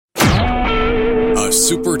A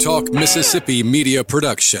SuperTalk Mississippi media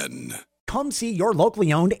production. Come see your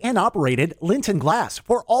locally owned and operated Linton Glass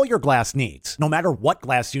for all your glass needs. No matter what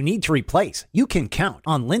glass you need to replace, you can count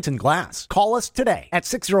on Linton Glass. Call us today at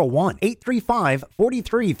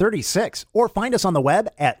 601-835-4336 or find us on the web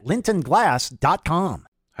at lintonglass.com.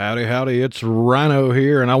 Howdy, howdy, it's Rhino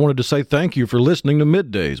here, and I wanted to say thank you for listening to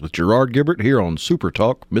Middays with Gerard Gibbert here on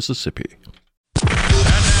SuperTalk Mississippi. And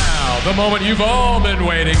now, the moment you've all been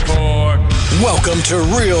waiting for. Welcome to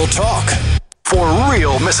Real Talk for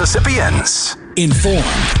real Mississippians. Informed,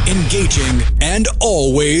 engaging, and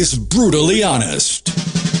always brutally honest.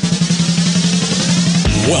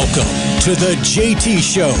 Welcome to the JT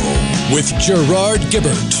Show with Gerard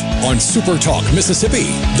Gibbert on SuperTalk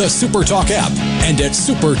Mississippi, the SuperTalk app, and at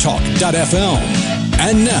supertalk.fm.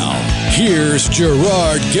 And now, here's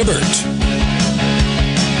Gerard Gibbert.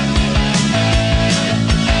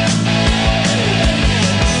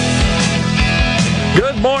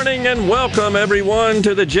 Good morning and welcome, everyone,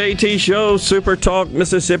 to the JT Show, SuperTalk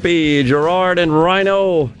Mississippi. Gerard and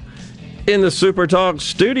Rhino in the SuperTalk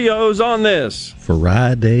studios on this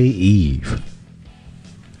Friday Eve.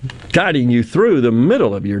 Guiding you through the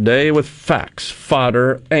middle of your day with facts,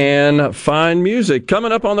 fodder, and fine music.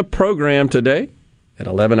 Coming up on the program today at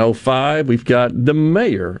 11:05, we've got the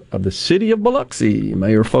mayor of the city of Biloxi,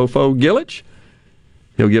 Mayor Fofo Gilich.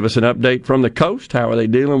 He'll give us an update from the coast. How are they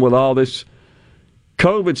dealing with all this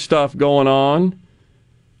COVID stuff going on?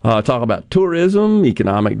 Talk about tourism,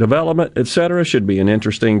 economic development, etc. Should be an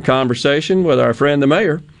interesting conversation with our friend the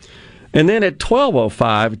mayor. And then at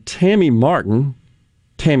 12:05, Tammy Martin.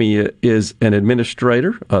 Tammy is an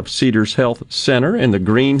administrator of Cedars Health Center and the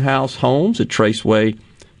Greenhouse Homes at Traceway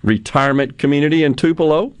Retirement Community in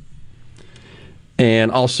Tupelo.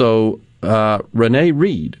 And also Renee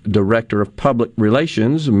Reid, Director of Public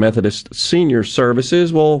Relations, Methodist Senior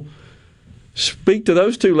Services, will speak to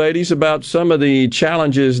those two ladies about some of the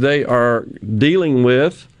challenges they are dealing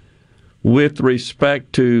with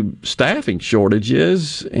respect to staffing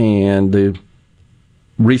shortages and the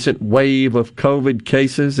recent wave of COVID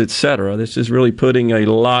cases, etc. This is really putting a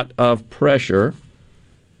lot of pressure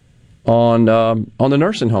on the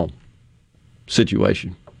nursing home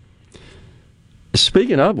situation.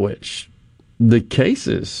 Speaking of which, the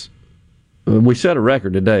cases, we set a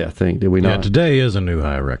record today, I think, did we not? Yeah, today is a new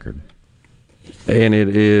high record. And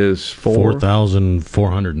it is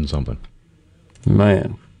 4,400 and something.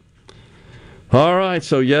 Man. All right,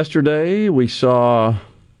 so yesterday we saw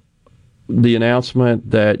the announcement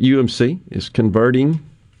that UMC is converting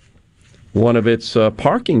one of its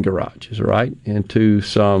parking garages, right, into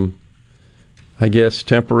some, I guess,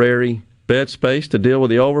 temporary bed space to deal with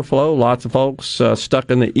the overflow. Lots of folks stuck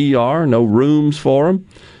in the ER, no rooms for them,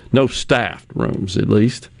 no staffed rooms at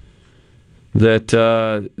least, that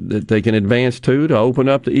they can advance to open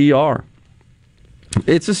up the ER.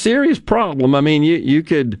 It's a serious problem. I mean, you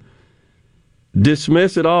could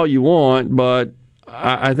dismiss it all you want, but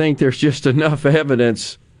I think there's just enough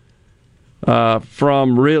evidence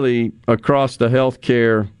from really across the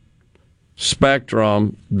healthcare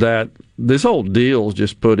spectrum that this whole deal is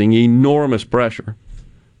just putting enormous pressure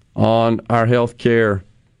on our healthcare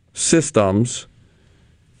systems,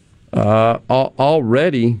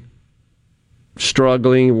 already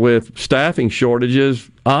struggling with staffing shortages,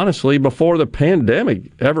 honestly, before the pandemic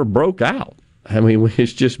ever broke out. I mean,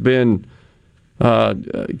 it's just been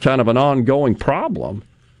kind of an ongoing problem.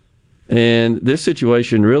 And this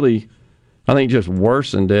situation really, I think, just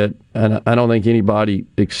worsened it. And I don't think anybody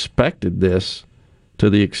expected this to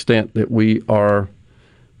the extent that we are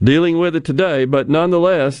dealing with it today. But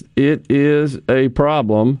nonetheless, it is a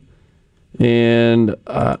problem. And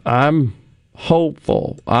I'm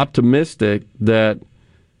hopeful, optimistic that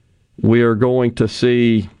we are going to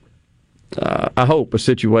see, I hope, a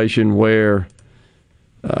situation where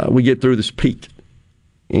we get through this peak.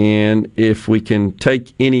 And if we can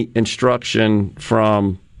take any instruction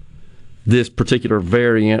from this particular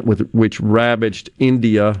variant which ravaged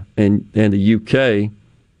India and the UK,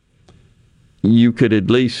 you could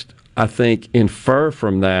at least, I think, infer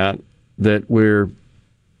from that we're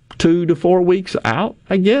 2 to 4 weeks out,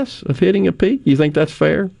 I guess, of hitting a peak. You think that's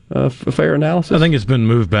fair? A fair analysis? I think it's been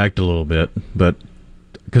moved back a little bit, but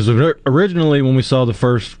because originally when we saw the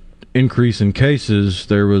first increase in cases,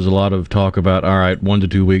 there was a lot of talk about, all right, 1 to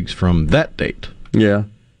 2 weeks from that date. Yeah,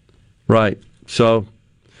 right. So,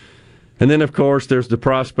 and then, of course, there's the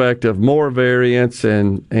prospect of more variants,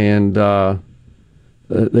 and there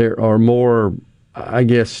are more, I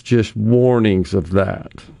guess, just warnings of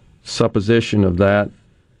that, supposition of that.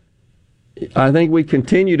 I think we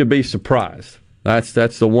continue to be surprised.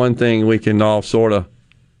 That's the one thing we can all sort of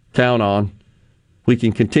count on. we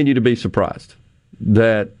can continue to be surprised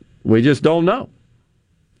that we just don't know.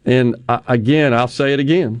 And again, I'll say it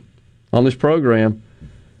again on this program,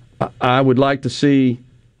 I would like to see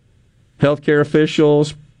healthcare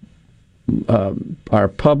officials, our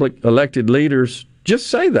public elected leaders, just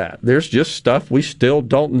say that. There's just stuff we still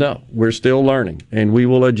don't know. We're still learning, and we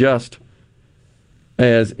will adjust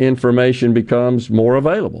as information becomes more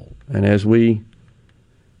available and as we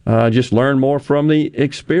just learn more from the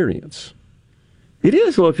experience. It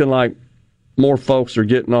is looking like more folks are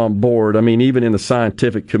getting on board. I mean, even in the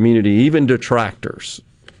scientific community, even detractors,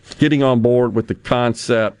 getting on board with the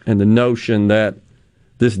concept and the notion that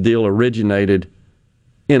this deal originated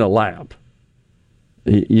in a lab.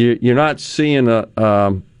 You're not seeing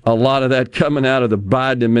a lot of that coming out of the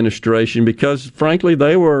Biden administration because, frankly,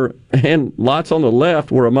 they were, and lots on the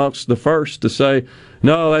left were amongst the first to say,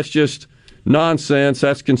 no, that's just nonsense,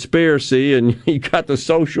 that's conspiracy, and you got the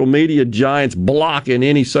social media giants blocking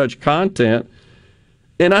any such content.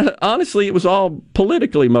 And honestly, it was all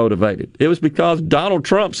politically motivated. It was because Donald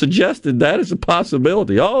Trump suggested that as a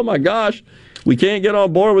possibility. Oh, my gosh, we can't get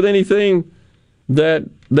on board with anything that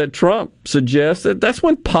Trump suggested. That's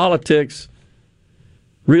when politics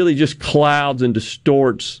really just clouds and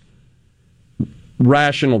distorts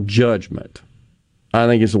rational judgment, I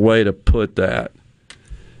think is a way to put that.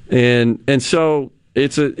 And so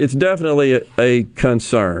it's definitely a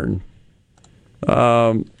concern.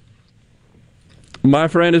 My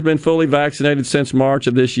friend has been fully vaccinated since March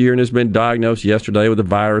of this year and has been diagnosed yesterday with the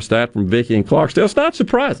virus. That from Vicky in Clarksdale. It's not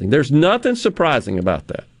surprising. There's nothing surprising about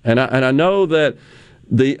that. And I know that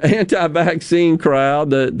the anti-vaccine crowd,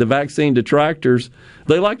 the vaccine detractors,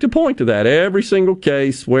 they like to point to that. Every single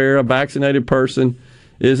case where a vaccinated person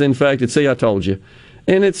is infected. See, I told you.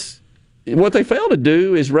 And it's what they fail to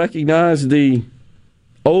do is recognize the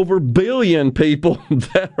over billion people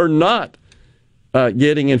that are not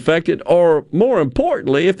getting infected, or more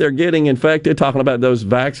importantly, if they're getting infected, talking about those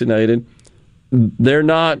vaccinated, they're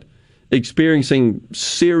not experiencing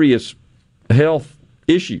serious health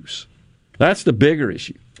issues. That's the bigger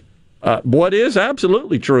issue. What is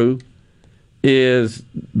absolutely true is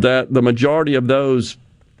that the majority of those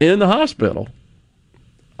in the hospital,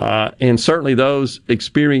 and certainly those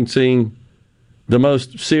experiencing the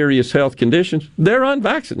most serious health conditions, they're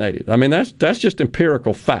unvaccinated. I mean, that's just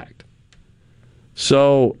empirical fact.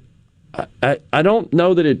 So I don't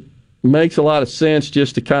know that it makes a lot of sense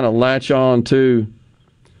just to kind of latch on to,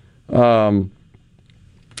 I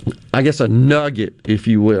guess, a nugget, if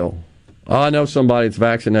you will. I know somebody that's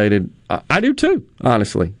vaccinated. I do too,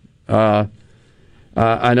 honestly. I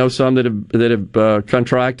know some that have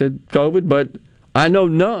contracted COVID, but I know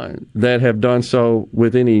none that have done so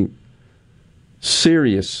with any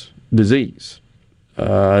serious disease.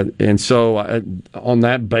 And so on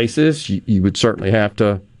that basis, you would certainly have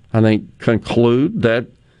to, I think, conclude that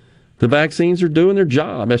the vaccines are doing their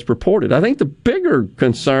job as purported. I think the bigger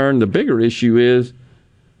concern, the bigger issue is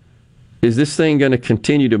this thing going to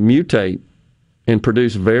continue to mutate and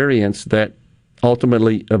produce variants that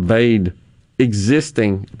ultimately evade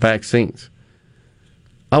existing vaccines?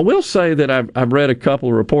 I will say that I've read a couple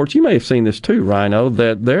of reports, you may have seen this too, Rhino,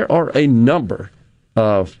 that there are a number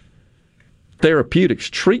of therapeutics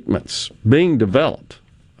treatments being developed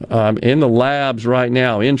in the labs right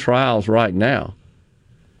now, in trials right now,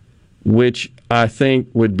 which I think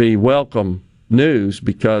would be welcome news,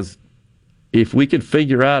 because if we could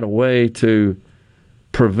figure out a way to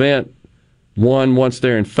prevent one once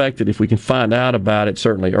they're infected, if we can find out about it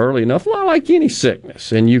certainly early enough, well, like any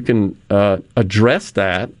sickness, and you can address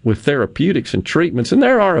that with therapeutics and treatments, and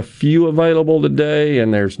there are a few available today,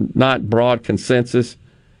 and there's not broad consensus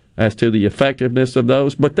as to the effectiveness of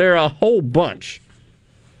those, but there are a whole bunch,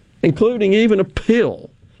 including even a pill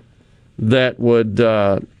that would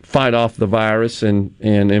fight off the virus and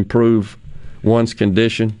improve one's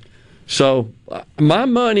condition. So my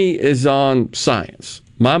money is on science.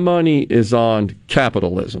 My money is on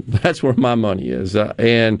capitalism. That's where my money is.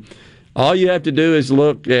 And all you have to do is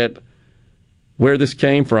look at where this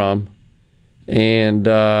came from. And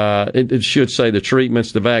it should say the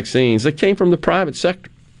treatments, the vaccines, they came from the private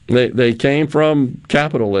sector. They came from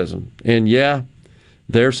capitalism. And yeah,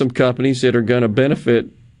 there are some companies that are going to benefit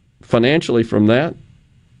financially from that.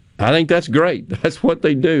 I think that's great. That's what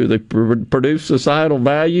they do. They produce societal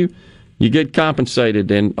value. You get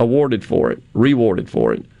compensated and awarded for it, rewarded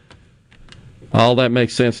for it. All that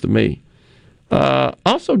makes sense to me.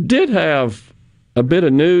 Also did have a bit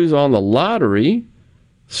of news on the lottery.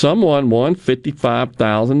 Someone won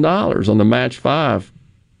 $55,000 on the Match 5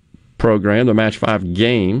 program, the Match 5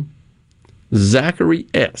 game. Zachary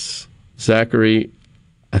S. Zachary,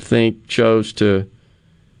 I think, chose to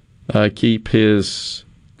keep his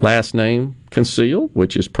last name concealed,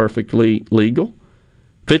 which is perfectly legal.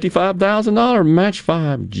 $55,000 match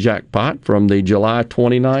 5 jackpot from the July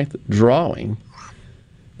 29th drawing,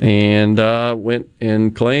 and went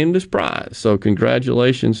and claimed his prize. So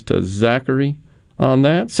congratulations to Zachary on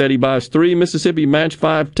that. Said he buys 3 Mississippi match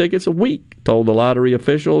 5 tickets a week. Told the lottery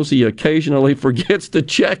officials he occasionally forgets to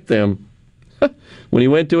check them. When he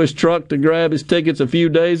went to his truck to grab his tickets a few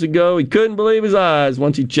days ago, he couldn't believe his eyes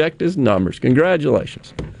once he checked his numbers.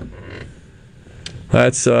 Congratulations.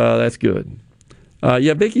 That's good.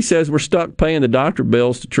 Vicky says we're stuck paying the doctor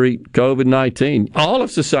bills to treat COVID-19. All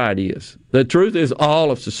of society is. The truth is,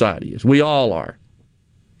 all of society is. We all are.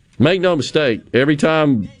 Make no mistake, every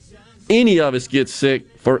time any of us get sick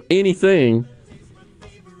for anything,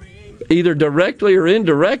 either directly or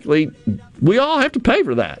indirectly, we all have to pay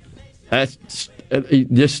for that. That's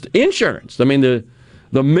just insurance. I mean,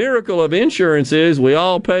 the miracle of insurance is we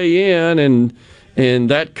all pay in, and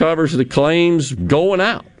that covers the claims going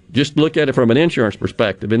out. Just look at it from an insurance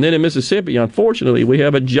perspective. And then in Mississippi, unfortunately, we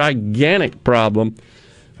have a gigantic problem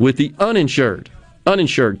with the uninsured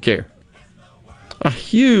care. A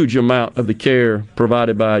huge amount of the care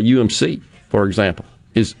provided by UMC, for example,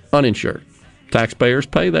 is uninsured. Taxpayers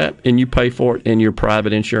pay that, and you pay for it in your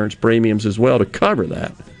private insurance premiums as well to cover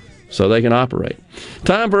that so they can operate.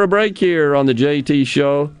 Time for a break here on the JT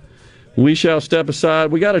Show. We shall step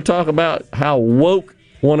aside. We got to talk about how woke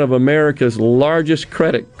one of America's largest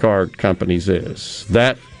credit card companies is.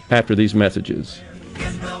 That after these messages.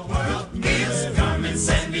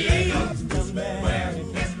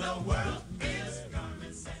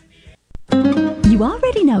 You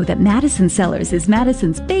already know that Madison Cellars is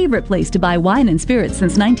Madison's favorite place to buy wine and spirits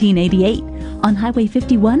since 1988. On Highway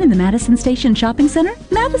 51 in the Madison Station Shopping Center,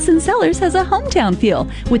 Madison Cellars has a hometown feel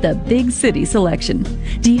with a big city selection.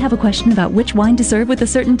 Do you have a question about which wine to serve with a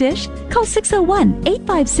certain dish? Call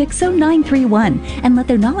 601-856-0931 and let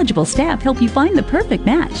their knowledgeable staff help you find the perfect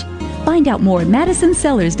match. Find out more at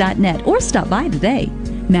MadisonCellars.net or stop by today.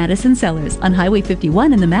 Madison Cellars on Highway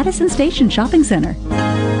 51 in the Madison Station Shopping Center.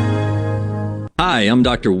 Hi, I'm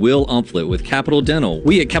Dr. Will Umflett with Capital Dental.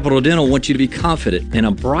 We at Capital Dental want you to be confident in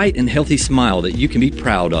a bright and healthy smile that you can be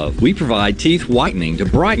proud of. We provide teeth whitening to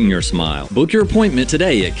brighten your smile. Book your appointment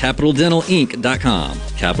today at CapitalDentalInc.com.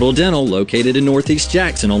 Capital Dental, located in Northeast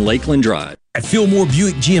Jackson on Lakeland Drive. At Fillmore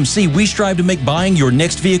Buick GMC, we strive to make buying your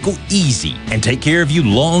next vehicle easy and take care of you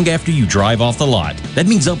long after you drive off the lot. That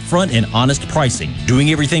means upfront and honest pricing,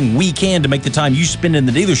 doing everything we can to make the time you spend in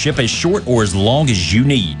the dealership as short or as long as you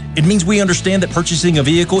need. It means we understand that purchasing a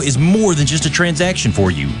vehicle is more than just a transaction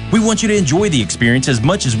for you. We want you to enjoy the experience as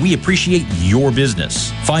much as we appreciate your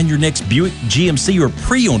business. Find your next Buick, GMC, or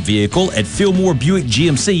pre-owned vehicle at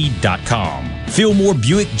FillmoreBuickGMC.com. Fillmore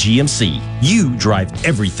Buick GMC. You drive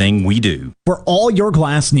everything we do. For all your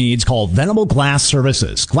glass needs, call Venable Glass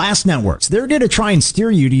Services. Glass Networks, they're going to try and steer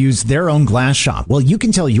you to use their own glass shop. Well, you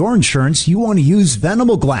can tell your insurance you want to use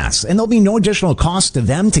Venable Glass, and there'll be no additional cost to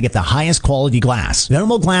them to get the highest quality glass.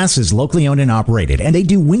 Venable Glass is locally owned and operated, and they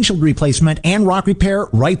do windshield replacement and rock repair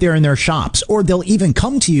right there in their shops, or they'll even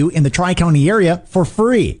come to you in the Tri-County area for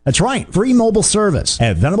free. That's right, free mobile service.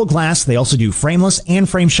 At Venable Glass, they also do frameless and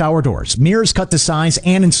frame shower doors, mirrors cut to size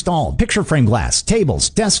and installed, picture frame glass, tables,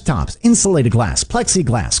 desktops, insulated glass,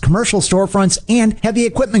 plexiglass, commercial storefronts, and heavy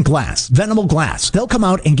equipment glass. Venable Glass. They'll come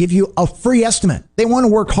out and give you a free estimate. They want to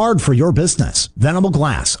work hard for your business. Venable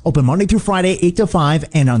Glass. Open Monday through Friday, 8 to 5,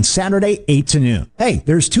 and on Saturday, 8 to noon. Hey,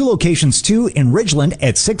 there's 2 locations too in Ridgeland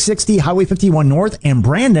at 660 Highway 51 North and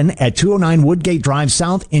Brandon at 209 Woodgate Drive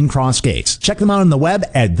South in Cross Gates. Check them out on the web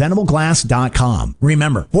at venableglass.com.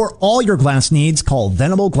 Remember, for all your glass needs, call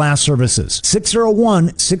Venable Glass Services.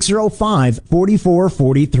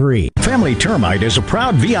 601-605-4443. Family Termite is a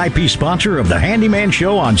proud VIP sponsor of the Handyman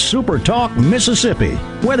Show on Super Talk, Mississippi.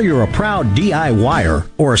 Whether you're a proud DIYer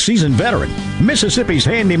or a seasoned veteran, Mississippi's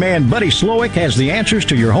handyman Buddy Slowick has the answers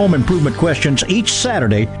to your home improvement questions each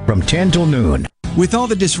Saturday from 10 till noon. With all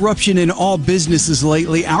the disruption in all businesses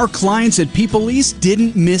lately, our clients at People Lease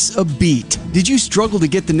didn't miss a beat. Did you struggle to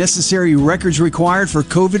get the necessary records required for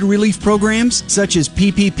COVID relief programs such as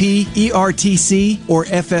PPP, ERTC, or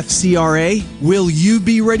FFCRA? Will you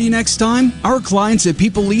be ready next time? Our clients at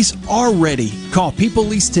People Lease are ready. Call People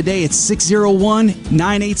Lease today at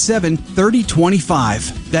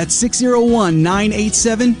 601-987-3025. That's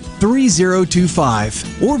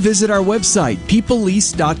 601-987-3025. Or visit our website,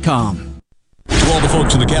 peoplelease.com. To all the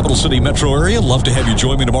folks in the Capital City metro area, love to have you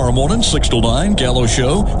join me tomorrow morning, 6 till 9, Gallo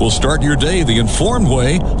Show. We'll start your day the informed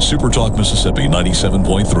way. Super Talk Mississippi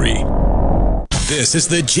 97.3. This is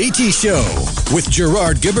the JT Show with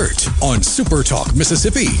Gerard Gibbert on Super Talk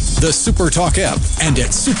Mississippi, the Super Talk app, and at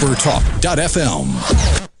supertalk.fm.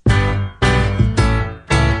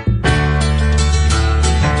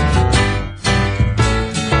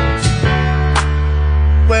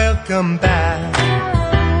 Welcome back.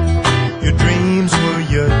 Your dreams were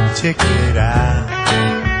your ticket out.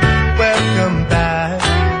 Welcome back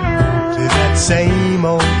to that same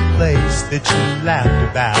old place that you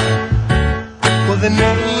laughed about. Well, the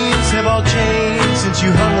names have all changed since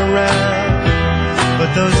you hung around,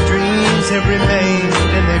 but those dreams have remained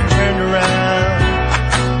and they've turned around.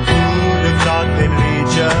 Who'd have thought they'd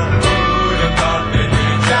lead ya? Who'd have thought they'd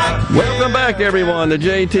lead ya? Welcome back, everyone. The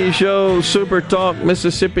JT Show, Super Talk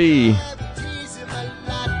Mississippi.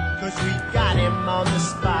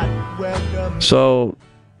 So,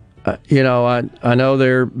 I know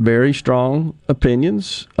there are very strong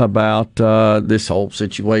opinions about this whole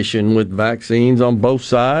situation with vaccines on both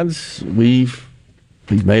sides. We've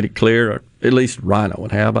made it clear, or at least Rhino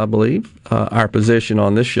would have, I believe, our position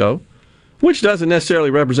on this show, which doesn't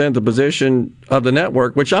necessarily represent the position of the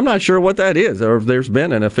network, which I'm not sure what that is, or if there's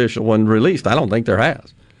been an official one released. I don't think there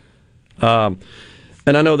has. And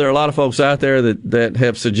I know there are a lot of folks out there that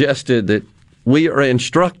have suggested that we are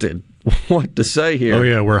instructed what to say here. Oh,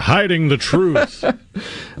 yeah, we're hiding the truth.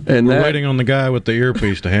 And we're waiting on the guy with the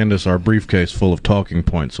earpiece to hand us our briefcase full of talking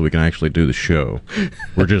points so we can actually do the show.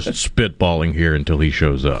 We're just spitballing here until he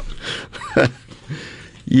shows up.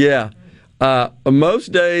 Yeah.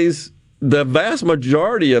 Most days, the vast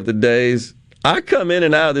majority of the days, I come in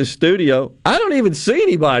and out of this studio, I don't even see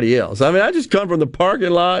anybody else. I mean, I just come from the parking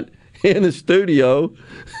lot in the studio,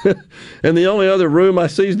 and the only other room I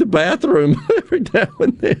see is the bathroom every now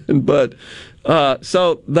and then. But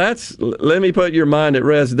so let me put your mind at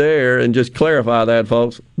rest there and just clarify that,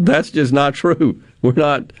 folks. That's just not true. We're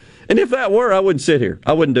not, and if that were, I wouldn't sit here.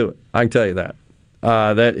 I wouldn't do it. I can tell you that.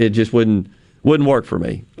 That it just wouldn't work for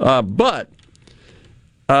me. But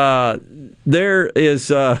there is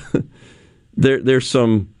there's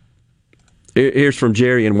some. Here's from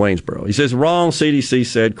Jerry in Waynesboro. He says, wrong, CDC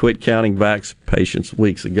said quit counting vax patients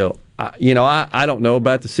weeks ago. I don't know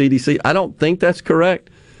about the CDC. I don't think that's correct.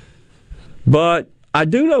 But I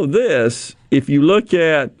do know this. If you look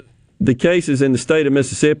at the cases in the state of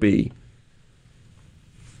Mississippi,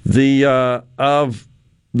 of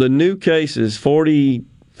the new cases,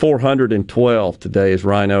 4,412 today, as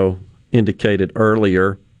Rhino indicated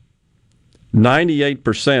earlier,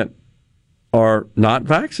 98% are not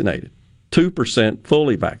vaccinated. 2%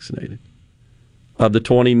 fully vaccinated. Of the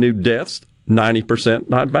 20 new deaths, 90%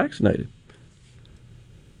 not vaccinated.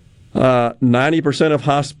 90% of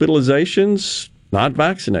hospitalizations, not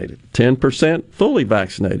vaccinated. 10% fully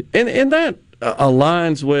vaccinated. And that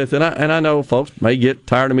aligns with, and I know folks may get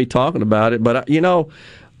tired of me talking about it, but,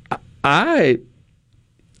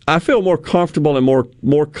 I feel more comfortable and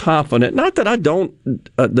more confident. Not that I don't,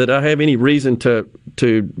 that I have any reason to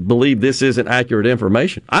believe this isn't accurate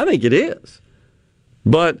information. I think it is.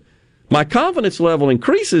 But my confidence level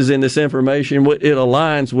increases in this information. It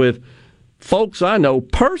aligns with folks I know,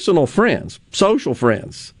 personal friends, social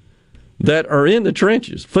friends that are in the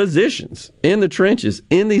trenches, physicians in the trenches,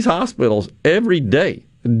 in these hospitals every day,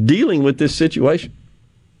 dealing with this situation.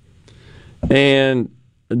 And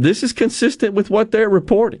this is consistent with what they're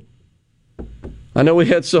reporting. I know we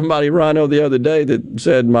had somebody, Rhino, the other day that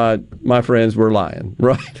said my friends were lying,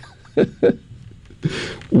 right?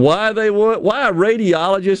 Why a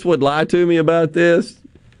radiologist would lie to me about this?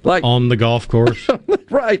 Like on the golf course?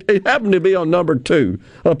 Right. It happened to be on number 2,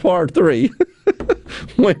 a par 3,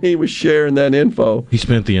 when he was sharing that info. He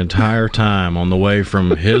spent the entire time on the way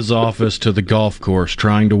from his office to the golf course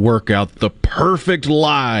trying to work out the perfect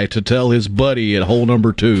lie to tell his buddy at hole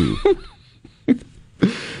number 2.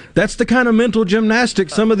 That's the kind of mental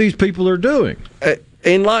gymnastics some of these people are doing.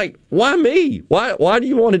 And why me? Why do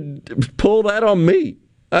you want to pull that on me?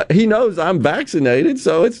 He knows I'm vaccinated,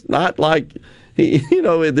 so it's not like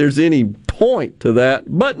there's any point to that.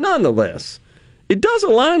 But nonetheless, it does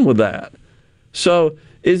align with that. So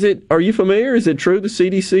are you familiar? Is it true the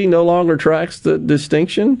CDC no longer tracks the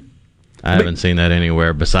distinction? I haven't seen that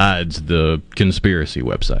anywhere besides the conspiracy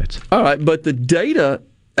websites. All right, but the data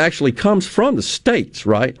actually comes from the states,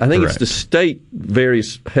 right? I think Correct. It's the state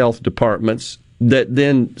various health departments that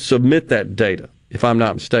then submit that data, if I'm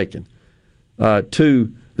not mistaken,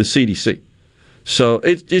 to the CDC. So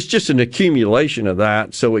it's just an accumulation of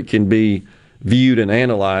that so it can be viewed and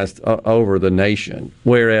analyzed over the nation,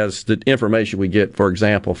 whereas the information we get, for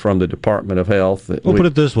example, from the Department of Health... We'll put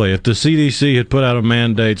it this way. If the CDC had put out a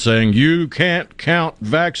mandate saying you can't count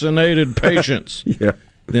vaccinated patients, yeah,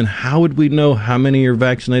 then how would we know how many are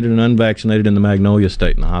vaccinated and unvaccinated in the Magnolia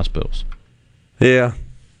State in the hospitals? Yeah,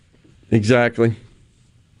 exactly.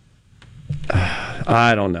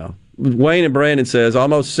 I don't know. Wayne and Brandon says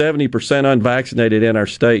almost 70% unvaccinated in our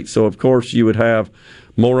state. So, of course, you would have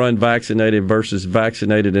more unvaccinated versus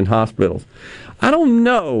vaccinated in hospitals. I don't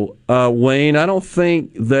know, Wayne. I don't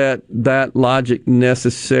think that logic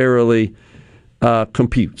necessarily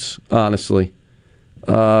computes, honestly,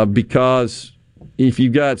 because if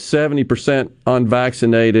you've got 70%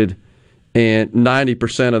 unvaccinated and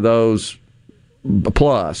 90% of those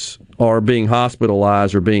plus are being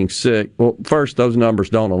hospitalized or being sick, well, first, those numbers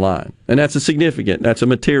don't align. And that's that's a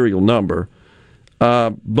material number.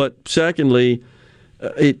 But secondly,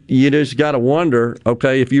 you just got to wonder,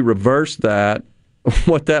 okay, if you reverse that,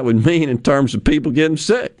 what that would mean in terms of people getting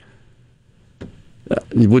sick.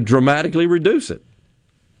 It would dramatically reduce it,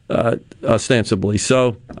 ostensibly.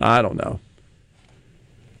 So, I don't know.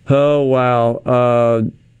 Oh, wow.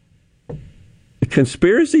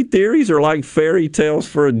 Conspiracy theories are like fairy tales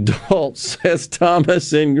for adults, says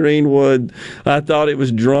Thomas in Greenwood. I thought it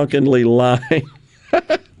was drunkenly lying.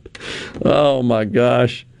 Oh, my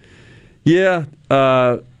gosh. Yeah.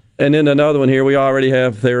 And then another one here. We already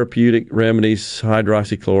have therapeutic remedies,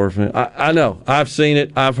 hydroxychloroquine. I know. I've seen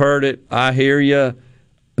it. I've heard it. I hear you.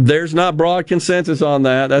 There's not broad consensus on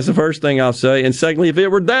that. That's the first thing I'll say. And secondly, if it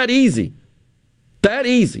were that easy, that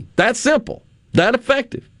simple, that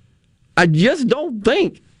effective, I just don't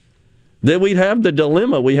think that we'd have the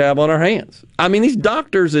dilemma we have on our hands. I mean, these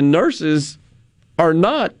doctors and nurses are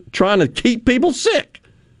not trying to keep people sick.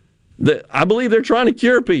 I believe they're trying to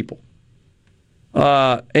cure people.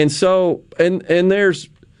 And there's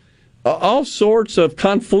all sorts of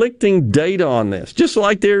conflicting data on this, just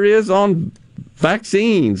like there is on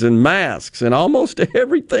vaccines and masks and almost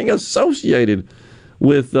everything associated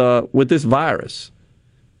with this virus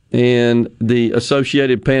and the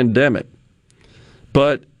associated pandemic.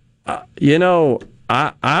 But,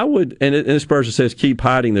 I would, and this person says, keep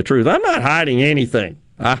hiding the truth. I'm not hiding anything.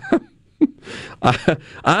 I'm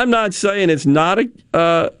not saying it's not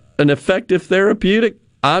an effective therapeutic.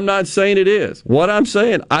 I'm not saying it is. What I'm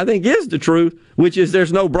saying, I think, is the truth, which is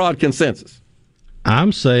there's no broad consensus.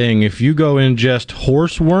 I'm saying if you go ingest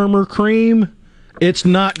horsewormer cream, it's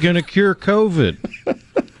not going to cure COVID.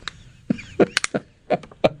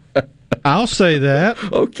 I'll say that.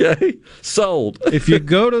 Okay, sold. If you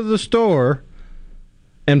go to the store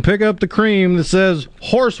and pick up the cream that says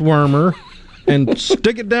horsewormer and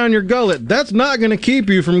stick it down your gullet, that's not going to keep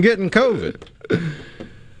you from getting COVID.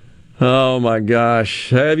 Oh, my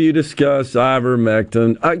gosh. Have you discussed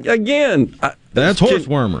ivermectin? That's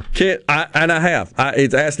horsewormer. And I have.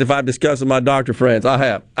 It's asked if I've discussed with my doctor friends. I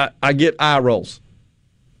have. I get eye rolls.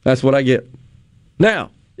 That's what I get.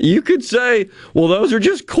 Now, you could say, well, those are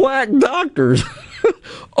just quack doctors.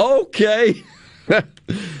 Okay.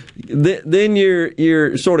 Then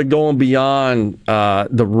you're sort of going beyond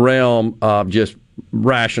the realm of just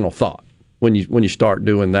rational thought when you start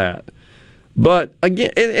doing that. But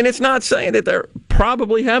again, and it's not saying that there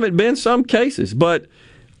probably haven't been some cases, but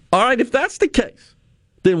all right, if that's the case,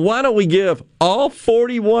 then why don't we give all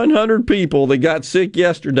 4,100 people that got sick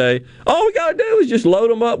yesterday, all we got to do is just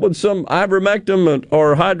load them up with some ivermectin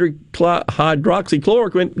or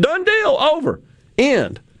hydroxychloroquine. Done deal. Over.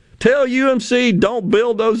 End. Tell UMC don't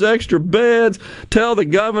build those extra beds. Tell the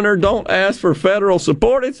governor don't ask for federal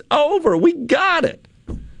support. It's over. We got it.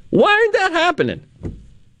 Why ain't that happening?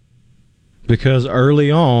 Because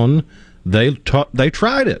early on, they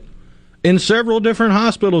tried it in several different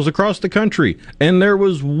hospitals across the country, and there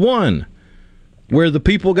was one where the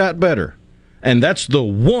people got better. And that's the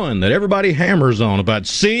one that everybody hammers on about.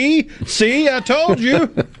 See, I told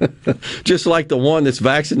you. Just like the one that's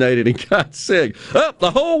vaccinated and got sick.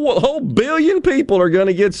 The whole billion people are going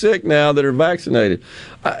to get sick now that are vaccinated.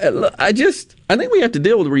 I think we have to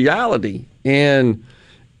deal with reality and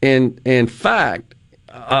fact.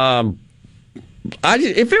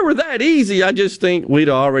 If it were that easy, I just think we'd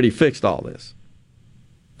already fixed all this.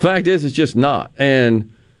 Fact is, it's just not.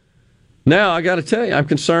 And now I got to tell you, I'm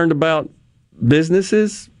concerned about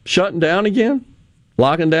businesses shutting down again,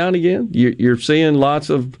 locking down again. You're seeing lots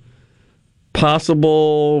of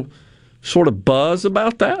possible sort of buzz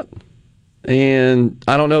about that. And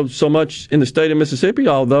I don't know so much in the state of Mississippi,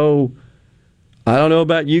 although I don't know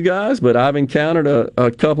about you guys, but I've encountered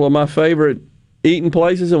a couple of my favorite eating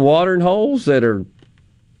places and watering holes that are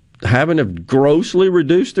having to grossly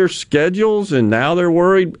reduce their schedules, and now they're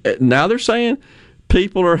worried. Now they're saying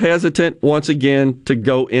people are hesitant once again to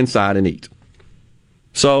go inside and eat.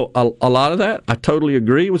 So a lot of that, I totally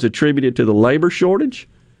agree, was attributed to the labor shortage.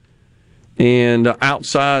 and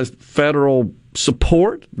outsized federal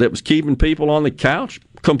support that was keeping people on the couch.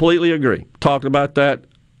 Completely agree. Talked about that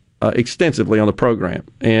extensively on the program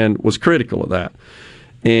and was critical of that.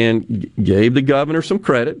 And gave the governor some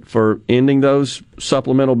credit for ending those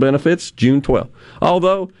supplemental benefits June 12th.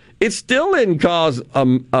 Although it still didn't cause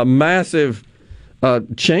a massive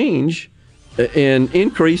change in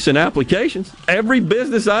increase in applications. Every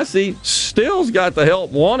business I see still's got the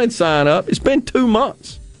Help Wanted sign up. It's been 2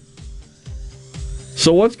 months.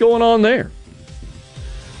 So what's going on there?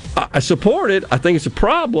 I support it. I think it's a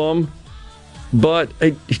problem, but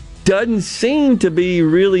it doesn't seem to be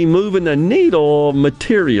really moving the needle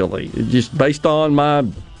materially, just based on my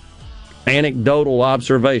anecdotal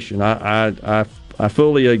observation. I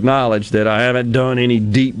fully acknowledge that I haven't done any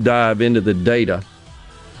deep dive into the data,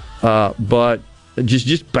 but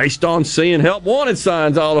just based on seeing Help Wanted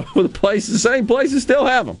signs all over the place, the same places still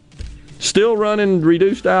have them, still running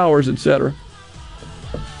reduced hours, etc.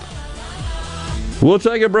 We'll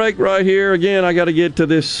take a break right here. Again, I got to get to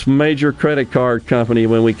this major credit card company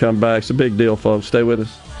when we come back. It's a big deal, folks. Stay with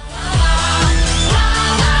us.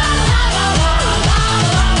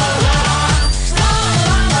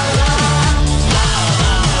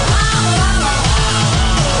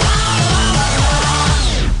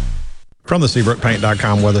 From the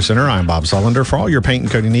SeabrookPaint.com Weather Center, I'm Bob Sullender. For all your paint and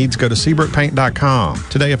coating needs, go to SeabrookPaint.com.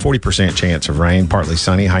 Today, a 40% chance of rain, partly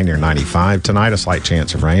sunny, high near 95. Tonight, a slight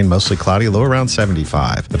chance of rain, mostly cloudy, low around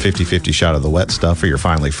 75. A 50-50 shot of the wet stuff for your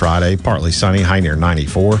finally Friday, partly sunny, high near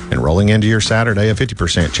 94. And rolling into your Saturday, a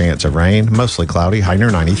 50% chance of rain, mostly cloudy, high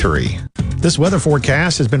near 93. This weather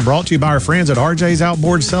forecast has been brought to you by our friends at RJ's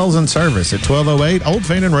Outboard Sales and Service at 1208 Old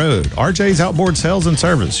Fannin Road. RJ's Outboard Sales and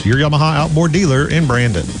Service, your Yamaha outboard dealer in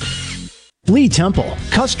Brandon. Lee Temple,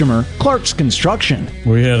 customer, Clark's Construction.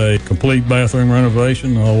 We had a complete bathroom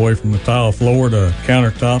renovation, all the way from the tile floor to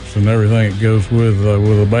countertops and everything that goes with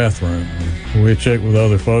a bathroom. And we checked with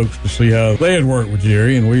other folks to see how they had worked with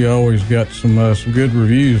Jerry, and we always got some good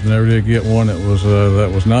reviews. Never did get one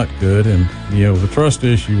that was not good. And the trust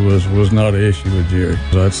issue was not an issue with Jerry.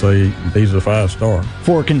 I'd say he's a 5-star.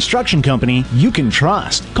 For a construction company you can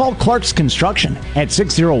trust, call Clark's Construction at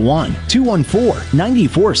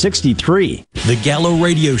 601-214-9463. The Gallo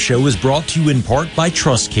Radio Show is brought to you in part by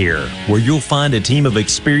TrustCare, where you'll find a team of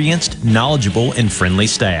experienced, knowledgeable, and friendly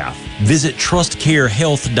staff. Visit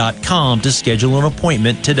TrustCareHealth.com to schedule an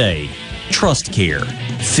appointment today. TrustCare.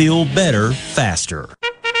 Feel better, faster.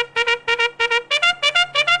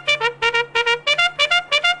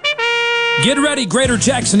 Get ready, Greater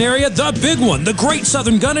Jackson area. The big one, the Great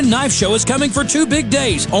Southern Gun and Knife Show, is coming for 2 big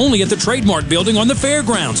days, only at the Trademark Building on the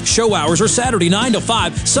Fairgrounds. Show hours are Saturday 9 to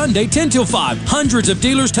 5, Sunday 10 till 5. Hundreds of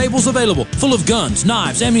dealers' tables available, full of guns,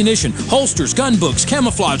 knives, ammunition, holsters, gun books,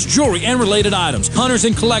 camouflage, jewelry, and related items. Hunters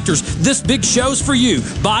and collectors, this big show's for you.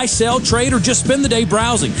 Buy, sell, trade, or just spend the day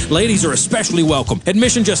browsing. Ladies are especially welcome.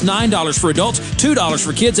 Admission just $9 for adults, $2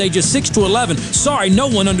 for kids ages 6 to 11. Sorry, no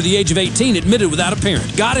one under the age of 18 admitted without a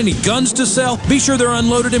parent. Got any guns to sell? Be sure they're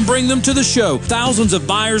unloaded and bring them to the show. Thousands of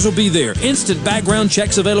buyers will be there. Instant background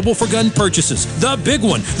checks available for gun purchases. The big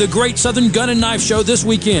one, the Great Southern Gun and Knife Show this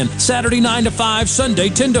weekend. Saturday 9 to 5, Sunday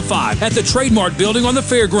 10 to 5 at the Trademark Building on the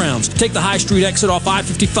Fairgrounds. Take the High Street exit off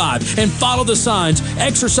I-55 and follow the signs.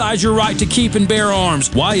 Exercise your right to keep and bear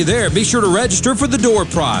arms. While you're there, be sure to register for the door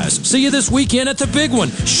prize. See you this weekend at the big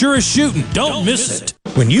one. Sure as shooting. Don't miss it.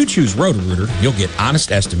 When you choose Roto-Rooter, you'll get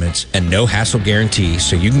honest estimates and no hassle guarantee,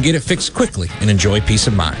 so you can get it fixed quickly and enjoy peace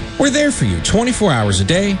of mind. We're there for you 24 hours a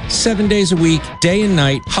day, 7 days a week, day and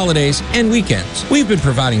night, holidays, and weekends. We've been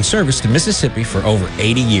providing service to Mississippi for over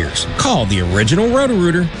 80 years. Call the original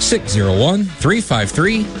Roto-Rooter,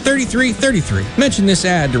 601-353-3333. Mention this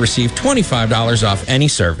ad to receive $25 off any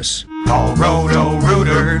service. Call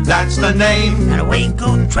Roto-Rooter, that's the name. And away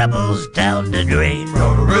go troubles down the drain.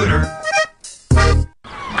 Roto-Rooter.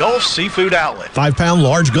 Gulf Seafood Outlet. 5-pound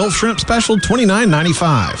large Gulf shrimp special,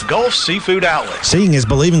 $29.95. Gulf Seafood Outlet. Seeing is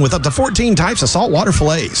believing with up to 14 types of saltwater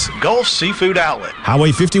fillets. Gulf Seafood Outlet.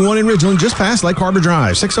 Highway 51 in Ridgeland, just past Lake Harbor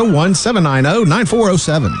Drive,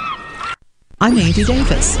 601-790-9407. I'm Andy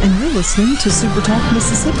Davis, and you're listening to Super Talk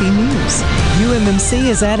Mississippi News. UMMC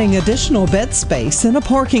is adding additional bed space in a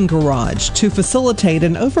parking garage to facilitate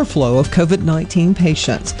an overflow of COVID-19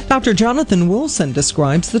 patients. Dr. Jonathan Wilson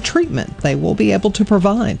describes the treatment they will be able to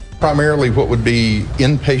provide. Primarily what would be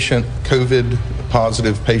inpatient COVID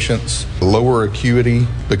positive patients, lower acuity,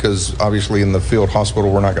 because obviously in the field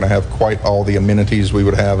hospital we're not going to have quite all the amenities we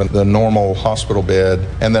would have in the normal hospital bed,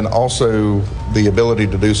 and then also the ability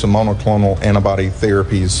to do some monoclonal antibody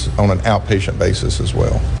therapies on an outpatient basis as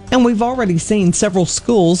well. And we've already seen several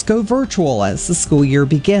schools go virtual as the school year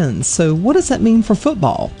begins. So what does that mean for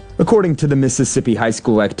football? According to the Mississippi High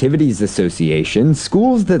School Activities Association,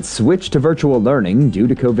 schools that switch to virtual learning due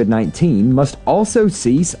to COVID-19 must also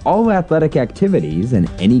cease all athletic activities, and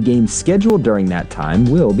any games scheduled during that time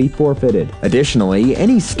will be forfeited. Additionally,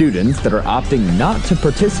 any students that are opting not to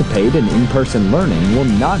participate in in-person learning will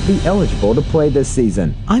not be eligible to play this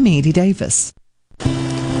season. I'm Andy Davis.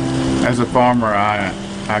 As a farmer, I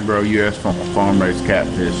grow U.S. farm-raised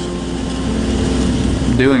catfish.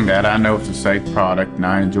 Doing that, I know it's a safe product, and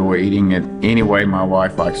I enjoy eating it any way my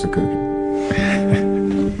wife likes to cook it.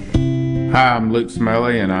 Hi, I'm Luke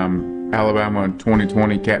Smelly, and I'm Alabama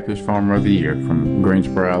 2020 Catfish Farmer of the Year from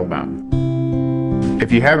Greensboro, Alabama.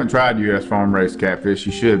 If you haven't tried U.S. farm-raised catfish,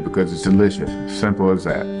 you should, because it's delicious. Simple as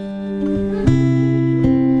that.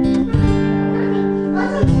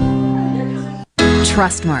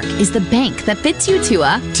 Trustmark is the bank that fits you to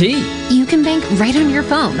a T. You can bank right on your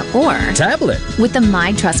phone or tablet with the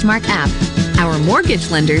My Trustmark app. Our mortgage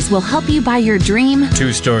lenders will help you buy your dream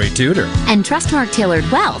two-story tutor. And Trustmark Tailored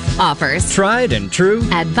Wealth offers tried and true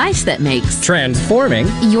advice that makes transforming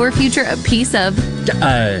your future a piece of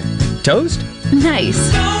toast. Nice.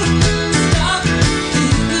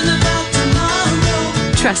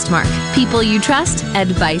 Trustmark. People you trust.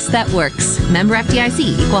 Advice that works. Member FDIC.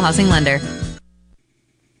 Equal housing lender.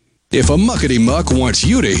 If a muckety muck wants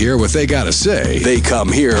you to hear what they gotta say, they come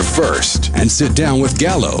here first and sit down with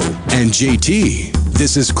Gallo and JT.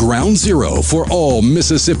 This is ground zero for all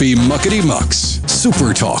Mississippi muckety mucks.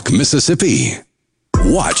 Super Talk Mississippi.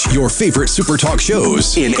 Watch your favorite Super Talk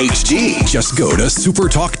shows in HD. Just go to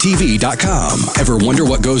supertalktv.com. Ever wonder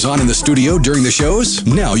what goes on in the studio during the shows?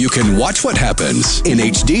 Now you can watch what happens in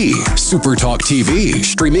HD. Super Talk TV,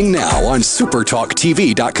 streaming now on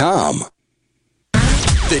supertalktv.com.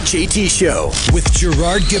 The JT Show with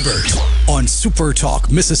Gerard Gibbert on Super Talk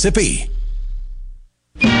Mississippi.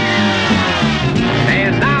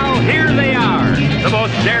 And now here they are, the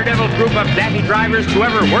most daredevil group of daffy drivers to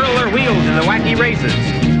ever whirl their wheels in the wacky races,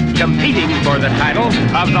 competing for the title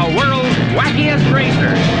of the world's wackiest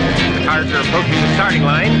racer. The cars are approaching the starting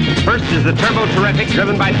line. First is the Turbo Terrific,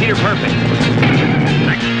 driven by Peter Perfect.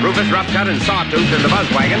 Next, Rufus Roughcut and Sawtooth in the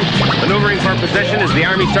Buzzwagon. Maneuvering for position is the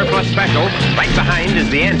Army Surplus Special. Right behind is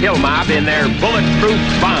the Ant Hill Mob in their Bulletproof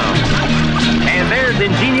Bomb. And there's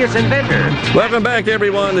Ingenious Inventor. Welcome back,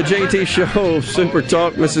 everyone. The JT Show, Super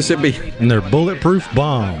Talk Mississippi. And their Bulletproof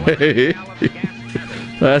Bomb.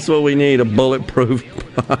 That's what we need, a bulletproof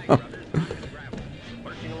bomb.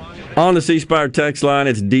 On the C Spire text line,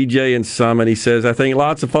 it's DJ in Summit. He says, I think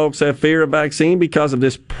lots of folks have fear of vaccine because of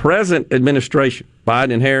this present administration.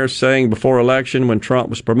 Biden and Harris saying before election when Trump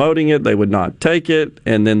was promoting it, they would not take it,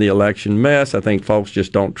 and then the election mess. I think folks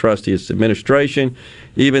just don't trust his administration,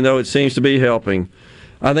 even though it seems to be helping.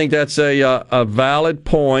 I think that's a valid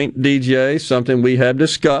point, DJ, something we have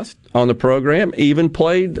discussed on the program, even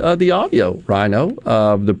played the audio, Rhino,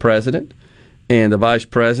 of the president and the vice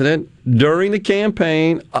president during the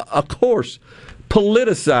campaign, of course,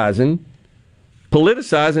 politicizing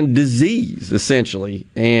disease, essentially,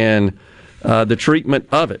 and the treatment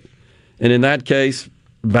of it. And in that case,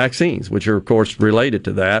 vaccines, which are, of course, related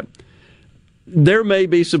to that. There may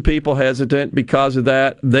be some people hesitant because of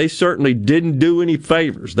that. They certainly didn't do any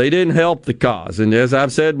favors. They didn't help the cause. And as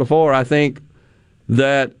I've said before, I think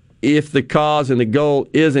that if the cause and the goal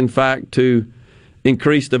is, in fact, to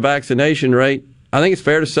increase the vaccination rate, I think it's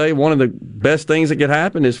fair to say one of the best things that could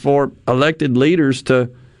happen is for elected leaders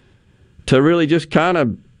to really just kind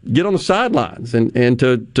of get on the sidelines and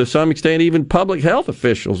to some extent even public health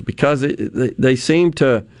officials, because they seem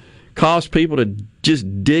to cause people to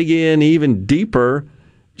just dig in even deeper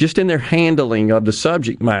just in their handling of the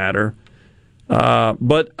subject matter.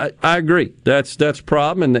 But I agree. That's a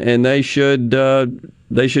problem, and they should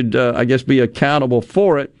I guess, be accountable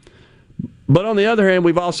for it. But on the other hand,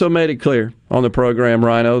 we've also made it clear on the program,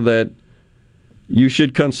 Rhino, that you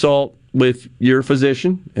should consult with your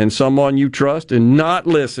physician and someone you trust and not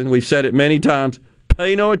listen. We've said it many times.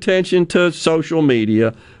 Pay no attention to social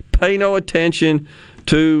media. Pay no attention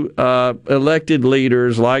to elected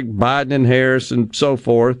leaders like Biden and Harris and so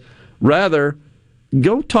forth. Rather,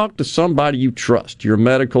 go talk to somebody you trust, your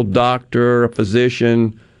medical doctor, a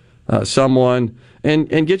physician, someone,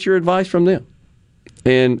 and get your advice from them.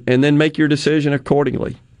 And then make your decision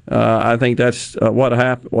accordingly. I think that's what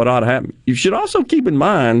ought to happen. You should also keep in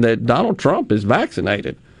mind that Donald Trump is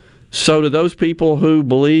vaccinated. So to those people who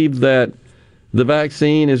believe that the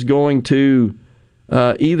vaccine is going to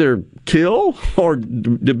either kill or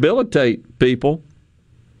debilitate people,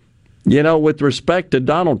 with respect to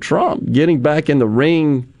Donald Trump, getting back in the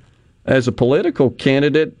ring as a political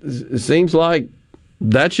candidate, it seems like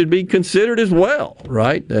that should be considered as well,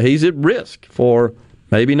 right? He's at risk for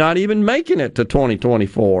maybe not even making it to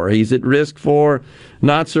 2024. He's at risk for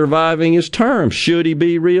not surviving his term should he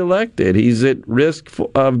be reelected. He's at risk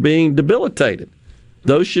of being debilitated.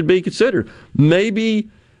 Those should be considered. Maybe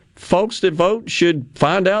folks that vote should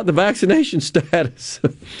find out the vaccination status,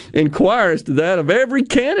 inquire as to that of every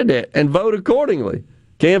candidate, and vote accordingly.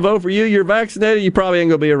 Can't vote for you, you're vaccinated, you probably ain't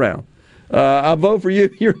going to be around. I vote for you,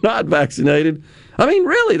 you're not vaccinated. I mean,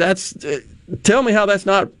 really, tell me how that's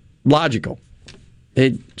not logical.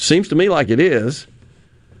 It seems to me like it is.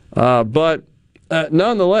 But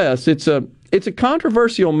nonetheless, it's a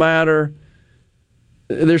controversial matter.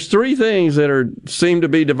 There's three things that seem to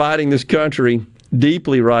be dividing this country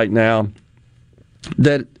deeply right now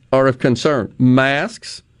that are of concern: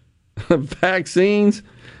 masks, vaccines,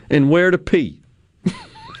 and where to pee.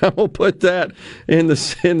 I'm gonna put that at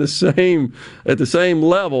the same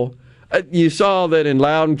level. You saw that in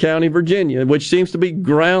Loudoun County, Virginia, which seems to be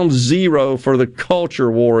ground zero for the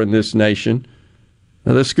culture war in this nation.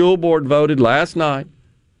 Now, the school board voted last night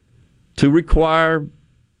to require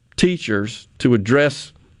teachers to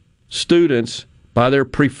address students by their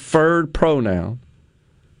preferred pronoun,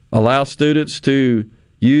 allow students to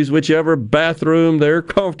use whichever bathroom they're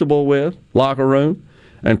comfortable with, locker room,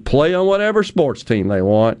 and play on whatever sports team they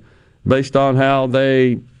want based on how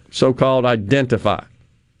they so-called identify.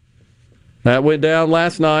 That went down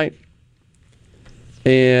last night,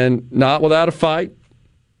 and not without a fight.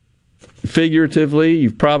 Figuratively,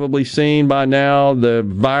 you've probably seen by now the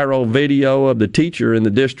viral video of the teacher in the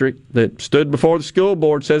district that stood before the school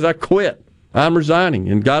board, says, "I quit, I'm resigning,"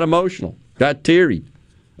 and got emotional, got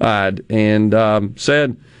teary-eyed, and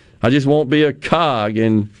said, "I just won't be a cog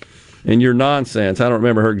in your nonsense." I don't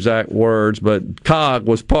remember her exact words, but cog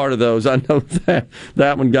was part of those. I know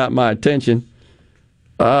that one got my attention.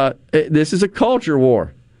 This is a culture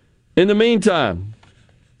war. In the meantime,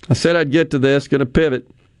 I said I'd get to this, going to pivot.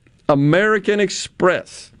 American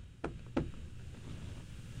Express.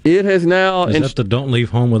 It has now... Is that the don't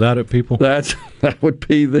leave home without it people? That would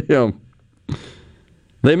be them.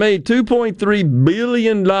 They made $2.3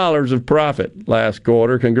 billion of profit last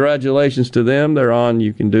quarter. Congratulations to them. They're on,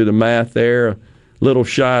 you can do the math there, a little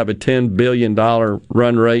shy of a $10 billion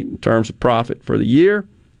run rate in terms of profit for the year.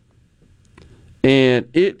 And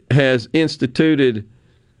it has instituted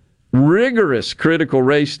rigorous critical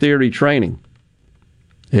race theory training.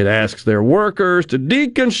 It asks their workers to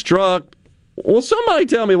deconstruct. Well, somebody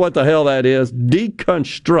tell me what the hell that is.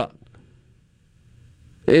 Deconstruct.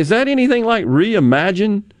 Is that anything like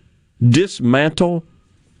reimagine, dismantle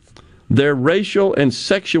their racial and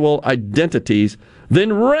sexual identities,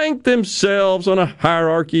 then rank themselves on a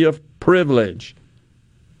hierarchy of privilege?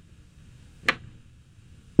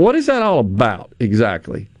 What is that all about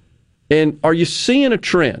exactly? And are you seeing a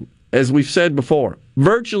trend? As we've said before,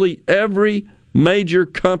 virtually every major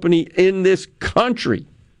company in this country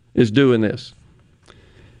is doing this.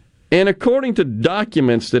 And according to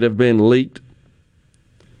documents that have been leaked,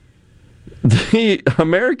 the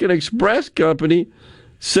American Express company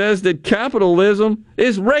says that capitalism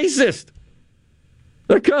is racist.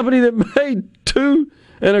 The company that made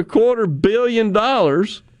 $2.25 billion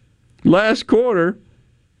last quarter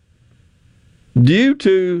due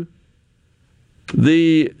to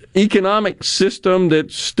the economic system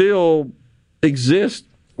that still exists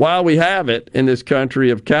while we have it in this country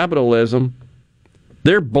of capitalism,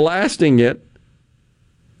 they're blasting it.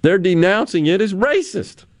 They're denouncing it as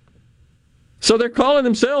racist. So they're calling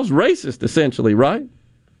themselves racist, essentially, right?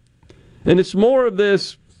 And it's more of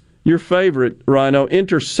this, your favorite, Rhino,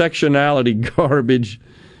 intersectionality garbage,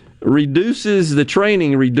 reduces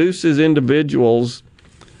individuals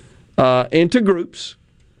into groups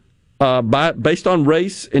based on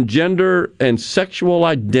race and gender and sexual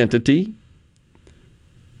identity.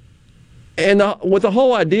 And with the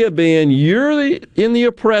whole idea being you're in the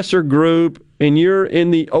oppressor group and you're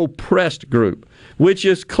in the oppressed group, which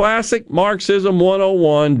is classic Marxism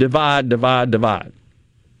 101, divide, divide, divide.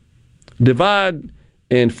 Divide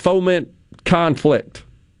and foment conflict.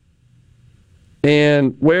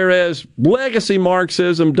 And whereas legacy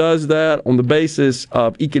Marxism does that on the basis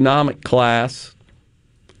of economic class,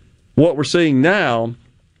 what we're seeing now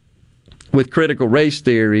with critical race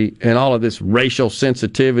theory and all of this racial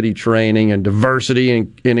sensitivity training and diversity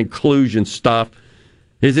and inclusion stuff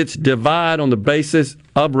is it's divide on the basis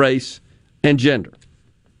of race and gender.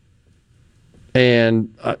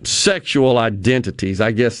 And sexual identities,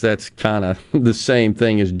 I guess that's kind of the same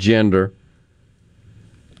thing as gender.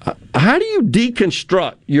 How do you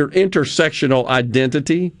deconstruct your intersectional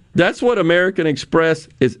identity? That's what American Express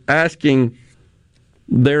is asking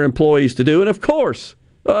their employees to do. And of course,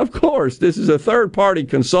 this is a third-party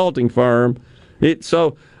consulting firm.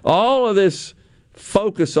 So all of this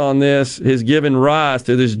focus on this has given rise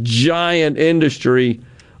to this giant industry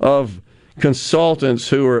of consultants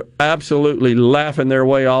who are absolutely laughing their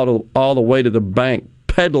way all the way to the bank,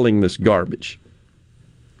 peddling this garbage.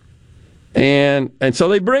 And so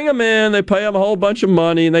they bring them in, they pay them a whole bunch of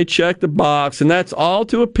money, and they check the box, and that's all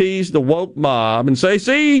to appease the woke mob and say,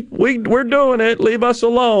 see, we're doing it, leave us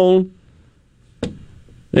alone.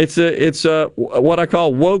 It's what I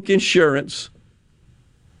call woke insurance.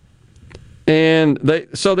 And they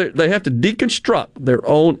have to deconstruct their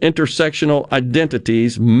own intersectional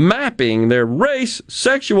identities, mapping their race,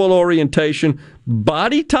 sexual orientation,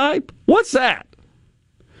 body type. What's that?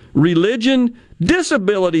 Religion,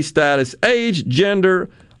 disability status, age, gender,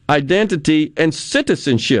 identity, and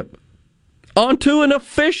citizenship onto an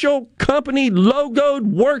official company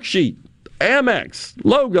logoed worksheet, Amex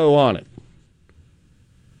logo on it.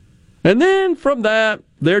 And then from that,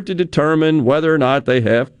 they're to determine whether or not they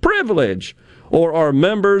have privilege or are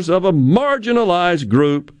members of a marginalized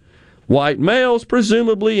group. White males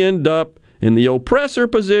presumably end up in the oppressor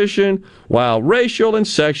position, while racial and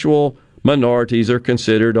sexual minorities are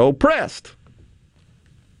considered oppressed.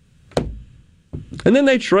 And then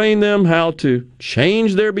they train them how to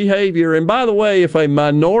change their behavior. And by the way, if a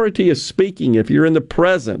minority is speaking, if you're in the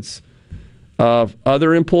presence of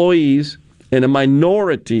other employees and a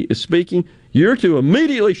minority is speaking, you're to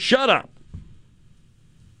immediately shut up.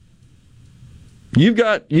 You've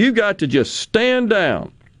got to just stand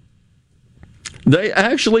down. They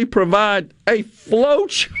actually provide a flow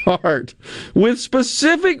chart with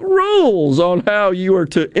specific rules on how you are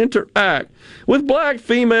to interact with black,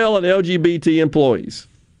 female, and LGBT employees.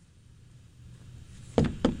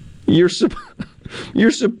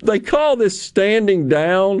 They call this standing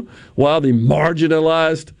down while the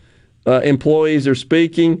marginalized employees are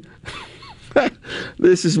speaking.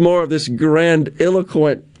 This is more of this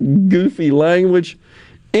grandiloquent, goofy language.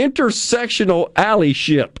 Intersectional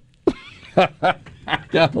allyship.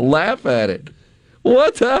 Got to laugh at it.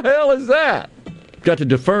 What the hell is that? Got to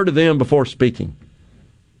defer to them before speaking.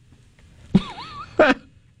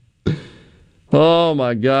 Oh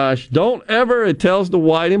my gosh. Don't ever, it tells the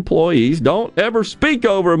white employees, don't ever speak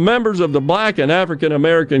over members of the black and African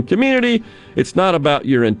American community. It's not about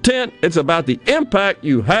your intent, it's about the impact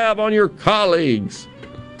you have on your colleagues.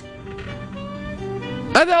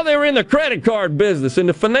 I thought they were in the credit card business, in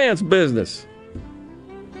the finance business.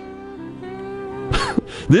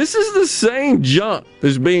 This is the same junk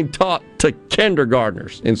that's being taught to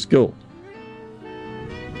kindergartners in school.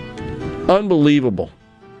 Unbelievable.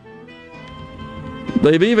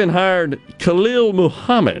 They've even hired Khalil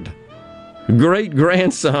Muhammad,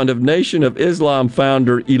 great-grandson of Nation of Islam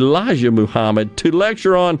founder Elijah Muhammad, to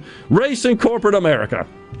lecture on race in corporate America.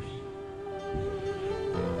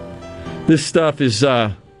 This stuff is,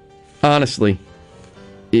 honestly,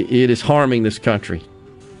 it is harming this country.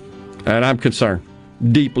 And I'm concerned.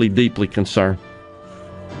 Deeply, deeply concerned.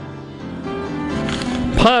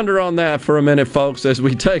 Ponder on that for a minute, folks, as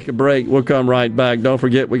we take a break. We'll come right back. Don't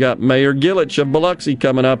forget, we got Mayor Gilich of Biloxi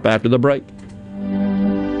coming up after the break.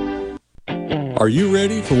 Are you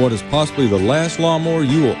ready for what is possibly the last lawnmower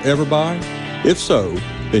you will ever buy? If so,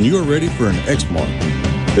 then you are ready for an Exmark.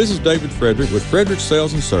 This is David Frederick with Frederick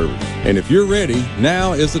Sales and Service. And if you're ready,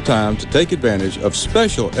 now is the time to take advantage of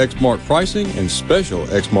special Exmark pricing and special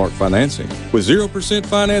Exmark financing. With 0%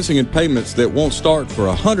 financing and payments that won't start for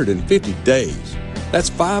 150 days. That's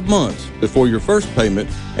 5 months before your first payment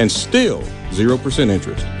and still 0%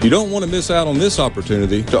 interest. You don't want to miss out on this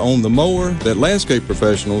opportunity to own the mower that landscape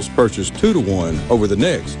professionals purchase 2-to-1 over the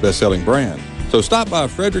next best-selling brand. So stop by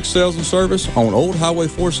Frederick Sales and Service on Old Highway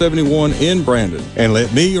 471 in Brandon and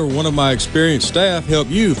let me or one of my experienced staff help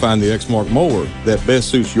you find the Exmark mower that best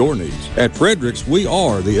suits your needs. At Frederick's, we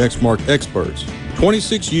are the Exmark experts.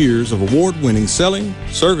 26 years of award-winning selling,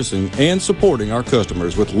 servicing, and supporting our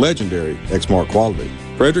customers with legendary Exmark quality.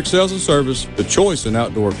 Frederick Sales and Service, the choice in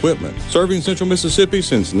outdoor equipment, serving Central Mississippi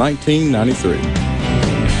since 1993.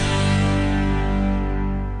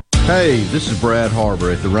 Hey, this is Brad Harbor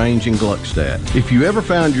at the Range in Gluckstadt. If you ever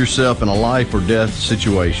found yourself in a life or death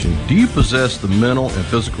situation, do you possess the mental and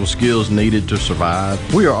physical skills needed to survive?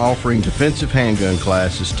 We are offering defensive handgun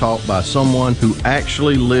classes taught by someone who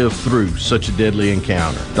actually lived through such a deadly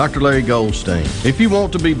encounter. Dr. Larry Goldstein. If you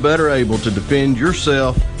want to be better able to defend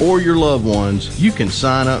yourself or your loved ones, you can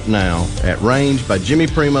sign up now at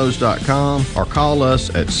rangebyjimmyprimos.com or call us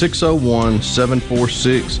at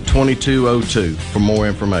 601-746-2202 for more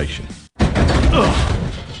information.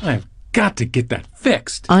 I've got to get that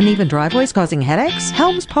fixed. Uneven driveways causing headaches?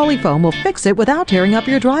 Helms Polyfoam will fix it without tearing up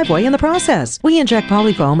your driveway in the process. We inject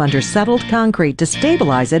Polyfoam under settled concrete to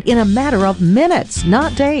stabilize it in a matter of minutes,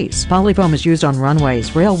 not days. Polyfoam is used on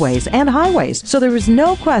runways, railways, and highways, so there is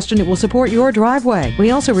no question it will support your driveway.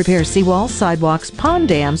 We also repair seawalls, sidewalks, pond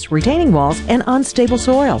dams, retaining walls, and unstable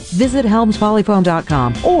soil. Visit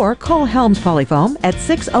HelmsPolyfoam.com or call Helms Polyfoam at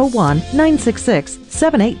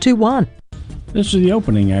 601-966-7821. This is the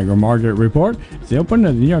opening agri-market report. The open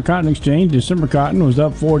of the New York Cotton Exchange, December cotton was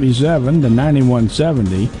up 47 to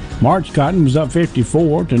 91.70. March cotton was up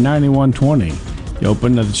 54 to 91.20. The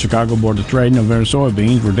open of the Chicago Board of Trade, November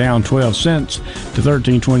soybeans were down 12 cents to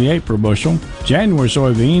 13.28 per bushel. January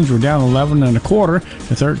soybeans were down 11 and a quarter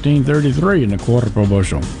to 13.33 and a quarter per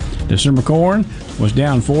bushel. December corn was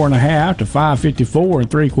down 4.5 to 5.54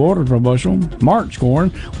 3/4 per bushel. March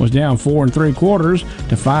corn was down 4 3/4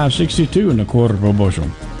 to 5.62 1/4 per bushel.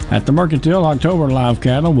 At the Mercantile, October live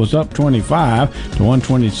cattle was up 25 to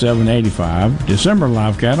 127.85. December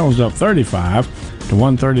live cattle was up 35 to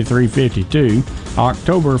 133.52.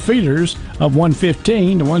 October feeders up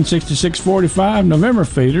 115 to 166.45. November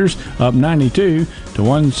feeders up 92 to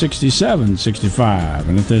 167.65.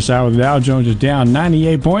 And at this hour, the Dow Jones is down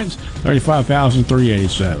 98 points,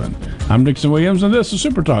 35,387. I'm Dixon Williams, and this is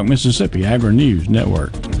Super Talk Mississippi Agri News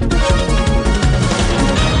Network.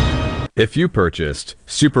 If you purchased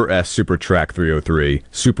Super S Super Track 303,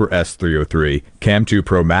 Super S 303, Cam 2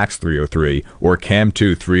 Pro Max 303, or Cam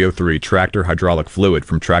 2 303 tractor hydraulic fluid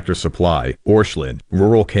from Tractor Supply, Orscheln,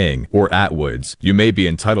 Rural King, or Atwoods, you may be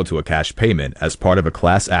entitled to a cash payment as part of a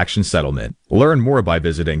class action settlement. Learn more by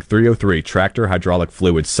visiting 303 Tractor Hydraulic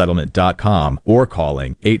Fluid Settlement.com or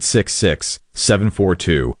calling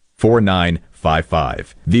 866-742-4955.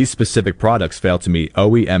 These specific products fail to meet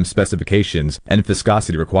OEM specifications and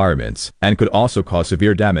viscosity requirements and could also cause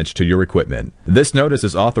severe damage to your equipment. This notice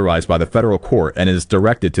is authorized by the federal court and is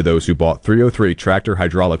directed to those who bought 303 tractor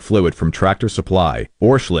hydraulic fluid from Tractor Supply,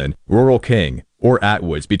 Orscheln, Rural King, or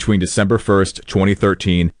Atwoods between December 1st,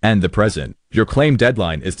 2013 and the present. Your claim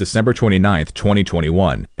deadline is December 29th,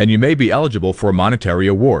 2021, and you may be eligible for a monetary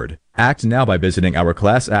award. Act now by visiting our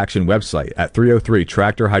class action website at 303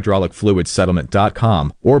 Tractor Hydraulic Fluid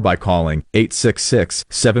Settlement.com or by calling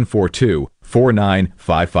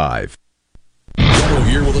 866-742-4955. Gallo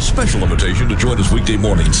here with a special invitation to join us weekday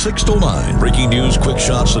morning, 6 to 9. Breaking news, quick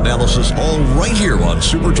shots, analysis, all right here on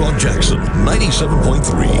Super Talk Jackson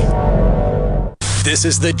 97.3. This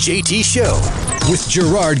is the JT Show with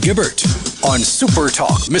Gerard Gibbert on Super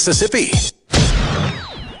Talk Mississippi.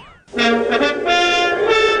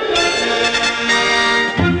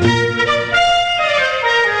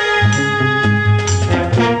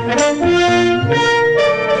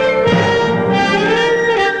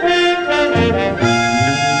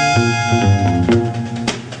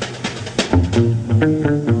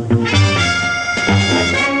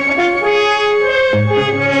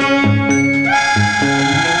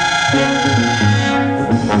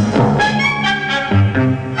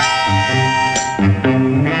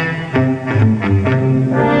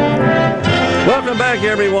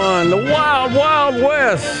 Everyone, the Wild Wild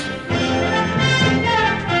West.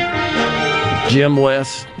 Jim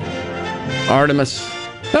West, Artemis.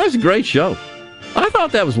 That was a great show. I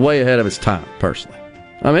thought that was way ahead of its time, personally.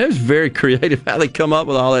 I mean, it was very creative how they come up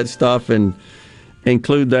with all that stuff and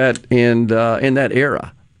include that in that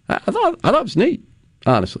era. I thought it was neat,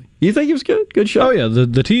 honestly. You think it was good? Good show? Oh, yeah. The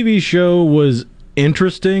TV show was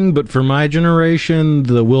interesting, but for my generation,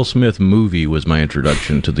 the Will Smith movie was my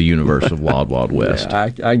introduction to the universe of Wild Wild West. Yeah,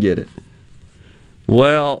 I get it.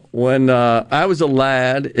 Well, when I was a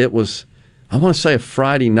lad, it was, I want to say, a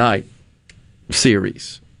Friday night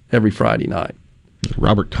series, every Friday night.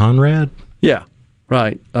 Robert Conrad? Yeah,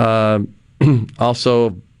 right.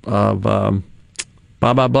 Also, Bye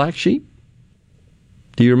Bye Black Sheep.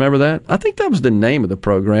 Do you remember that? I think that was the name of the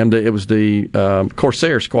program. It was the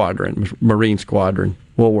Corsair Squadron, Marine Squadron,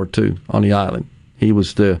 World War II on the island. He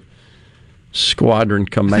was the squadron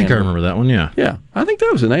commander. I think I remember that one, yeah. Yeah, I think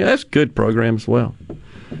that was the name. That's a good program as well.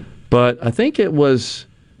 But I think it was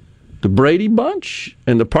the Brady Bunch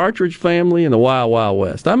and the Partridge Family and the Wild Wild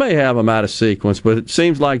West. I may have them out of sequence, but it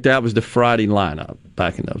seems like that was the Friday lineup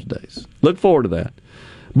back in those days. Look forward to that.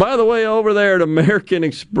 By the way, over there at American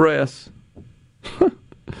Express,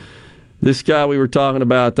 this guy we were talking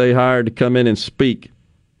about, they hired to come in and speak,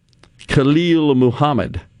 Khalil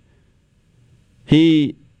Muhammad.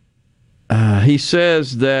 He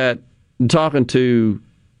says that talking to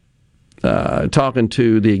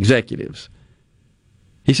the executives,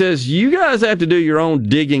 he says, you guys have to do your own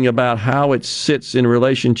digging about how it sits in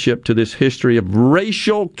relationship to this history of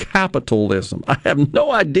racial capitalism. I have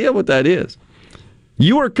no idea what that is.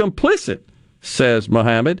 You are complicit, says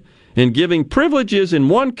Muhammad, in giving privileges in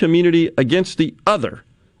one community against the other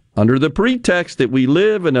under the pretext that we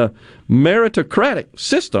live in a meritocratic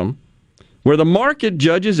system where the market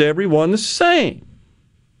judges everyone the same.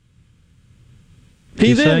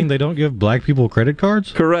 He's saying they don't give black people credit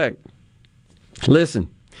cards? Correct. Listen,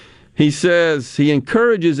 he says he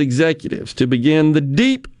encourages executives to begin the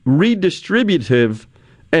deep redistributive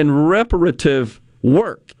and reparative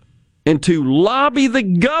work and to lobby the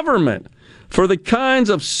government for the kinds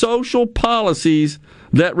of social policies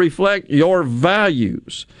that reflect your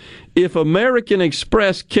values. If American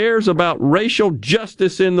Express cares about racial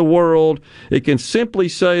justice in the world, it can simply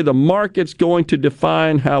say the market's going to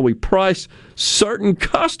define how we price certain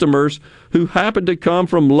customers who happen to come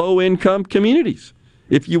from low-income communities.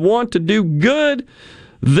 If you want to do good,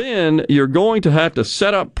 then you're going to have to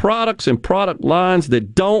set up products and product lines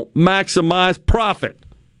that don't maximize profit.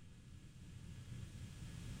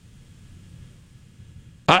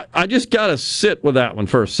 I just got to sit with that one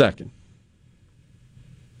for a second.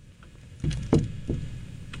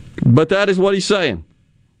 But that is what he's saying.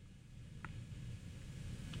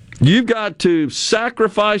 You've got to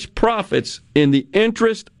sacrifice profits in the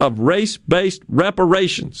interest of race-based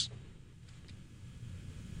reparations.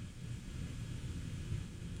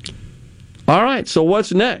 All right, so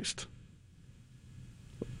what's next?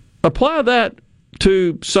 Apply that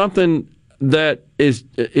to something that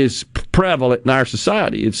is prevalent in our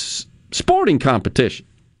society. It's sporting competition.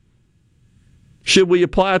 Should we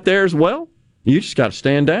apply it there as well? You just got to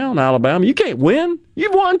stand down, Alabama. You can't win.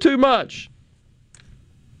 You've won too much.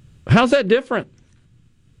 How's that different?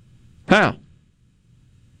 How?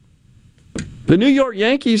 The New York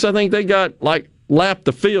Yankees, I think they got lapped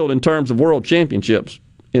the field in terms of world championships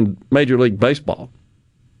in Major League Baseball.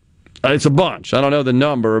 It's a bunch. I don't know the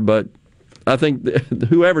number, but I think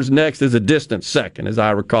whoever's next is a distant second, as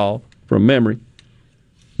I recall from memory.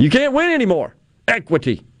 You can't win anymore.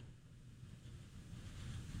 Equity.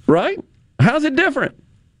 Right? How's it different?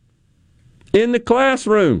 In the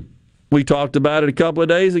classroom, we talked about it a couple of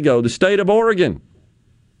days ago, the state of Oregon.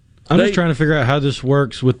 I'm just trying to figure out how this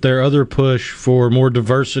works with their other push for more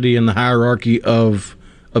diversity in the hierarchy of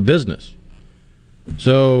a business.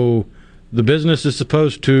 So the business is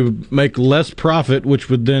supposed to make less profit, which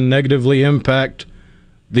would then negatively impact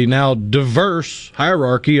the now diverse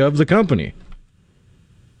hierarchy of the company.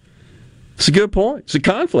 It's a good point. It's a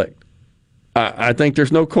conflict. I think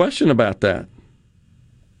there's no question about that.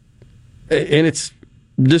 And it's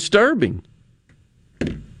disturbing.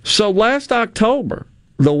 So last October,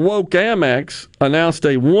 the woke Amex announced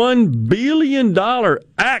a $1 billion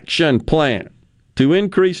action plan to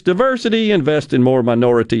increase diversity, invest in more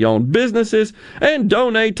minority-owned businesses, and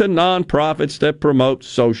donate to nonprofits that promote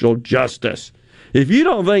social justice. If you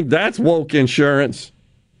don't think that's woke insurance,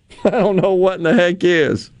 I don't know what in the heck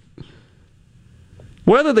is.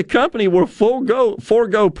 Whether the company will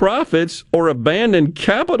forego profits or abandon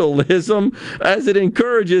capitalism as it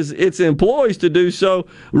encourages its employees to do so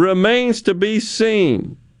remains to be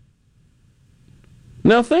seen.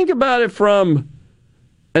 Now think about it from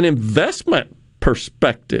an investment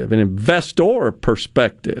perspective, an investor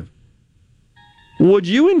perspective. Would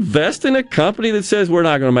you invest in a company that says we're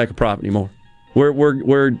not going to make a profit anymore?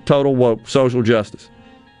 We're total woke, social justice.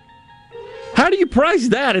 How do you price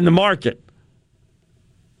that in the market?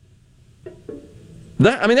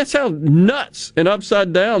 That's how nuts and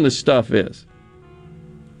upside down this stuff is.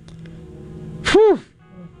 Whew.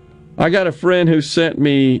 I got a friend who sent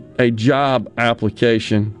me a job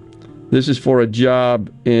application. This is for a job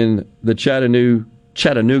in the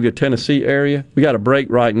Chattanooga, Tennessee area. We got a break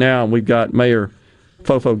right now, and we've got Mayor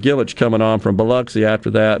Fofo Gilich coming on from Biloxi after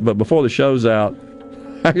that. But before the show's out,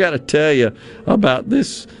 I got to tell you about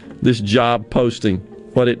this job posting,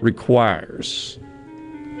 what it requires.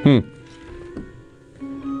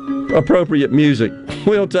 Appropriate music.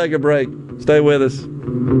 We'll take a break. Stay with us.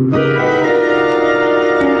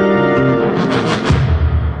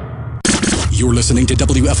 You're listening to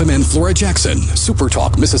WFMN Flora Jackson, Super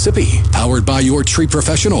Talk, Mississippi. Powered by your tree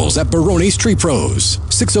professionals at Barone's Tree Pros.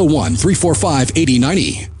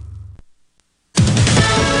 601-345-8090.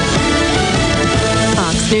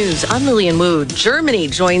 Fox News, I'm Lillian Wood. Germany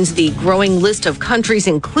joins the growing list of countries,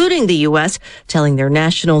 including the U.S., telling their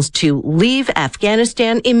nationals to leave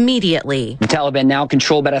Afghanistan immediately. The Taliban now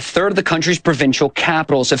control about a third of the country's provincial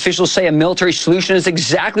capitals. Officials say a military solution is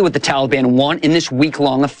exactly what the Taliban want in this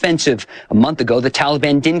week-long offensive. A month ago, the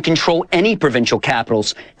Taliban didn't control any provincial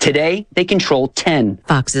capitals. Today, they control 10.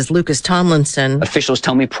 Fox's Lucas Tomlinson. Officials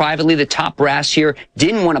tell me privately the top brass here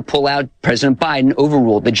didn't want to pull out. President Biden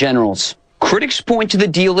overruled the generals. Critics point to the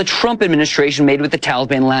deal the Trump administration made with the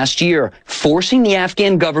Taliban last year, forcing the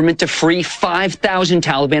Afghan government to free 5,000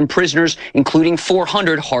 Taliban prisoners, including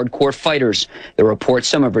 400 hardcore fighters. The report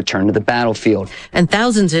some have returned to the battlefield. And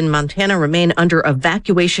thousands in Montana remain under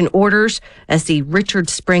evacuation orders as the Richard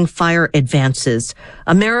Spring fire advances.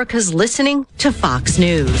 America's listening to Fox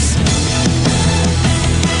News.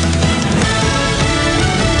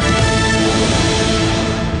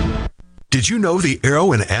 Did you know the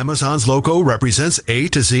arrow in Amazon's logo represents A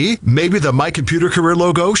to Z? Maybe the My Computer Career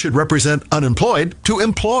logo should represent unemployed to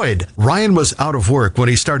employed. Ryan was out of work when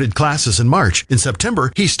he started classes in March. In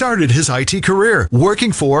September, he started his IT career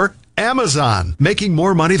working for Amazon, making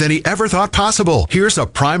more money than he ever thought possible. Here's a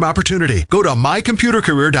prime opportunity. Go to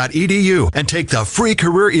mycomputercareer.edu and take the free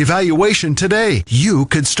career evaluation today. You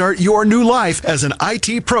could start your new life as an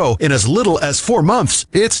IT pro in as little as 4 months.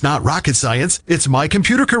 It's not rocket science. It's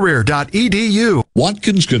mycomputercareer.edu.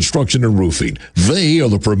 Watkins Construction and Roofing. They are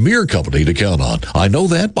the premier company to count on. I know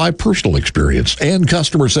that by personal experience and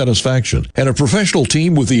customer satisfaction, and a professional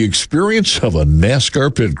team with the experience of a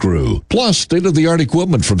NASCAR pit crew. Plus, state-of-the-art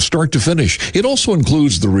equipment from start to finish. It also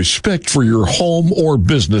includes the respect for your home or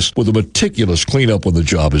business with a meticulous cleanup when the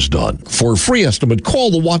job is done. For a free estimate,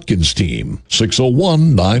 call the Watkins team,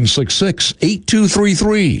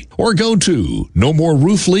 601-966-8233, or go to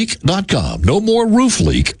nomoreroofleak.com,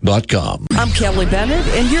 nomoreroofleak.com. I'm Kelly Bennett,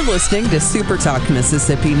 and you're listening to Super Talk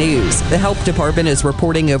Mississippi News. The Health Department is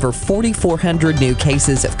reporting over 4,400 new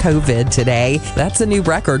cases of COVID today. That's a new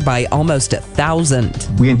record by almost 1,000.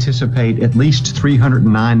 We anticipate at least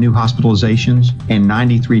 309 new hospitalizations and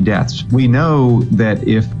 93 deaths. We know that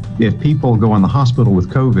if people go in the hospital with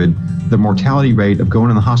COVID, the mortality rate of going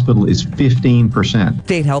in the hospital is 15%.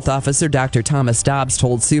 State Health Officer Dr. Thomas Dobbs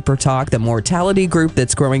told Super Talk the mortality group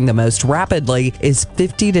that's growing the most rapidly is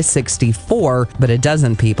 50 to 64, but a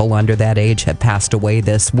dozen people under that age have passed away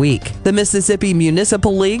this week. The Mississippi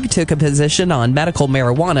Municipal League took a position on medical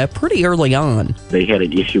marijuana pretty early on. They had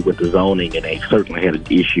an issue with the zoning, and they certainly had an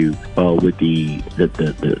issue with the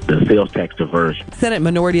sales tax diversion. Senate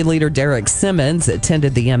Minority Leader Derek Simmons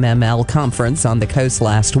attended the MML conference on the coast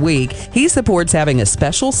last week. He supports having a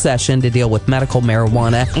special session to deal with medical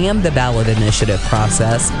marijuana and the ballot initiative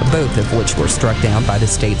process, both of which were struck down by the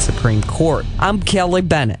state Supreme Court. I'm Kelly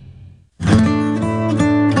Bennett. It's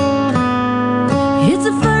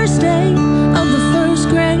the first day of the first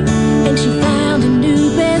grade, and she found a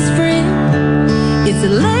new best friend. It's a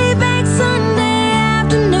laid-back Sunday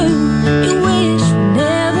afternoon, you wish would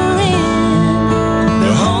never end.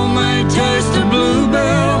 The homemade taste of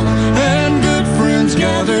Bluebell and good friends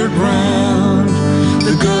gathered round.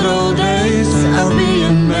 The good old days are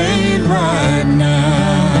being made right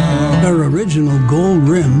now. Our original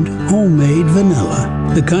gold-rimmed homemade vanilla,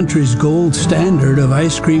 the country's gold standard of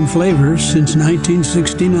ice cream flavors since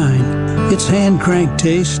 1969. Its hand-cranked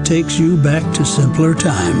taste takes you back to simpler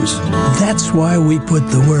times. That's why we put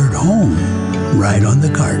the word home right on the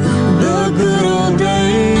carton. The good old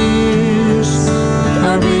days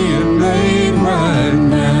are being made right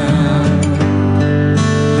now.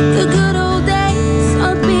 The good old days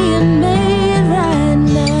are being made right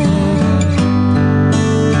now.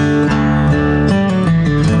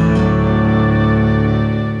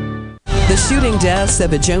 The shooting deaths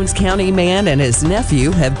of a Jones County man and his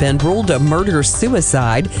nephew have been ruled a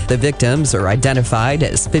murder-suicide. The victims are identified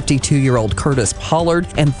as 52-year-old Curtis Pollard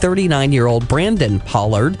and 39-year-old Brandon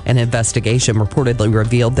Pollard. An investigation reportedly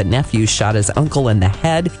revealed the nephew shot his uncle in the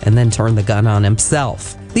head and then turned the gun on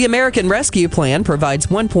himself. The American Rescue Plan provides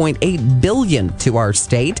 $1.8 billion to our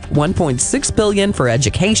state, $1.6 billion for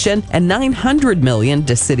education, and $900 million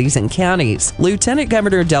to cities and counties. Lieutenant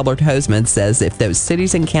Governor Delbert Hosemann says if those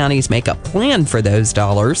cities and counties make a plan for those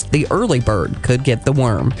dollars, the early bird could get the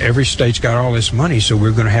worm. Every state's got all this money, so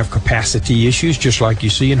we're going to have capacity issues just like you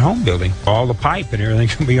see in home building. All the pipe and everything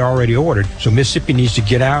can be already ordered. So Mississippi needs to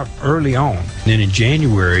get out early on. And then in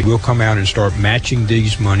January, we'll come out and start matching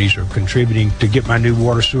these monies or contributing to get my new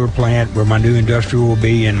water water sewer plant where my new industrial will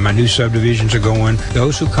be and my new subdivisions are going.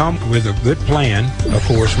 Those who come with a good plan, of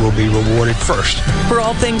course, will be rewarded first. For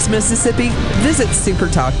all things Mississippi, visit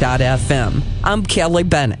supertalk.fm. I'm Kelly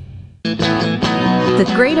Bennett. The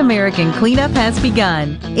Great American Cleanup has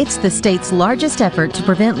begun. It's the state's largest effort to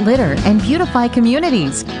prevent litter and beautify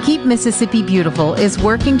communities. Keep Mississippi Beautiful is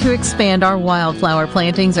working to expand our wildflower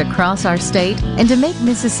plantings across our state and to make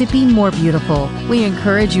Mississippi more beautiful. We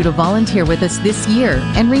encourage you to volunteer with us this year.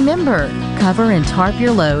 And remember, cover and tarp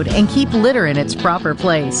your load and keep litter in its proper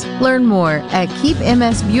place. Learn more at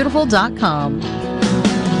keepmsbeautiful.com.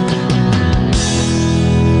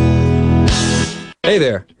 Hey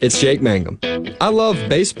there, it's Jake Mangum. I love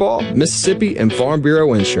baseball, Mississippi, and Farm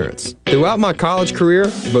Bureau insurance. Throughout my college career,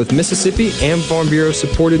 both Mississippi and Farm Bureau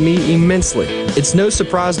supported me immensely. It's no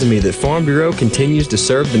surprise to me that Farm Bureau continues to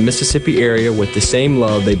serve the Mississippi area with the same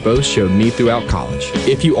love they both showed me throughout college.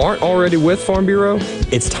 If you aren't already with Farm Bureau,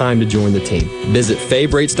 it's time to join the team. Visit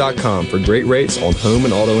favrates.com for great rates on home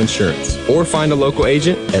and auto insurance, or find a local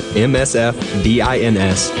agent at msfbins.com.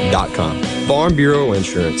 Farm Bureau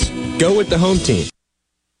Insurance. Go with the home team.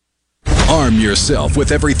 Arm yourself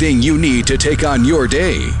with everything you need to take on your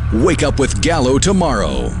day. Wake up with Gallo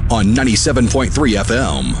tomorrow on 97.3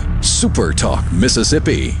 FM. Super Talk,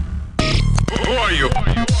 Mississippi. Who are you?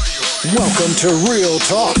 Welcome to Real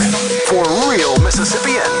Talk for real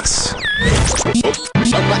Mississippians.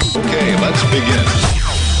 Okay, let's begin.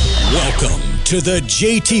 Welcome to the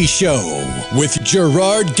JT Show with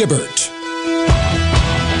Gerard Gibbert.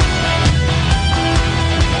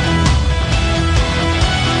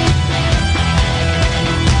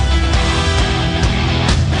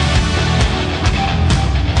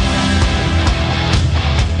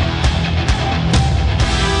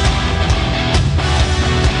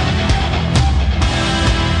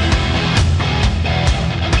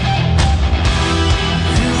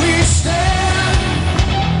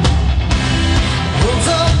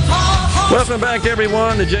 Welcome back,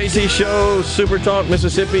 everyone. The JT Show, Super Talk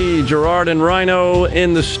Mississippi. Gerard and Rhino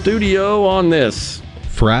in the studio on this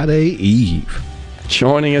Friday Eve.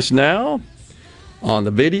 Joining us now on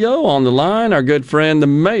the video, on the line, our good friend, the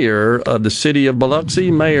mayor of the city of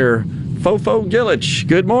Biloxi, Mayor Fofo Gilich.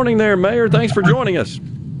 Good morning there, Mayor. Thanks for joining us.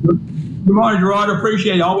 Good morning, Gerard. I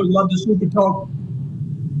appreciate it. Always love the Super Talk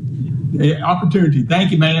opportunity.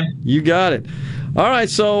 Thank you, man. You got it. All right,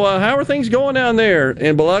 so how are things going down there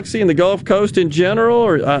in Biloxi and the Gulf Coast in general?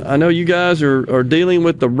 Or, I know you guys are dealing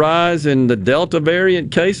with the rise in the Delta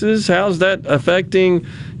variant cases. How's that affecting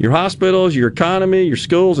your hospitals, your economy, your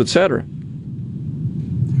schools, et cetera?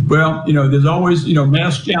 Well, there's always,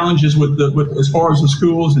 mass challenges with as far as the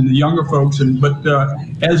schools and the younger folks. But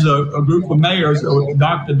as a group of mayors,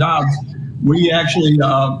 Dr. Dobbs, we actually,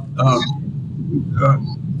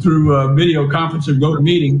 through video conference and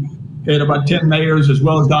GoToMeeting, had about 10 mayors as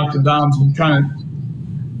well as Dr. Dobbs, and trying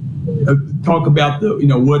to talk about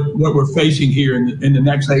what we're facing here in the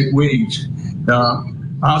next 8 weeks.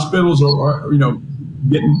 Hospitals are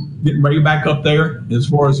getting ready back up there as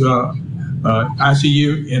far as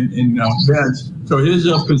ICU and beds. So it is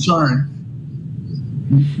of concern.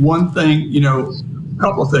 One thing, a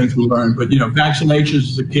couple of things we learned, but vaccinations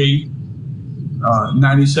is the key.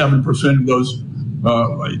 97% of those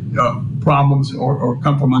problems or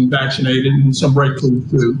come from unvaccinated, and some breakthroughs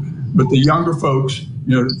too. But the younger folks,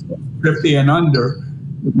 50 and under,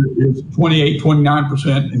 is 28,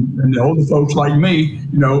 29%, and the older folks like me,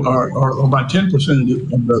 are about 10%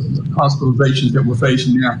 of the hospitalizations that we're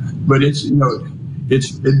facing now. But it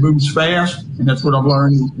moves fast, and that's what I've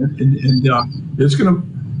learned. And it's going to,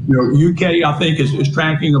 UK I think is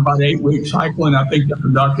tracking about 8-week cycle, and I think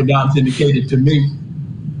Dr. Dobbs indicated to me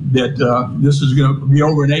that this is going to be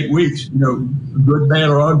over in 8 weeks. Good, bad,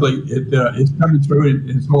 or ugly, it's coming through.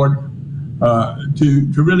 It's hard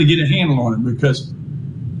to really get a handle on it, because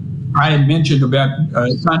I had mentioned about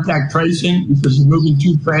contact tracing. This is moving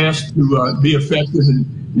too fast to be effective in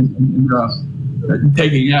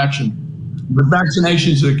taking action. But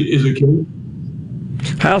vaccinations is a key.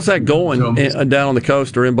 How's that going down on the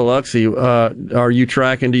coast or in Biloxi? Are you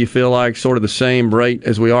tracking, do you feel like, sort of the same rate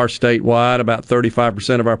as we are statewide, about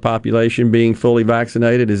 35% of our population being fully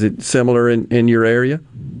vaccinated? Is it similar in your area?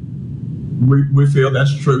 We feel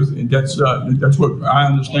that's the truth, and that's what I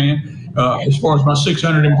understand. As far as my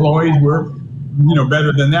 600 employees, we're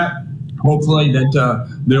better than that. Hopefully that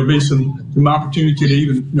there'll be some opportunity to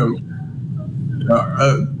even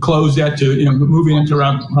close that to moving into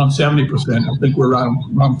around 70%. I think we're around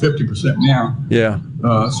 50% now. Yeah.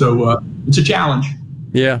 So it's a challenge.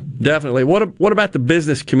 Yeah, definitely. What about the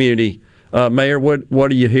business community, Mayor?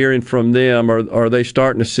 What are you hearing from them? Are they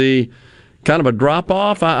starting to see kind of a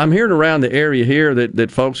drop-off? I'm hearing around the area here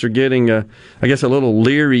that folks are getting, I guess, a little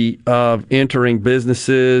leery of entering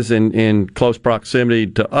businesses in close proximity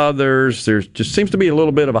to others. There just seems to be a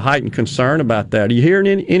little bit of a heightened concern about that. Are you hearing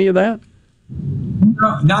any of that?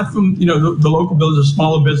 No, not from the local businesses,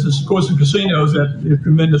 smaller businesses. Of course, the casinos, there's a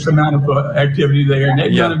tremendous amount of activity there, and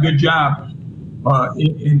they've done a good job.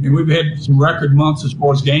 And we've had some record months as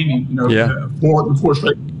far as gaming. Four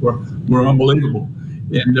straight were unbelievable.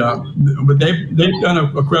 And but they've done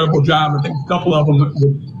a credible job. I think a couple of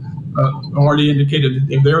them already indicated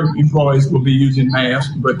that their employees will be using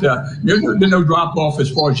masks. But there's been no drop off as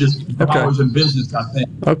far as just dollars in business, I think.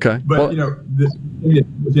 Okay. But the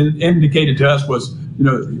was indicated to us was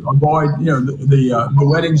avoid the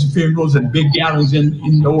weddings and funerals and big gatherings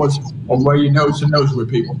indoors or where nose to nose with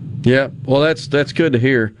people. Yeah, well, that's good to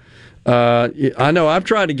hear. I know I've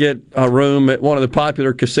tried to get a room at one of the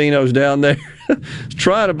popular casinos down there.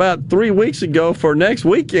 Tried about 3 weeks ago for next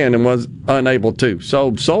weekend and was unable to.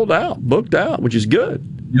 So sold out, booked out, which is good.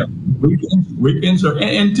 Yeah, weekends are,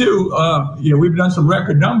 and two, we've done some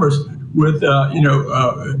record numbers with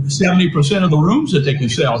 70% of the rooms that they can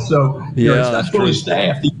sell. So it's not fully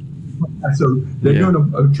staffed. So they're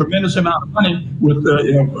doing a tremendous amount of money with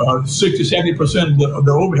 60-70% of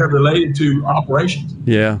the overhead related to operations.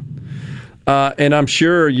 Yeah. And I'm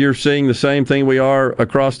sure you're seeing the same thing we are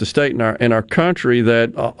across the state in our country,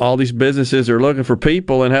 that all these businesses are looking for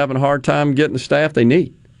people and having a hard time getting the staff they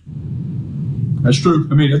need. That's true.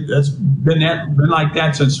 I mean, that's been like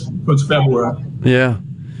that since February. Yeah.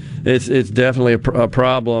 It's definitely a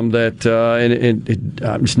problem that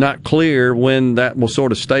it's not clear when that will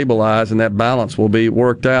sort of stabilize and that balance will be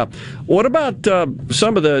worked out. What about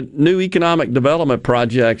some of the new economic development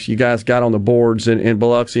projects you guys got on the boards in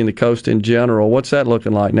Biloxi and the coast in general? What's that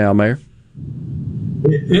looking like now, Mayor?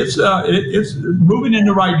 It's moving in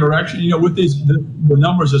the right direction. With the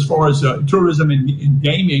numbers as far as tourism and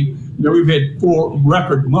gaming, we've had 4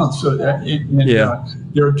 record months.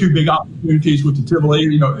 There are 2 big opportunities with the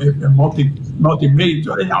Tivoli,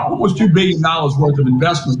 multi-million, almost $2 billion worth of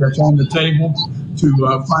investment that's on the table to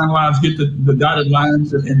finalize, get the dotted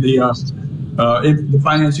lines and the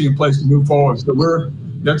financing in place to move forward. So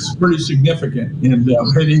that's pretty significant, and we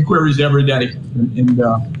had inquiries every day,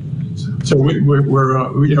 so we're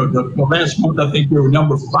the last month I think we were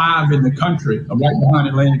number 5 in the country, right behind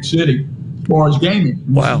Atlantic City, as far as gaming.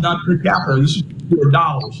 This is not per capita. This is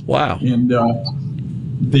 $4. Wow. And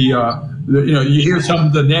you hear some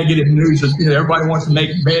of the negative news. Everybody wants to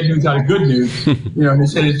make bad news out of good news. And they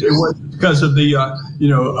said it was because of the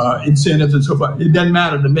incentives and so forth. It doesn't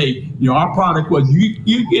matter to me. Our product was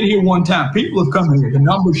you get here one time. People have come here. The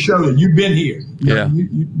numbers show that you've been here.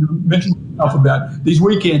 You mentioned stuff about these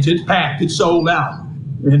weekends. It's packed. It's sold out.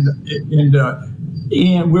 And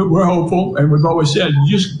we're hopeful, and we've always said,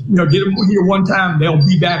 just get them here one time. They'll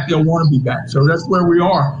be back. They'll want to be back. So that's where we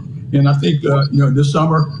are. And I think, this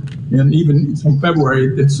summer and even from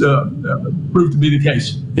February, it's proved to be the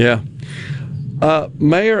case. Yeah.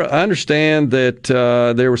 Mayor, I understand that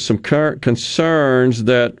there were some current concerns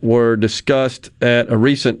that were discussed at a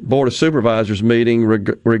recent Board of Supervisors meeting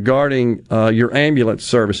regarding your ambulance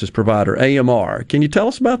services provider, AMR. Can you tell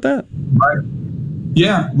us about that? Right.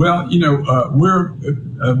 Yeah, well, we're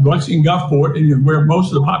Biloxi and Gulfport, and where most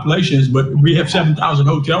of the population is, but we have 7,000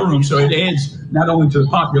 hotel rooms, so it adds not only to the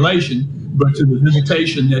population, but to the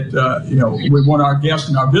visitation that, we want our guests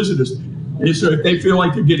and our visitors. And so if they feel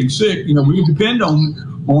like they're getting sick, we depend on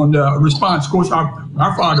response. Of course,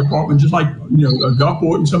 our fire department, just like,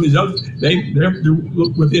 Gulfport and some of these others, they're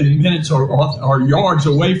within minutes or yards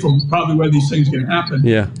away from probably where these things can happen.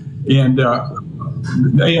 Yeah. And,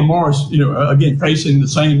 the AMR is, again, facing the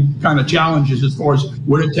same kind of challenges as far as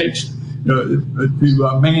what it takes to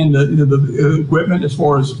man the equipment as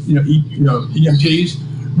far as EMTs.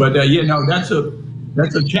 But that's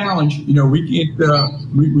a challenge. We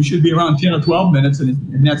can't. We should be around 10 or 12 minutes, and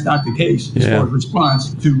that's not the case as far as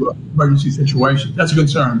response to emergency situations. That's a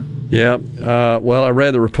concern. Yeah. Well, I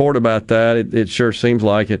read the report about that. It sure seems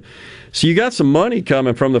like it. So you got some money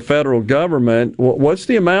coming from the federal government. What's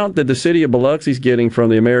the amount that the city of Biloxi is getting from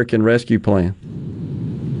the American Rescue Plan?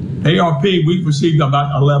 ARP, we've received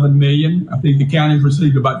about $11 million. I think the county's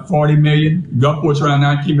received about $40 million. Gulfport's around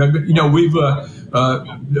 $19 million. We've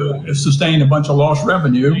sustained a bunch of lost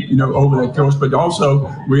revenue, over that coast, but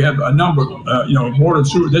also we have a number, water and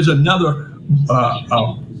sewer. There's another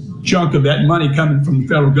chunk of that money coming from the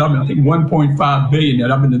federal government. I think $1.5 billion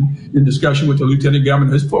that I've been in discussion with the lieutenant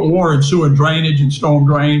governor. It's for water and sewer and drainage and storm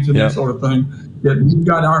drains and that sort of thing. That we've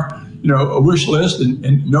got our, a wish list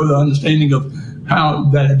and know the understanding of how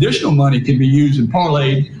that additional money can be used and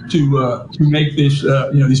parlayed to make this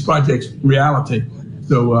these projects reality.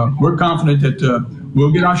 So we're confident that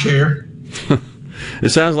we'll get our share. It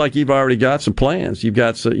sounds like you've already got some plans. You've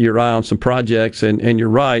got your eye on some projects, and you're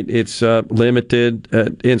right. It's limited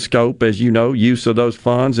in scope, as you know, use of those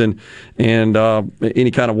funds, and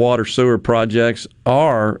any kind of water sewer projects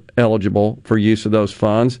are eligible for use of those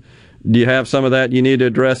funds. Do you have some of that you need to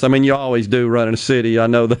address? I mean, you always do running a city. I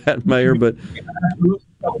know that, Mayor, but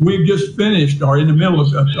we've just finished, or in the middle of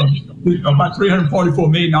about $344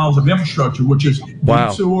 million of infrastructure, which is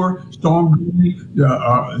sewer, storm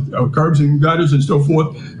drain, curbs and gutters, and so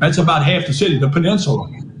forth. That's about half the city. The peninsula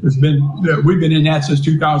has been. We've been in that since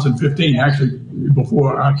 2015. Actually,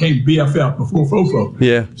 before I came BFF, before Fofo.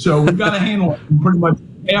 Yeah. So we've got to handle pretty much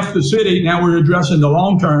half the city. Now we're addressing the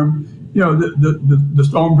long term. The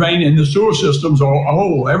storm drain and the sewer systems are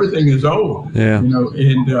old. Everything is old. Yeah.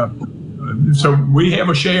 And so we have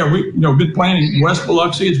a share. We've been planning West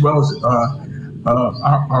Biloxi as well as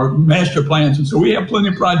our master plans, and so we have plenty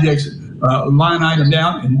of projects line itemed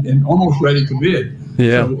out and almost ready to bid.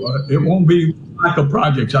 Yeah. So it won't be lack of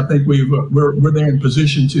projects. I think we're there in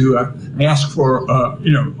position to ask for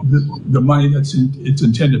the money it's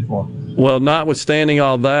intended for. Well, notwithstanding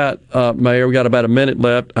all that, Mayor, we got about a minute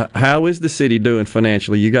left. How is the city doing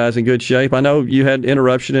financially? You guys in good shape? I know you had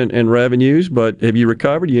interruption in revenues, but have you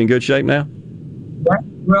recovered? Are you in good shape now?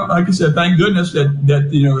 Well, like I said, thank goodness that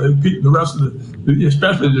the rest of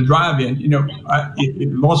especially the drive-in,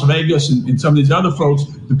 Las Vegas and some of these other folks,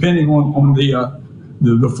 depending on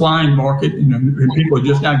the flying market, and people are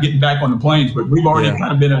just now getting back on the planes. But we've already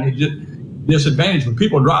kind of been at a disadvantage with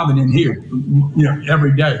people driving in here,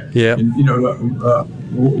 every day. Yeah. And,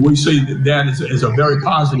 we see that as a very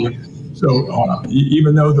positive. So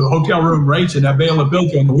even though the hotel room rates and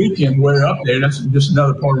availability on the weekend were up there, that's just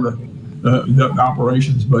another part of the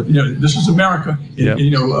operations. But this is America. Yeah.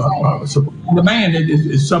 Supply and demand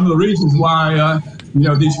is some of the reasons why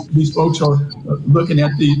these folks are looking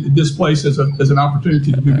at this place as an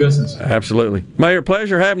opportunity to do business. Absolutely. Mayor,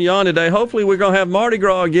 pleasure having you on today. Hopefully we're going to have Mardi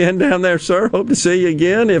Gras again down there, sir. Hope to see you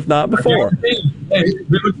again, if not before. Hey,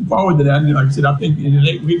 we're looking forward to that. And like I said, I think in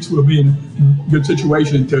 8 weeks we'll be in a good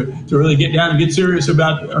situation to really get down and get serious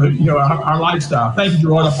about our lifestyle. Thank you,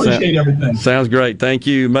 Gerard. I appreciate everything. Sounds great. Thank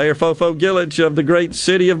you. Mayor Fofo Gilich of the great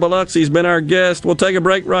city of Biloxi has been our guest. We'll take a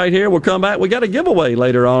break right here. We'll come back. We got a giveaway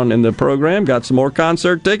later on in the program. Got some more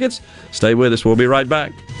concert tickets. Stay with us. We'll be right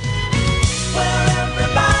back.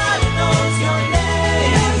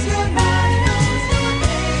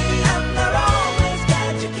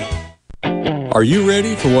 Are you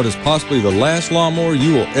ready for what is possibly the last lawnmower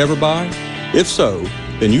you will ever buy? If so,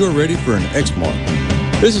 then you are ready for an Exmark.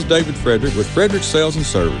 This is David Frederick with Frederick Sales and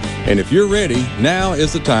Service. And if you're ready, now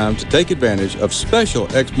is the time to take advantage of special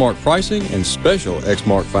Exmark pricing and special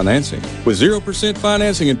Exmark financing. With 0%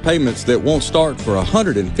 financing and payments that won't start for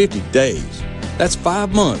 150 days. That's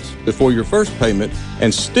 5 months before your first payment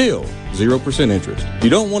and still 0% interest. You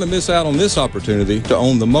don't want to miss out on this opportunity to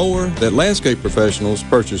own the mower that landscape professionals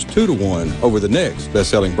purchase 2-to-1 over the next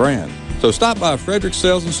best-selling brand. So stop by Frederick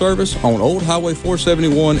Sales and Service on Old Highway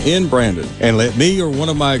 471 in Brandon and let me or one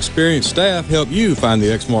of my experienced staff help you find the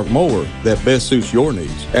Exmark mower that best suits your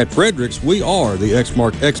needs. At Frederick's, we are the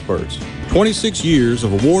Exmark experts. 26 years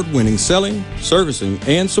of award-winning selling, servicing,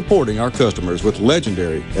 and supporting our customers with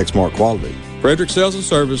legendary Exmark quality. Frederick Sales and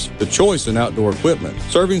Service, the choice in outdoor equipment,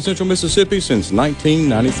 serving Central Mississippi since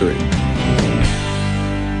 1993.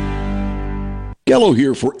 Gallo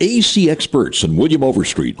here for AC Experts in William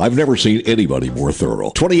Overstreet. I've never seen anybody more thorough.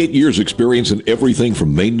 28 years experience in everything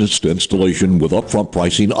from maintenance to installation with upfront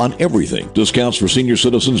pricing on everything. Discounts for senior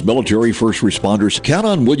citizens, military, first responders. Count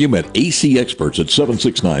on William at AC Experts at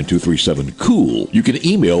 769-237-COOL. You can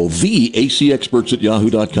email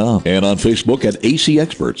theacexperts@yahoo.com and on Facebook at AC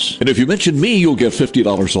Experts. And if you mention me, you'll get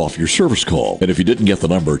 $50 off your service call. And if you didn't get the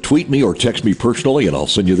number, tweet me or text me personally and I'll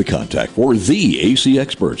send you the contact for the AC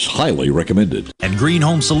Experts. Highly recommended. At Green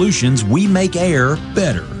Home Solutions, we make air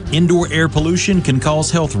better. Indoor air pollution can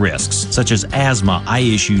cause health risks, such as asthma, eye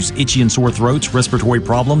issues, itchy and sore throats, respiratory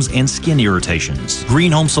problems, and skin irritations.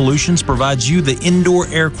 Green Home Solutions provides you the indoor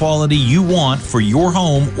air quality you want for your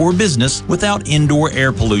home or business without indoor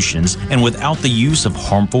air pollutions and without the use of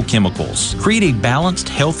harmful chemicals. Create a balanced,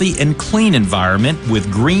 healthy, and clean environment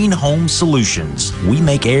with Green Home Solutions. We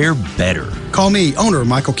make air better. Call me, owner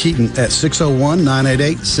Michael Keaton, at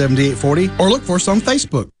 601-988-7840 or look for us on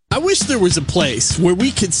Facebook. I wish there was a place where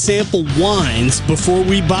we could sample wines before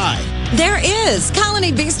we buy. There is.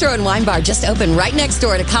 Colony Bistro and Wine Bar just opened right next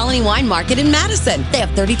door to Colony Wine Market in Madison. They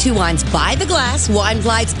have 32 wines by the glass, wine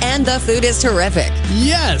flights, and the food is terrific.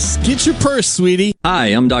 Yes, get your purse, sweetie. Hi,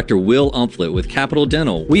 I'm Dr. Will Umflett with Capital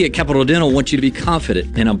Dental. We at Capital Dental want you to be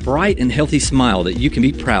confident in a bright and healthy smile that you can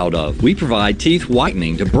be proud of. We provide teeth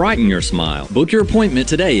whitening to brighten your smile. Book your appointment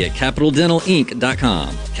today at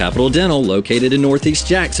CapitalDentalInc.com. Capital Dental, located in Northeast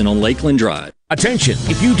Jackson on Lakeland Drive. Attention!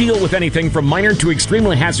 If you deal with anything from minor to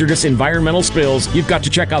extremely hazardous environmental spills, you've got to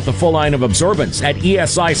check out the full line of absorbents at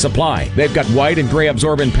ESI Supply. They've got white and gray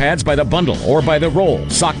absorbent pads by the bundle or by the roll,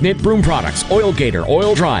 sock knit broom products, oil gator,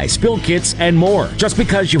 oil dry, spill kits, and more. Just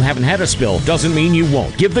because you haven't had a spill doesn't mean you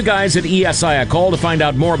won't. Give the guys at ESI a call to find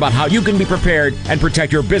out more about how you can be prepared and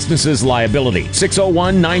protect your business's liability.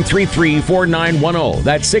 601-933-4910.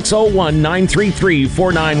 That's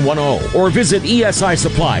 601-933-4910. Or visit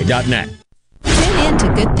esisupply.net. Tune in to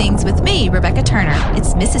Good Things with me, Rebecca Turner.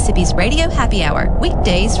 It's Mississippi's Radio Happy Hour,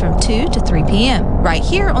 weekdays from 2 to 3 p.m. right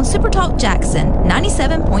here on Super Talk Jackson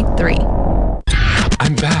 97.3.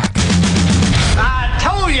 I'm back. I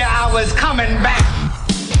told you I was coming back.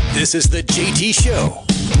 This is the JT Show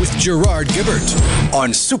with Gerard Gibbert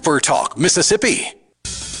on Super Talk Mississippi.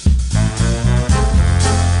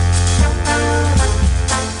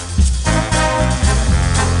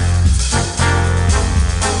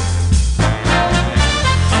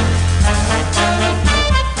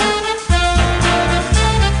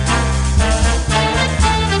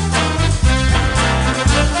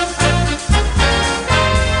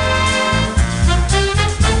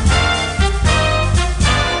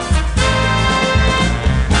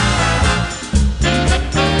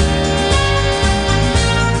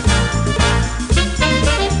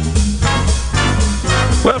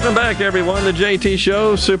 Welcome back, everyone. The JT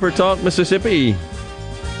Show, Super Talk Mississippi.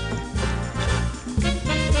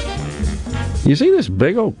 You see this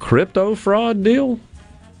big old crypto fraud deal?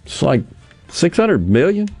 It's like $600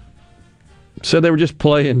 million. Said they were just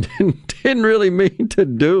playing. Didn't really mean to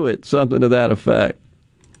do it. Something to that effect.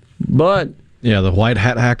 But yeah, the white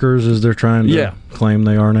hat hackers, as they're trying to claim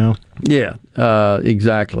they are now. Yeah,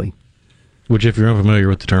 exactly. Which, if you're unfamiliar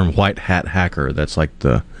with the term white hat hacker, that's like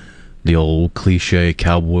the old cliche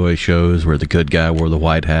cowboy shows where the good guy wore the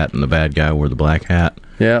white hat and the bad guy wore the black hat.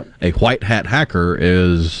 Yeah. A white hat hacker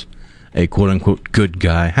is a quote-unquote good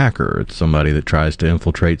guy hacker. It's somebody that tries to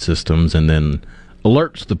infiltrate systems and then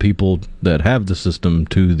alerts the people that have the system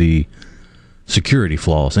to the security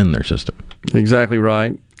flaws in their system. Exactly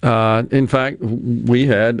right. In fact, we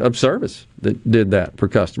had Observice that did that for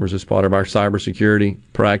customers as part of our cybersecurity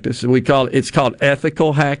practice. It's called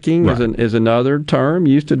ethical hacking, right, is another term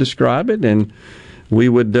used to describe it, and we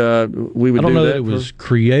would I don't know that it was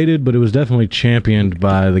created, but it was definitely championed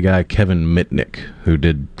by the guy Kevin Mitnick, who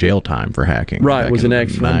did jail time for hacking. Right, was an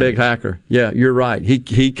excellent big hacker. Yeah, you're right.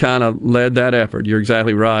 He kind of led that effort. You're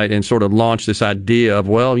exactly right, and sort of launched this idea of,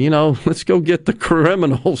 well, let's go get the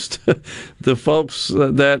criminals, the folks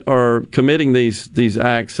that are committing these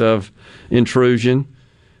acts of intrusion.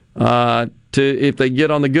 If they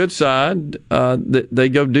get on the good side, they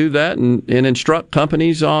go do that and instruct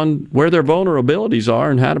companies on where their vulnerabilities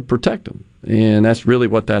are and how to protect them. And that's really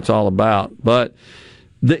what that's all about. But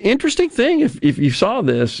the interesting thing, if you saw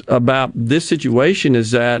this about this situation,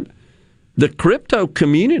 is that the crypto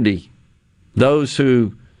community, those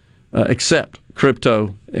who accept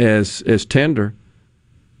crypto as tender,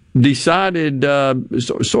 decided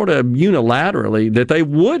sort of unilaterally that they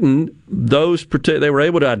wouldn't. They were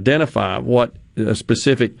able to identify what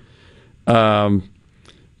specific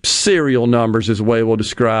serial numbers, is the way we'll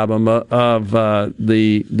describe them, of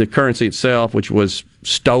the currency itself, which was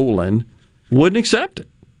stolen, wouldn't accept it.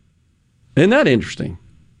 Isn't that interesting?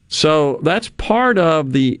 So that's part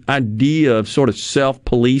of the idea of sort of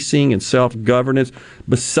self-policing and self-governance,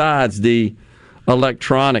 besides the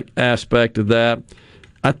electronic aspect of that.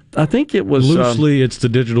 I think it was loosely. It's the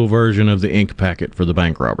digital version of the ink packet for the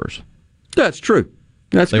bank robbers. That's true.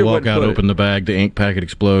 They walk out, open the bag, the ink packet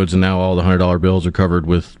explodes, and now all the $100 bills are covered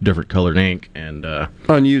with different colored ink and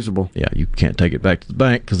unusable. Yeah, you can't take it back to the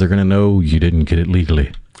bank because they're going to know you didn't get it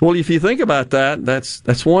legally. Well, if you think about that,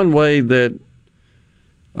 that's one way that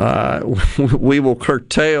we will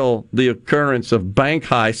curtail the occurrence of bank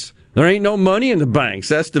heists. There ain't no money in the banks.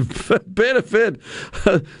 That's the benefit.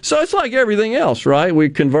 So it's like everything else, right? We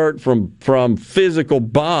convert from physical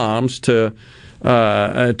bombs to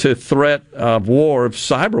threat of war, of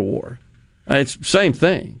cyber war. It's the same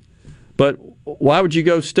thing. But why would you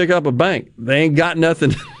go stick up a bank? They ain't got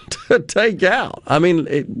nothing to take out. I mean,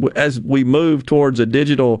 as we move towards a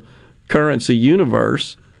digital currency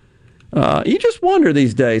universe, you just wonder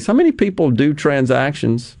these days how many people do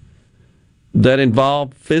transactions that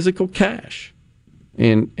involve physical cash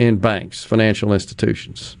in banks, financial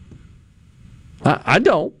institutions. I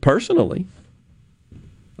don't, personally.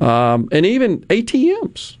 And even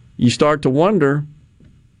ATMs. You start to wonder,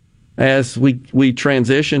 as we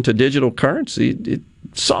transition to digital currency, it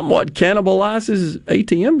somewhat cannibalizes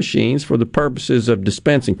ATM machines for the purposes of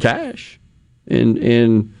dispensing cash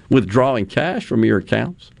and withdrawing cash from your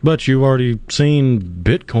accounts. But you've already seen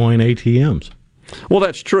Bitcoin ATMs. Well,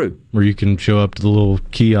 that's true. Where you can show up to the little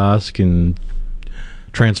kiosk and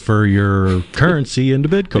transfer your currency into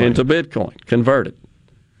Bitcoin. Convert it.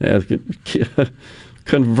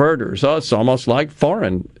 Converters. Oh, it's almost like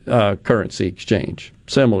foreign currency exchange,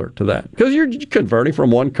 similar to that. Because you're converting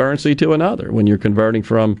from one currency to another when you're converting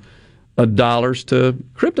from dollars to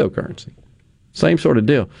cryptocurrency. Same sort of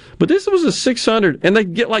deal. But this was a 600, and they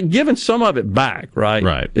get giving some of it back, right?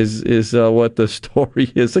 Right. Is what the story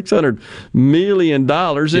is. $600 million. And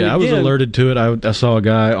I was alerted to it. I saw a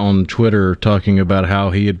guy on Twitter talking about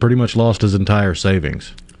how he had pretty much lost his entire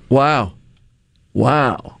savings. Wow.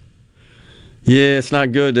 Yeah, it's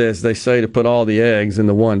not good, as they say, to put all the eggs in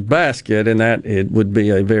the one basket, and that it would be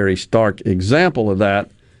a very stark example of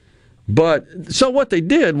that. But so what they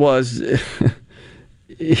did was,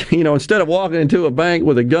 instead of walking into a bank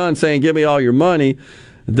with a gun saying, "Give me all your money,"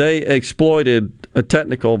 they exploited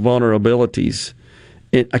technical vulnerabilities.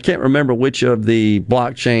 I can't remember which of the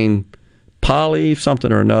blockchain, Poly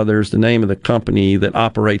something or another is the name of the company that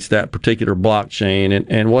operates that particular blockchain,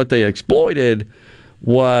 and what they exploited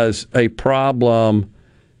was a problem.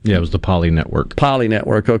 Yeah, it was the Poly network. Poly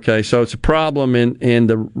network. Okay, so it's a problem in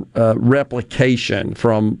the replication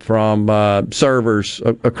from servers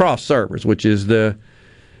across servers, which is the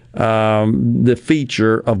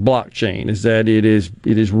feature of blockchain, is that it is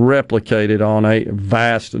replicated on a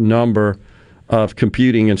vast number of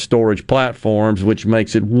computing and storage platforms, which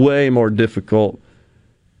makes it way more difficult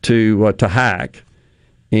to hack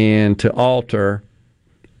and to alter.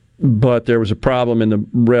 But there was a problem in the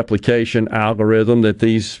replication algorithm that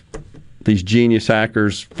these genius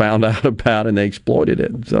hackers found out about, and they exploited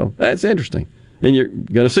it. So that's interesting. And you're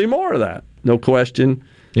going to see more of that, no question.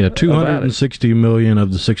 Yeah, 260 million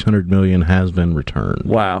of the 600 million has been returned.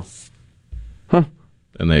 Wow. Huh.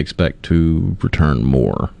 And they expect to return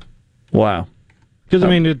more. Wow.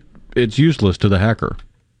 Because, it's useless to the hacker.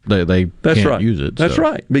 They can't use it. That's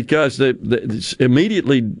right, because it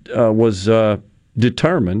immediately was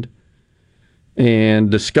determined and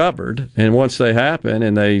discovered, and once they happen,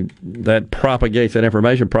 and that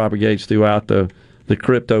information propagates throughout the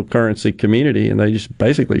cryptocurrency community, and they just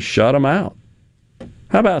basically shut them out.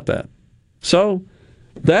 How about that? So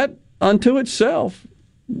that unto itself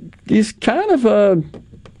is kind of a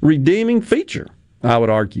redeeming feature, I would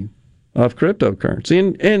argue, of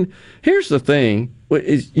cryptocurrency. And here's the thing,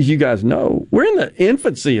 as you guys know, we're in the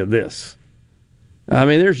infancy of this.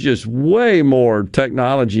 There's just way more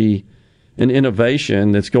technology and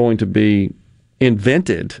innovation that's going to be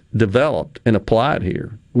invented, developed, and applied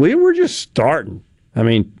here. We were just starting.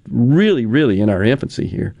 Really, really in our infancy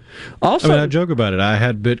here. Also, I joke about it. I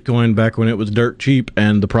had Bitcoin back when it was dirt cheap,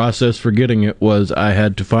 and the process for getting it was I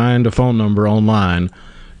had to find a phone number online,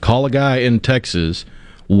 call a guy in Texas,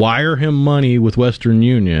 wire him money with Western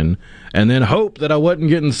Union, and then hope that I wasn't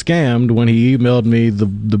getting scammed when he emailed me the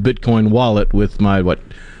Bitcoin wallet with my, I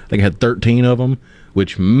think I had 13 of them,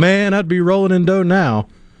 which, man, I'd be rolling in dough now.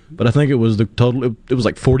 But I think it was the total, it was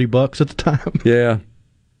like $40 at the time. Yeah.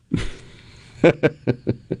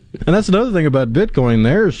 And that's another thing about Bitcoin.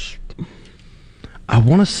 I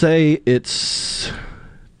want to say it's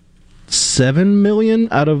 7 million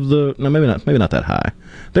out of maybe not that high.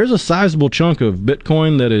 There's a sizable chunk of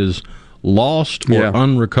Bitcoin that is lost or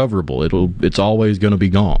unrecoverable. It's always going to be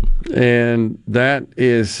gone. And that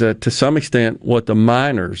is to some extent what the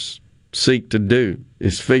miners seek to do,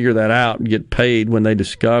 is figure that out and get paid when they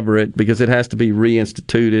discover it, because it has to be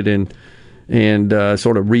reinstituted and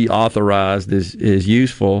sort of reauthorized is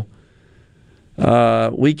useful.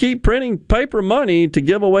 We keep printing paper money to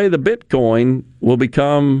give away the Bitcoin will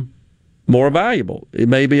become more valuable. It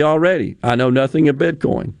may be already. I know nothing of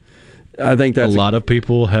Bitcoin. I think that's a lot of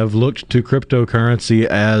people have looked to cryptocurrency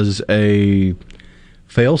as a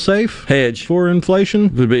fail-safe hedge for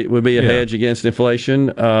inflation. Would be a hedge against inflation.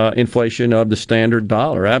 Inflation of the standard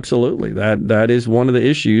dollar. Absolutely, that is one of the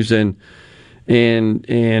issues, and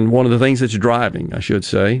one of the things that's driving, I should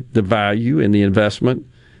say, the value and the investment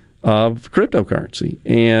of cryptocurrency.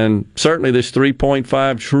 And certainly this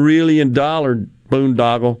 $3.5 trillion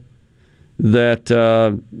boondoggle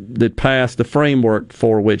that passed, the framework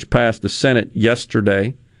for which passed the Senate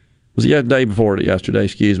yesterday. Was it the day before it yesterday?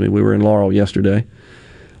 Excuse me. We were in Laurel yesterday.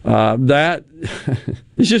 That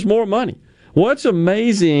is just more money. What's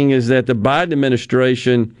amazing is that the Biden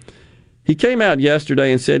administration, he came out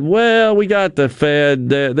yesterday and said, well, we got the Fed.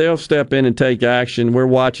 They'll step in and take action. We're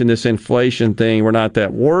watching this inflation thing. We're not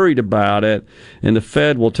that worried about it. And the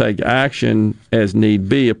Fed will take action as need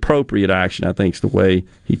be, appropriate action, I think is the way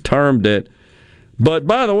he termed it. But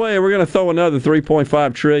by the way, we're going to throw another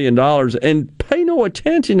 $3.5 trillion and pay no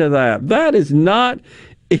attention to that. That is not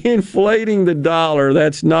inflating the dollar.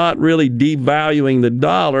 That's not really devaluing the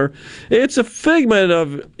dollar. It's a figment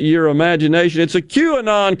of your imagination. It's a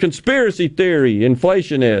QAnon conspiracy theory,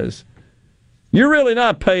 inflation is. You're really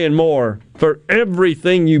not paying more for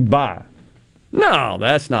everything you buy. No,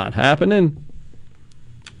 that's not happening.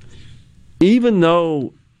 Even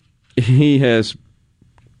though he has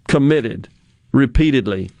committed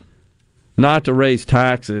repeatedly not to raise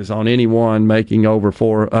taxes on anyone making under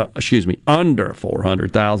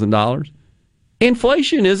 $400,000.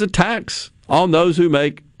 Inflation is a tax on those who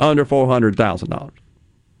make under $400,000.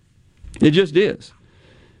 It just is.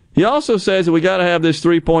 He also says that we got to have this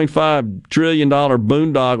 $3.5 trillion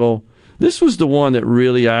boondoggle. This was the one that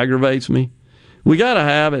really aggravates me. We got to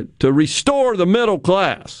have it to restore the middle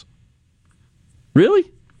class.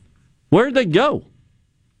 Really? Where'd they go?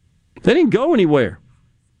 They didn't go anywhere.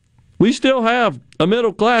 We still have a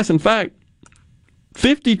middle class. In fact,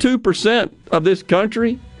 52% of this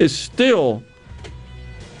country is still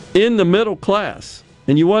in the middle class.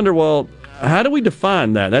 And you wonder, well, how do we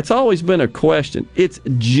define that? That's always been a question. It's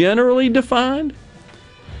generally defined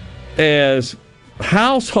as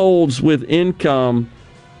households with income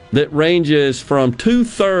that ranges from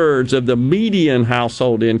 2/3 of the median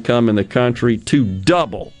household income in the country to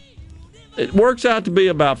double. It works out to be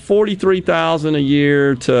about $43,000 a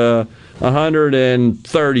year to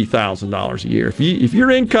 $130,000 a year. If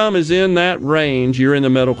your income is in that range, you're in the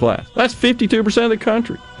middle class. That's 52% of the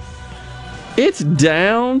country. It's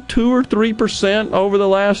down 2 or 3% over the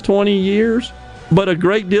last 20 years, but a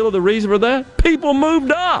great deal of the reason for that, people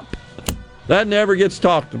moved up. That never gets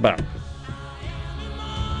talked about.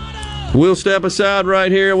 We'll step aside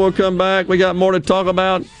right here. We'll come back. We got more to talk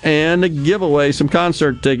about and a giveaway, some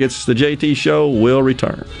concert tickets. The JT Show will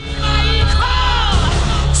return.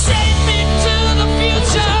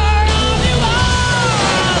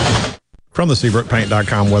 From the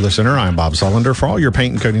SeabrookPaint.com Weather Center, I'm Bob Sullender. For all your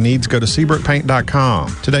paint and coating needs, go to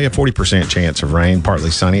SeabrookPaint.com. Today, a 40% chance of rain, partly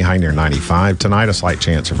sunny, high near 95. Tonight, a slight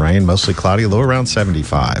chance of rain, mostly cloudy, low around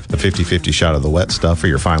 75. A 50-50 shot of the wet stuff for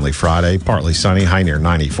your finally Friday, partly sunny, high near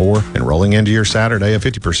 94. And rolling into your Saturday, a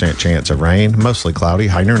 50% chance of rain, mostly cloudy,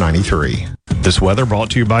 high near 93. This weather brought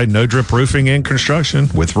to you by No Drip Roofing and Construction.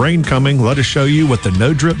 With rain coming, let us show you what the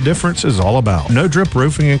No Drip difference is all about. No Drip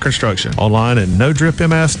Roofing and Construction. Online at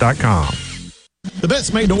NoDripMS.com. The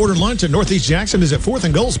best made-to-order lunch in Northeast Jackson is at 4th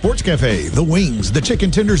and Gold Sports Cafe. The wings, the chicken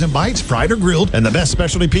tenders and bites, fried or grilled, and the best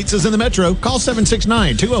specialty pizzas in the metro. Call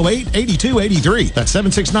 769-208-8283. That's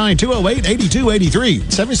 769-208-8283.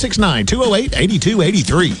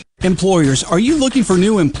 769-208-8283. Employers, are you looking for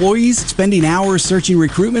new employees, spending hours searching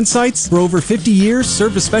recruitment sites? For over 50 years,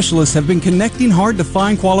 service specialists have been connecting hard to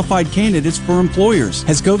find qualified candidates for employers.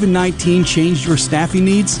 Has COVID-19 changed your staffing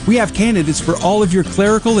needs? We have candidates for all of your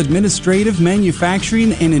clerical, administrative,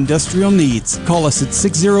 manufacturing, and industrial needs. Call us at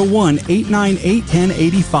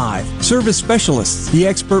 601-898-1085. Service Specialists, the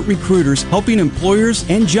expert recruiters helping employers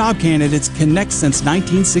and job candidates connect since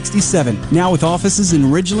 1967. Now with offices in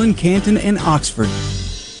Ridgeland, Canton, and Oxford.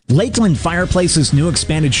 Lakeland Fireplace's new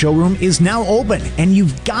expanded showroom is now open, and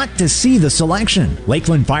you've got to see the selection.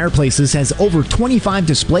 Lakeland Fireplaces has over 25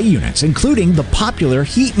 display units, including the popular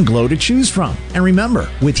Heat and Glow to choose from. And remember,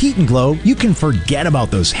 with Heat and Glow, you can forget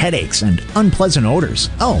about those headaches and unpleasant odors.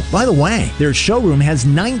 Oh, by the way, their showroom has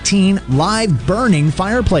 19 live burning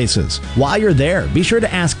fireplaces. While you're there, be sure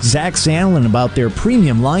to ask Zach Sandlin about their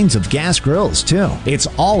premium lines of gas grills, too. It's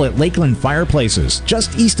all at Lakeland Fireplaces,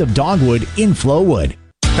 just east of Dogwood in Flowood.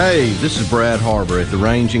 Hey, this is Brad Harbor at the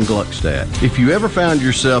Range in Gluckstadt. If you ever found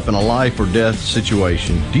yourself in a life or death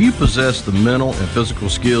situation, do you possess the mental and physical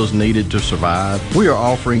skills needed to survive? We are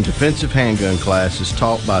offering defensive handgun classes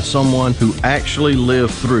taught by someone who actually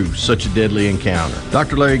lived through such a deadly encounter.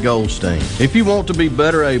 Dr. Larry Goldstein. If you want to be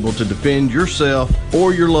better able to defend yourself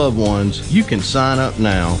or your loved ones, you can sign up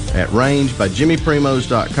now at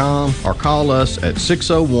rangebyjimmyprimos.com or call us at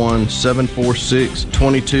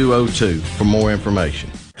 601-746-2202 for more information.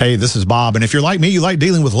 Hey, this is Bob, and if you're like me, you like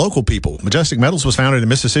dealing with local people. Majestic Metals was founded in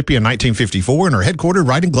Mississippi in 1954 and are headquartered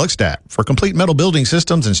right in Gluckstadt. For complete metal building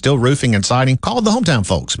systems and steel roofing and siding, call the hometown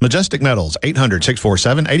folks. Majestic Metals,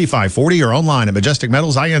 800-647-8540 or online at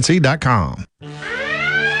majesticmetalsinc.com.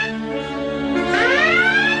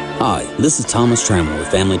 Hi, this is Thomas Trammell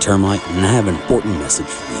with Family Termite, and I have an important message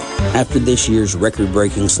for you. After this year's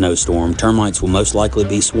record-breaking snowstorm, termites will most likely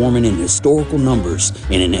be swarming in historical numbers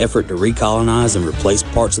in an effort to recolonize and replace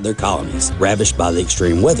parts of their colonies ravished by the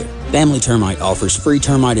extreme weather. Family Termite offers free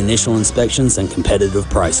termite initial inspections and competitive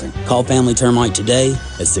pricing. Call Family Termite today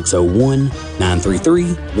at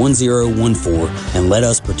 601-933-1014 and let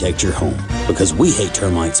us protect your home, because we hate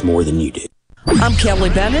termites more than you do. I'm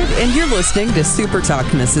Kelly Bennett, and you're listening to Super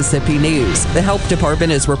Talk Mississippi News. The Health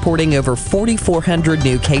Department is reporting over 4,400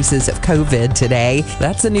 new cases of COVID today.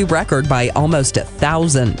 That's a new record by almost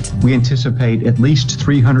 1,000. We anticipate at least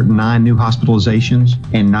 309 new hospitalizations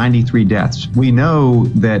and 93 deaths. We know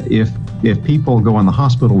that if people go in the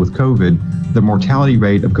hospital with COVID, the mortality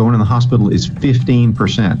rate of going in the hospital is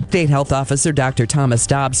 15%. State Health Officer Dr. Thomas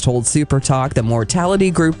Dobbs told Super Talk the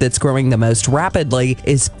mortality group that's growing the most rapidly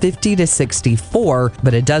is 50 to 64,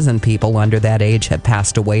 but a dozen people under that age have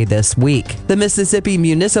passed away this week. The Mississippi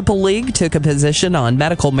Municipal League took a position on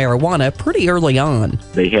medical marijuana pretty early on.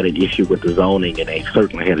 They had an issue with the zoning, and they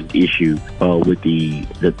certainly had an issue with the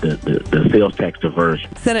sales tax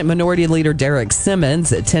diversion. Senate Minority Leader Derek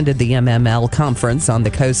Simmons attended the MML conference on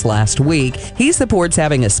the coast last week. He supports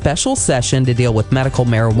having a special session to deal with medical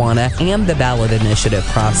marijuana and the ballot initiative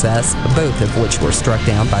process, both of which were struck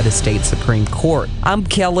down by the state Supreme Court. I'm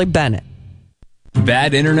Kelly Bennett.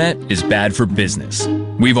 Bad internet is bad for business.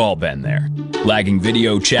 We've all been there. Lagging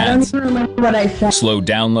video chats, slow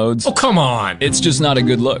downloads. Oh, come on. It's just not a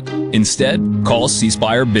good look. Instead, call C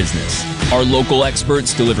Spire Business. Our local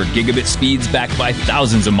experts deliver gigabit speeds backed by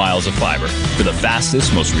thousands of miles of fiber for the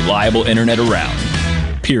fastest, most reliable internet around.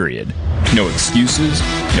 Period. No excuses,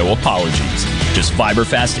 no apologies. Just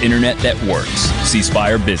fiber-fast internet that works. C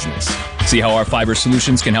Spire Business. See how our fiber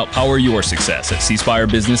solutions can help power your success at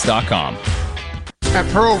cspirebusiness.com. At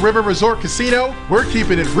Pearl River Resort Casino, we're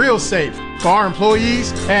keeping it real safe for our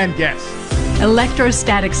employees and guests.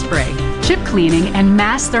 Electrostatic spray, chip cleaning, and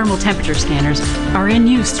mass thermal temperature scanners are in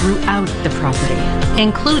use throughout the property,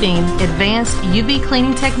 including advanced UV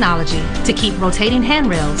cleaning technology to keep rotating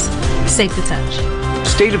handrails safe to touch.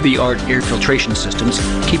 State-of-the-art air filtration systems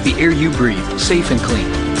keep the air you breathe safe and clean.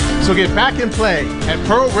 So get back and play at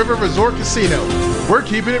Pearl River Resort Casino. We're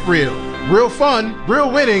keeping it real. Real fun,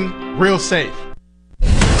 real winning, real safe.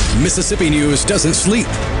 Mississippi news doesn't sleep,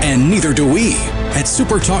 and neither do we. At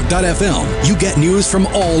supertalk.fm, you get news from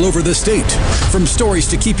all over the state. From stories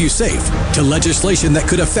to keep you safe, to legislation that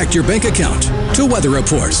could affect your bank account, to weather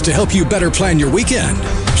reports to help you better plan your weekend.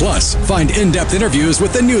 Plus, find in-depth interviews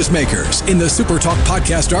with the newsmakers in the Supertalk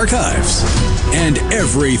podcast archives. And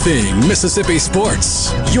everything Mississippi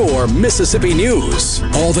sports. Your Mississippi news.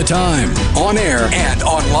 All the time, on air and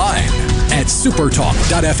online. At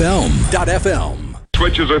supertalk.fm.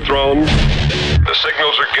 Switches are thrown. The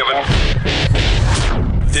signals are given.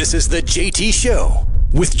 This is the JT Show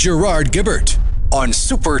with Gerard Gibbert on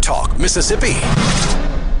Super Talk, Mississippi.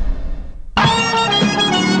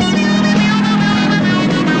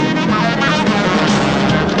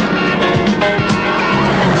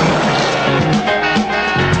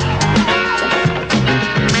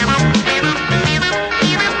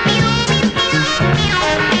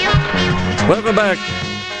 Welcome back.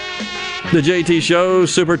 The JT Show,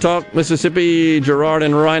 Super Talk, Mississippi. Gerard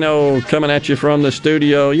and Rhino coming at you from the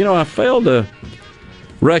studio. You know, I failed to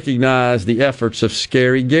recognize the efforts of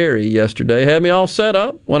Scary Gary yesterday. Had me all set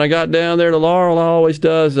up when I got down there to Laurel. Always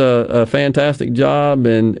does a fantastic job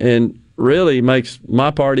and really makes my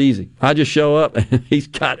part easy. I just show up and he's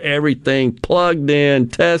got everything plugged in,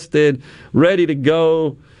 tested, ready to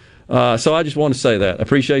go. So I just want to say that. I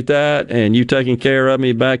appreciate that, and you taking care of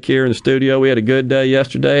me back here in the studio. We had a good day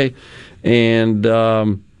yesterday. And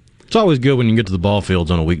it's always good when you get to the ball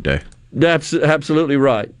fields on a weekday. That's absolutely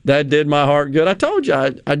right. That did my heart good. I told you,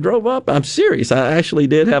 I drove up. I'm serious. I actually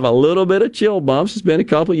did have a little bit of chill bumps. It's been a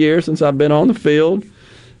couple of years since I've been on the field,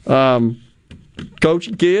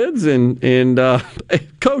 coaching kids and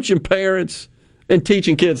coaching parents and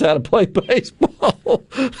teaching kids how to play baseball.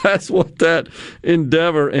 That's what that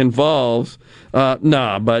endeavor involves.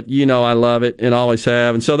 But, you know, I love it and always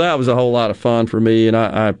have. And so that was a whole lot of fun for me, and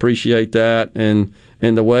I appreciate that and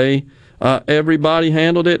the way everybody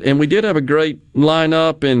handled it. And we did have a great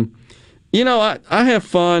lineup. And, you know, I have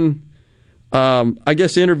fun, I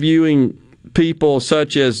guess, interviewing people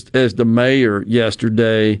such as the mayor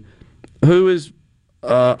yesterday, who is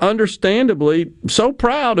understandably so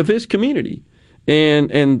proud of his community.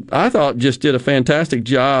 And I thought just did a fantastic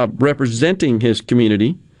job representing his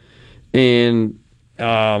community and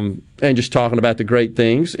just talking about the great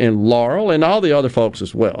things in Laurel and all the other folks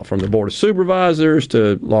as well, from the Board of Supervisors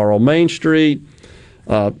to Laurel Main Street.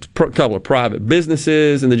 couple of private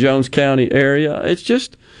businesses in the Jones County area.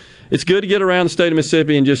 It's good to get around the state of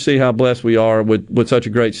Mississippi and just see how blessed we are with such a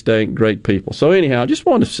great state, great people. So anyhow, I just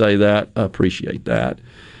wanted to say that. I appreciate that.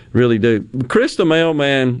 Really do. Chris the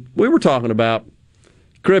Mailman, we were talking about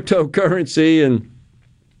cryptocurrency and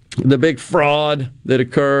the big fraud that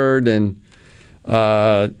occurred, and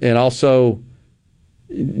also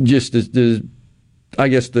just the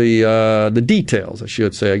details, I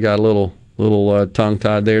should say. I got a little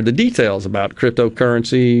tongue-tied there. The details about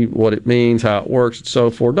cryptocurrency, what it means, how it works, and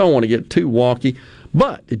so forth. Don't want to get too wonky.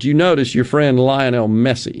 But did you notice your friend Lionel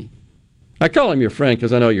Messi? I call him your friend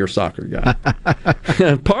because I know you're a soccer guy.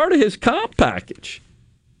 Part of his comp package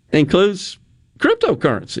includes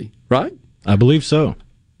cryptocurrency, right? I believe so.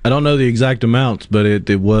 I don't know the exact amounts, but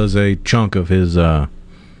it was a chunk of his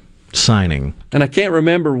signing. And I can't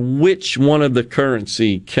remember which one of the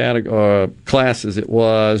currency classes it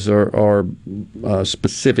was, or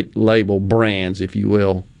specific label brands, if you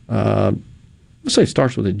will. Let's say it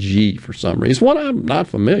starts with a G for some reason. It's one I'm not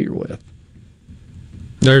familiar with.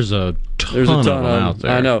 There's a ton of them out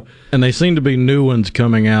there. I know. And they seem to be new ones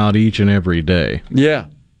coming out each and every day. Yeah,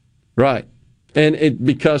 right. And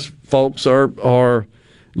because folks are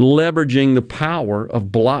leveraging the power of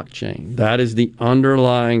blockchain. That is the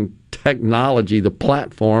underlying technology, the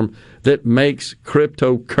platform that makes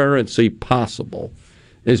cryptocurrency possible,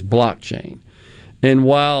 is blockchain. And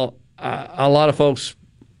while a lot of folks,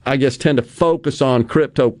 I guess, tend to focus on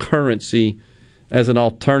cryptocurrency as an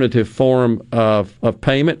alternative form of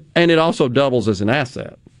payment, and it also doubles as an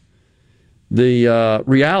asset, the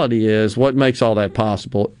reality is what makes all that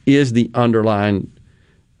possible is the underlying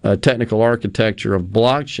technical architecture of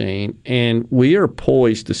blockchain, and we are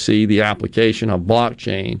poised to see the application of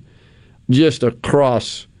blockchain just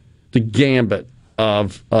across the gambit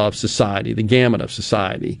of society, the gamut of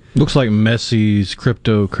society. Looks like Messi's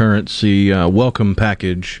cryptocurrency welcome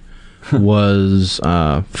package was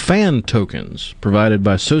fan tokens provided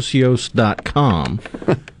by Socios.com.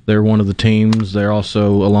 They're one of the teams. They're also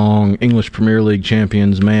along English Premier League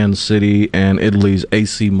champions Man City and Italy's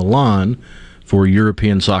AC Milan for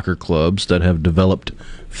European soccer clubs that have developed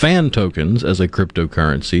fan tokens as a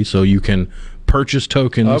cryptocurrency. So you can purchase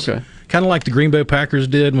tokens, kind of like the Green Bay Packers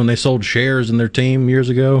did when they sold shares in their team years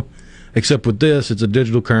ago. Except with this, it's a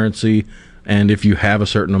digital currency, and if you have a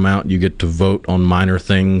certain amount, you get to vote on minor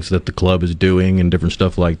things that the club is doing and different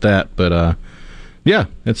stuff like that. But yeah,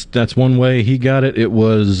 that's one way he got it. It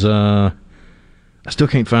was I still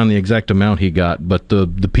can't find the exact amount he got, but the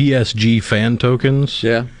PSG fan tokens,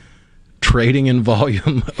 trading in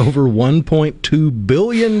volume over $1.2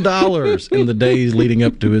 billion in the days leading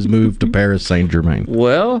up to his move to Paris Saint-Germain.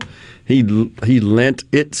 Well, he lent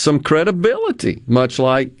it some credibility, much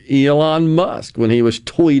like Elon Musk when he was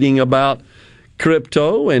tweeting about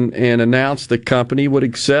crypto and announced the company would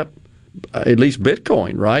accept at least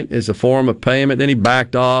Bitcoin, right, as a form of payment. Then he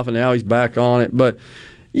backed off, and now he's back on it. But,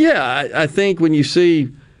 yeah, I think when you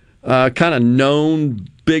see kind of known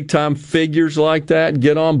big-time figures like that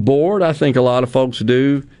get on board, I think a lot of folks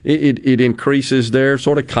do. It increases their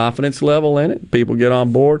sort of confidence level in it. People get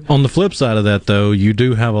on board. On the flip side of that, though, you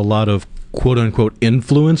do have a lot of quote-unquote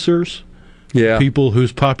influencers. Yeah. People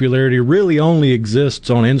whose popularity really only exists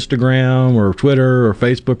on Instagram or Twitter or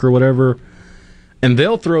Facebook or whatever. And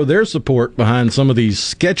they'll throw their support behind some of these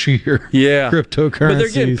sketchier cryptocurrencies. But they're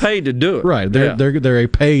getting paid to do it. Right. They're a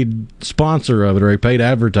paid sponsor of it or a paid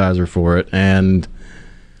advertiser for it. And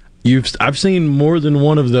I've seen more than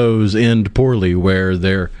one of those end poorly, where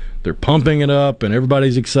they're pumping it up and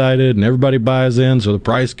everybody's excited and everybody buys in, so the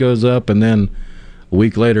price goes up, and then a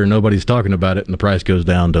week later nobody's talking about it and the price goes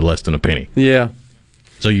down to less than a penny. Yeah.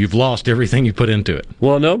 So you've lost everything you put into it.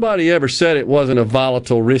 Well, nobody ever said it wasn't a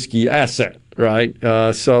volatile, risky asset, right?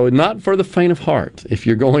 So not for the faint of heart. If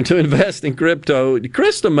you're going to invest in crypto,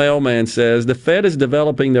 Chris the Mailman says the Fed is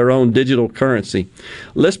developing their own digital currency.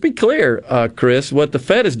 Let's be clear, Chris, what the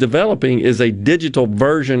Fed is developing is a digital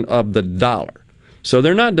version of the dollar. So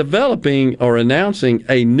they're not developing or announcing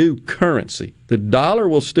a new currency. The dollar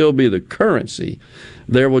will still be the currency.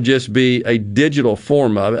 There will just be a digital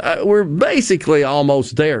form of it. We're basically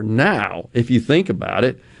almost there now, if you think about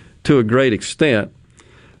it, to a great extent.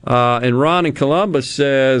 And Ron in Columbus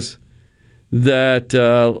says that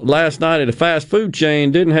last night at a fast food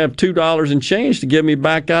chain didn't have $2 in change to give me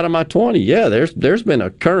back out of my 20. Yeah, there's been a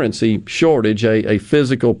currency shortage, a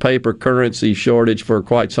physical paper currency shortage for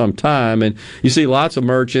quite some time, and you see lots of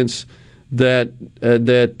merchants that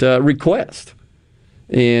request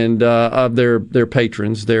and of their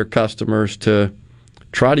patrons, their customers, to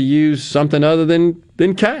try to use something other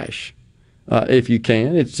than cash. if you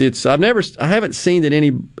can. I haven't seen that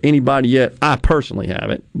anybody yet, I personally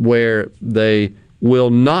haven't, where they will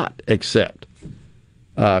not accept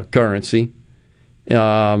currency,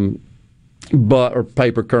 or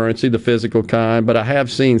paper currency, the physical kind. But I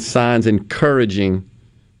have seen signs encouraging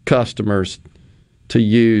customers to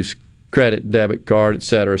use credit, debit card, et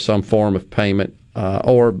cetera, some form of payment,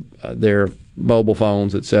 or their mobile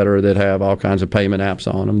phones, et cetera, that have all kinds of payment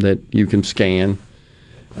apps on them that you can scan.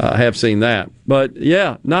 I have seen that. But,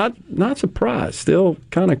 yeah, not surprised. Still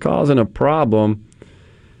kind of causing a problem.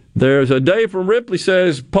 There's a Dave from Ripley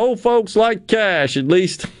says, poor folks like cash. At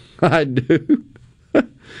least I do.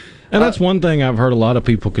 And that's one thing I've heard a lot of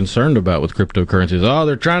people concerned about with cryptocurrencies. Oh,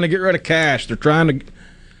 they're trying to get rid of cash.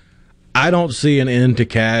 I don't see an end to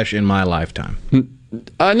cash in my lifetime.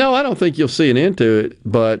 I don't think you'll see an end to it,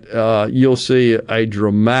 but you'll see a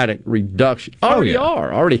dramatic reduction.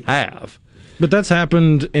 Already have. But that's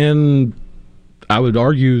happened in, I would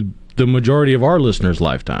argue, the majority of our listeners'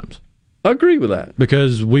 lifetimes. I agree with that.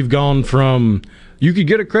 Because we've gone from, you could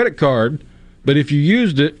get a credit card, but if you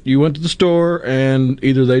used it, you went to the store and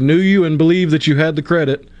either they knew you and believed that you had the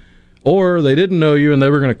credit, or they didn't know you and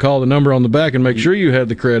they were going to call the number on the back and make sure you had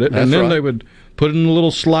the credit. That's and then right. They would put it in a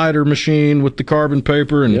little slider machine with the carbon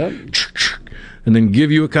paper and and then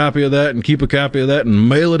give you a copy of that and keep a copy of that and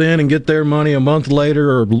mail it in and get their money a month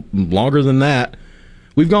later or longer than that.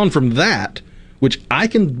 We've gone from that, which I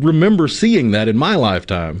can remember seeing that in my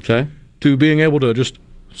lifetime, to being able to just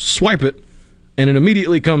swipe it and it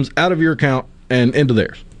immediately comes out of your account and into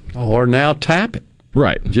theirs. Or now tap it.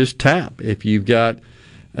 Right. Just tap if you've got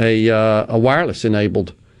a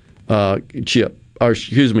wireless-enabled chip, or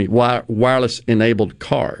excuse me, wireless-enabled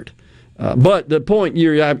card. But the point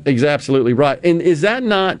is absolutely right. And is that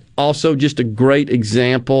not also just a great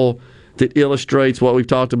example that illustrates what we've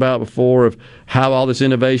talked about before of how all this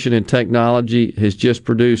innovation and technology has just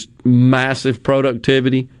produced massive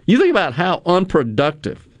productivity? You think about how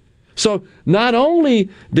unproductive. So not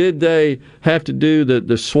only did they have to do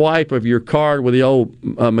the swipe of your card with the old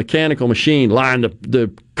mechanical machine, line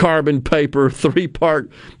the carbon paper,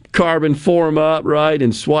 3-part carbon form up, right,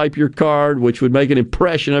 and swipe your card, which would make an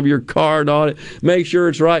impression of your card on it, make sure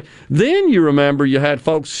it's right. Then you remember you had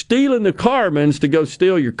folks stealing the carbons to go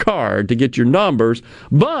steal your card to get your numbers.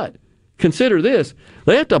 But consider this,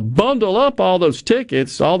 they have to bundle up all those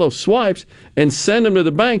tickets, all those swipes, and send them to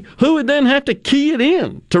the bank, who would then have to key it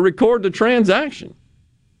in to record the transaction.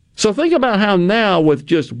 So think about how now with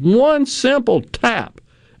just one simple tap,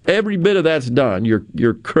 every bit of that's done.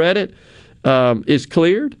 Your credit is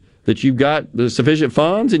cleared, that you've got the sufficient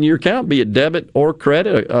funds in your account, be it debit or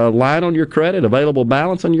credit, a line on your credit, available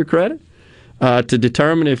balance on your credit, to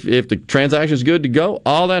determine if the transaction is good to go.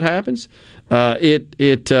 All that happens.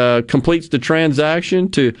 It completes the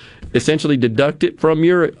transaction to essentially deduct it from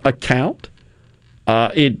your account.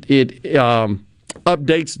 It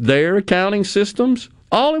updates their accounting systems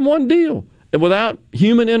all in one deal and without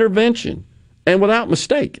human intervention and without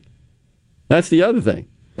mistake. That's the other thing.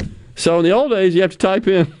 So in the old days, you have to type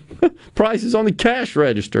in prices on the cash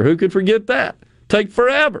register. Who could forget that? Take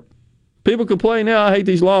forever. People complain now, I hate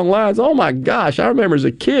these long lines. Oh, my gosh. I remember as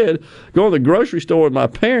a kid going to the grocery store with my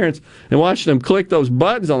parents and watching them click those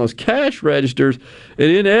buttons on those cash registers,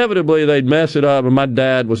 and inevitably they'd mess it up, and my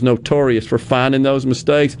dad was notorious for finding those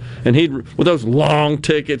mistakes. And he'd, with those long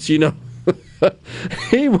tickets, he would,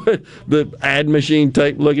 the ad machine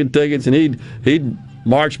tape looking tickets, and he'd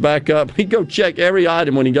march back up. He'd go check every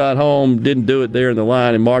item when he got home, didn't do it there in the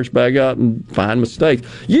line, and march back up and find mistakes.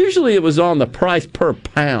 Usually it was on the price per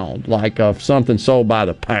pound, like of something sold by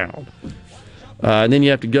the pound. And then you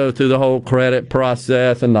have to go through the whole credit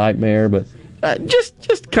process, a nightmare. But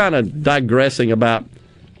just kind of digressing about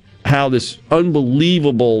how this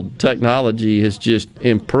unbelievable technology has just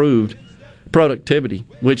improved productivity,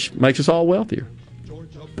 which makes us all wealthier.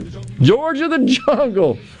 George of the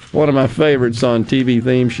Jungle, one of my favorites on TV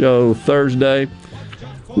theme show Thursday.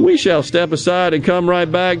 We shall step aside and come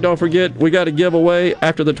right back. Don't forget, we got a giveaway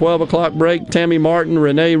after the 12 o'clock break. Tammy Martin,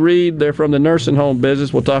 Renee Reid, they're from the nursing home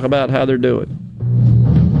business. We'll talk about how they're doing.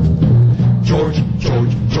 George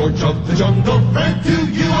of the Jungle, friend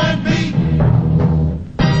to you and me.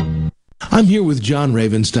 I'm here with John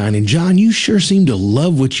Ravenstein, and John, you sure seem to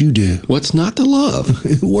love what you do. What's not to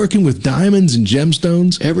love? Working with diamonds and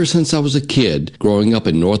gemstones? Ever since I was a kid, growing up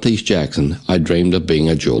in Northeast Jackson, I dreamed of being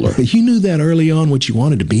a jeweler. You knew that early on what you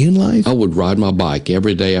wanted to be in life? I would ride my bike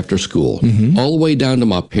every day after school, all the way down to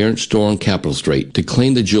my parents' store on Capitol Street to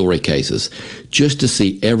clean the jewelry cases, just to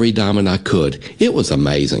see every diamond I could. It was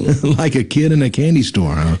amazing. Like a kid in a candy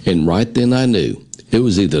store, huh? And right then I knew it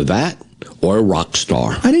was either that or a rock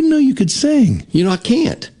star. I didn't know you could sing. You know, I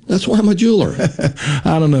can't. That's why I'm a jeweler.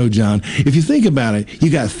 I don't know, John. If you think about it, you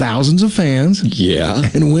got thousands of fans. Yeah.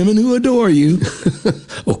 And women who adore you.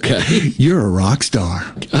 Okay. You're a rock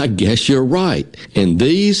star. I guess you're right. And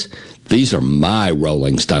these are my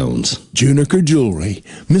Rolling Stones. Juniker Jewelry,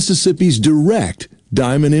 Mississippi's direct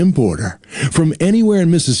diamond importer. From anywhere in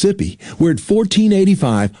Mississippi, we're at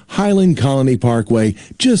 1485 Highland Colony Parkway,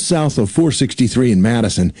 just south of 463 in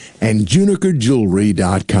Madison, and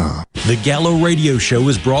JunikerJewelry.com. The Gallo Radio Show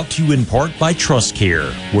is brought to you in part by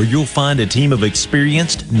TrustCare, where you'll find a team of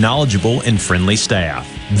experienced, knowledgeable, and friendly staff.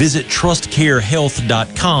 Visit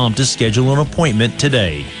TrustCareHealth.com to schedule an appointment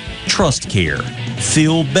today. TrustCare.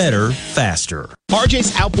 Feel better, faster.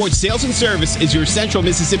 RJ's Outboard Sales and Service is your central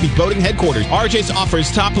Mississippi boating headquarters. RJ's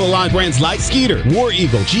offers top-of-the-line brands like Skeeter, War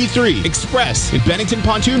Eagle, G3, Express, and Bennington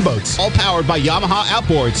pontoon boats, all powered by Yamaha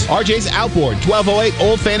Outboards. RJ's Outboard, 1208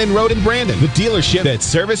 Old Fannin Road in Brandon, the dealership that's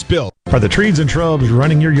service-built. Are the trees and shrubs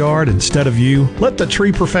running your yard instead of you? Let the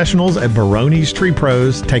tree professionals at Baroni's Tree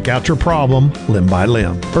Pros take out your problem limb by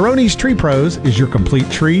limb. Baroni's Tree Pros is your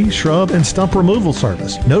complete tree, shrub, and stump removal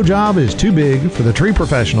service. No job is too big for the tree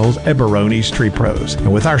professionals at Baroni's Tree Pros.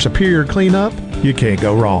 And with our superior cleanup, you can't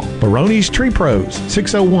go wrong. Baroni's Tree Pros,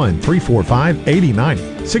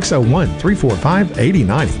 601-345-8090.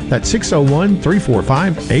 601-345-8090. That's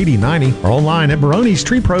 601-345-8090. Or online at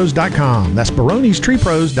baronestreepros.com. That's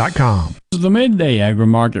baronestreepros.com. This is the Midday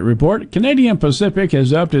Agri-Market Report. Canadian Pacific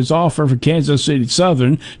has upped its offer for Kansas City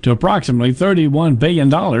Southern to approximately $31 billion,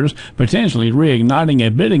 potentially reigniting a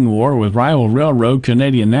bidding war with rival railroad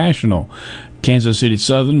Canadian National. Kansas City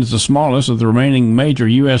Southern is the smallest of the remaining major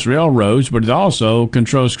U.S. railroads, but it also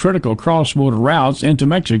controls critical cross-border routes into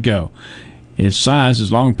Mexico. Its size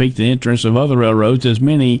has long piqued the interest of other railroads, as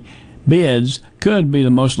many bids could be the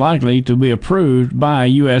most likely to be approved by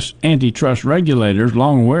U.S. antitrust regulators,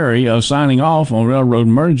 long wary of signing off on railroad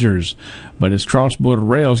mergers. But its cross-border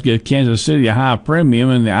rails give Kansas City a high premium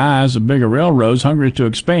in the eyes of bigger railroads hungry to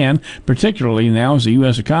expand, particularly now as the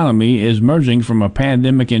U.S. economy is emerging from a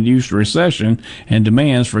pandemic-induced recession and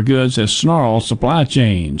demands for goods has snarled supply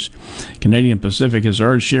chains. Canadian Pacific has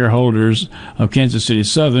urged shareholders of Kansas City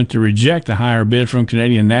Southern to reject the higher bid from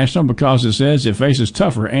Canadian National because it says it faces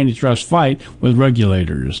tougher antitrust fight with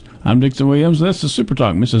regulators. I'm Dixon Williams. That's the Super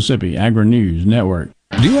Talk Mississippi Agri-News Network.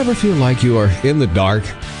 Do you ever feel like you are in the dark?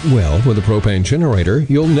 Well, with a propane generator,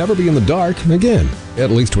 you'll never be in the dark again, at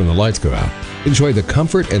least when the lights go out. Enjoy the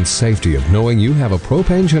comfort and safety of knowing you have a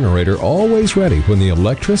propane generator always ready when the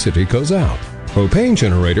electricity goes out. Propane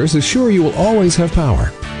generators assure you will always have power.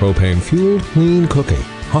 Propane-fueled, clean cooking.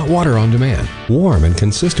 Hot water on demand, warm and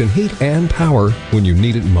consistent heat and power when you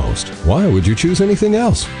need it most. Why would you choose anything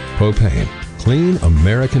else? Propane. Clean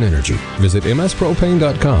American energy. Visit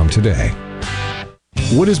mspropane.com today.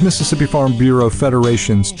 What is Mississippi Farm Bureau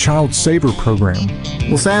Federation's Child Saver Program?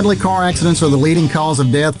 Well, sadly, car accidents are the leading cause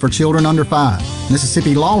of death for children under 5.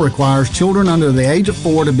 Mississippi law requires children under the age of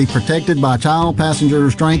 4 to be protected by child passenger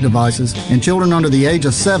restraint devices and children under the age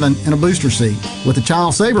of 7 in a booster seat. With the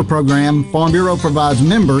Child Saver Program, Farm Bureau provides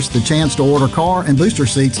members the chance to order car and booster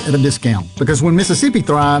seats at a discount. Because when Mississippi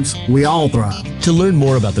thrives, we all thrive. To learn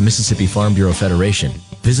more about the Mississippi Farm Bureau Federation,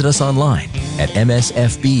 visit us online at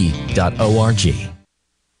msfb.org.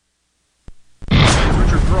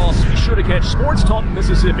 Be sure to catch Sports Talk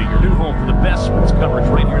Mississippi, your new home for the best sports coverage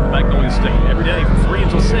right here in the Magnolia State. Every day from 3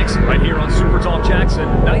 until 6, right here on Super Talk Jackson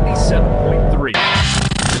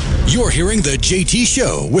 97.3. You're hearing The JT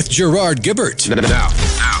Show with Gerard Gibbert. Now,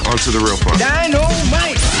 on to the real part.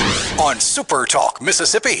 Dynamite! On Super Talk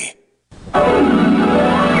Mississippi.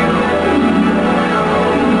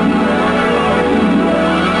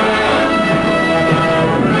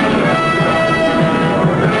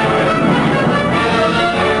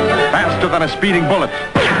 Than a speeding bullet.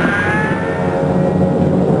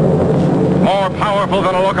 More powerful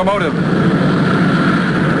than a locomotive.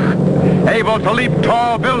 Able to leap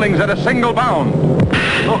tall buildings at a single bound.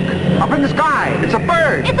 Look, up in the sky. It's a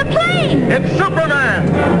bird. It's a plane. It's Superman.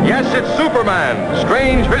 Yes, it's Superman.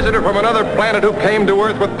 Strange visitor from another planet who came to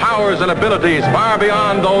Earth with powers and abilities far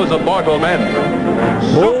beyond those of mortal men.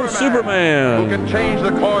 Superman. Who can change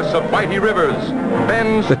the course of mighty rivers.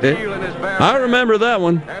 Bend steel in his bare I remember that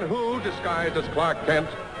one. And who, disguised as Clark Kent.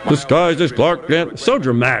 Disguised as Clark Kent. So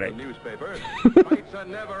dramatic.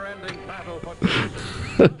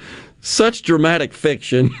 Such dramatic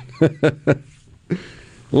fiction.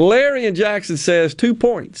 Larry in Jackson says 2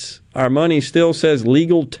 points. Our money still says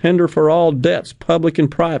legal tender for all debts, public and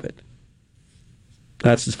private.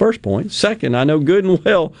 That's his first point. Second, I know good and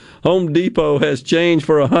well Home Depot has change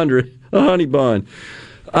for $100, a honey bun.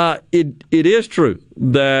 It is true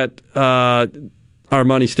that our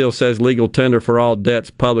money still says legal tender for all debts,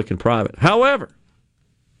 public and private. However,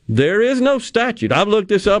 there is no statute. I've looked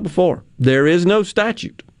this up before. There is no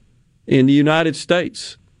statute in the United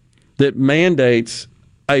States that mandates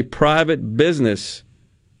a private business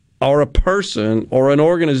or a person or an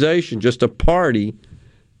organization, just a party,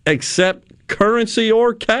 accept currency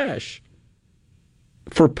or cash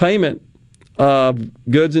for payment of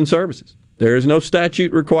goods and services. There is no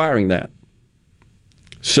statute requiring that.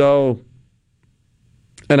 So,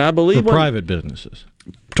 and I believe... For private businesses.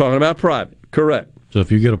 Talking about private, correct. So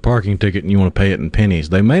if you get a parking ticket and you want to pay it in pennies,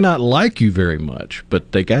 they may not like you very much,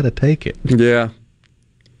 but they got to take it. Yeah.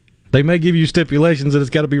 They may give you stipulations that it's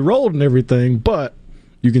got to be rolled and everything, but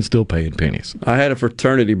you can still pay in pennies. I had a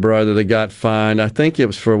fraternity brother that got fined. I think it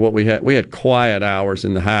was for what we had. We had quiet hours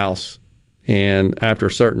in the house, and after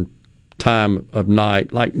a certain time of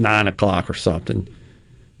night, like 9 o'clock or something,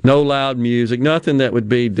 no loud music, nothing that would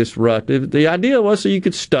be disruptive. The idea was so you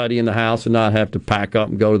could study in the house and not have to pack up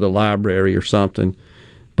and go to the library or something.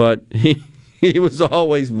 But he was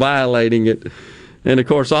always violating it. And, of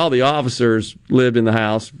course, all the officers lived in the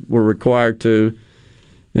house, were required to,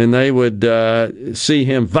 and they would see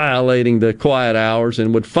him violating the quiet hours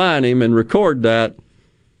and would fine him and record that.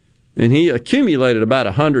 And he accumulated about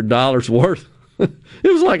 $100 worth.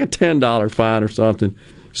 It was like a $10 fine or something.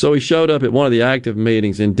 So he showed up at one of the active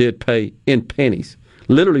meetings and did pay in pennies.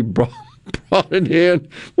 Literally brought it in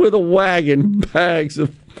with a wagon, bags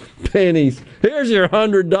of pennies. Here's your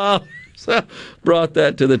 $100. Brought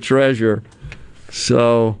that to the treasurer.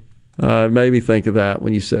 So it made me think of that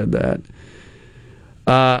when you said that.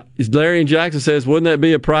 Larry and Jackson says, wouldn't that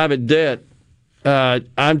be a private debt?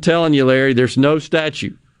 I'm telling you, Larry, there's no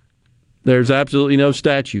statute. There's absolutely no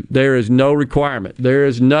statute. There is no requirement. There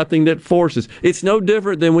is nothing that forces. It's no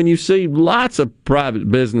different than when you see lots of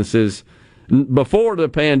private businesses. Before the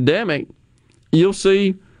pandemic, you'll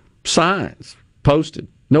see signs posted.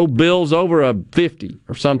 No bills over a 50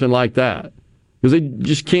 or something like that. Because they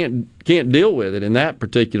just can't deal with it in that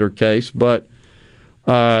particular case. But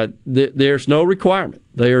there's no requirement.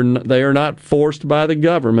 They are not forced by the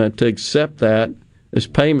government to accept that as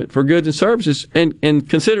payment for goods and services. And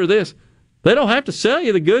consider this. They don't have to sell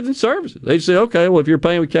you the goods and services. They say, okay, well, if you're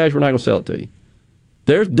paying with cash, we're not going to sell it to you.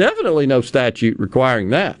 There's definitely no statute requiring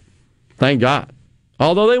that. Thank God.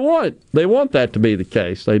 Although they want that to be the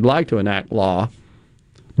case. They'd like to enact law.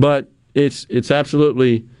 But it's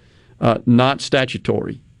absolutely not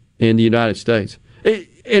statutory in the United States.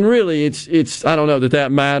 And really, it's I don't know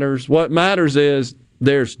that matters. What matters is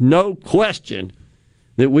there's no question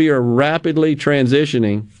that we are rapidly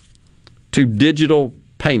transitioning to digital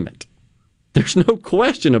payment. There's no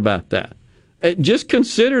question about that. Just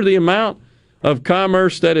consider the amount of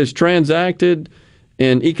commerce that is transacted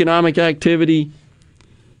and economic activity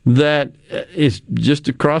that is just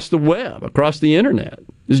across the web, across the internet.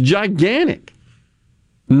 It's gigantic.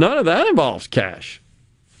 None of that involves cash.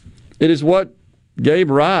 It is what gave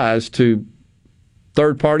rise to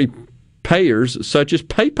third-party payers such as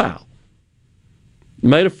PayPal.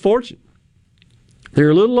 Made a fortune.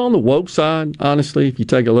 They're a little on the woke side, honestly, if you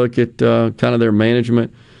take a look at kind of their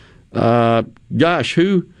management. Gosh,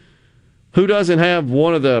 who doesn't have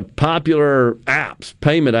one of the popular apps,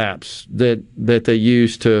 payment apps, that they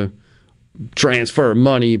use to transfer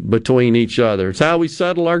money between each other? It's how we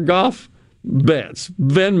settle our golf bets.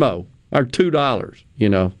 Venmo, our $2,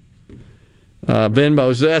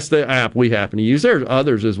 Venmo, that's the app we happen to use. There's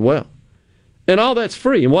others as well. And all that's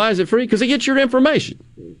free. And why is it free? Because they get your information.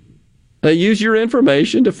 They use your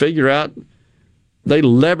information to figure out, they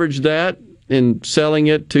leverage that in selling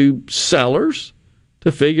it to sellers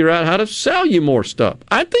to figure out how to sell you more stuff.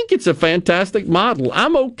 I think it's a fantastic model.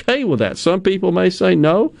 I'm okay with that. Some people may say,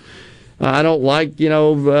 no, I don't like,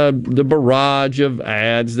 the barrage of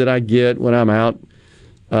ads that I get when I'm out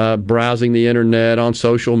browsing the internet on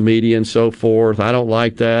social media and so forth. I don't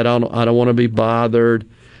like that. I don't want to be bothered.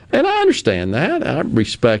 And I understand that. I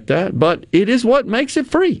respect that. But it is what makes it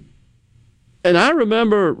free. And I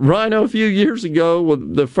remember, Rhino, a few years ago,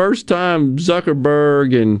 the first time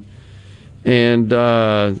Zuckerberg and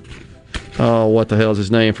what the hell is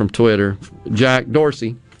his name from Twitter? Jack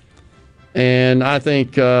Dorsey. And I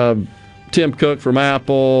think Tim Cook from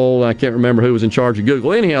Apple, I can't remember who was in charge of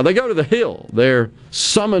Google. Anyhow, they go to the Hill. They're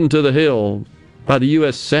summoned to the Hill by the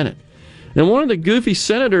U.S. Senate. And one of the goofy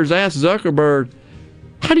senators asked Zuckerberg,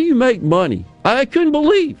 how do you make money? I couldn't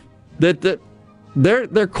believe that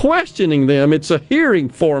they're questioning them. It's a hearing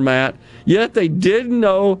format, yet they didn't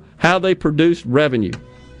know how they produced revenue.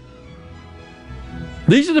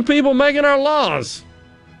 These are the people making our laws.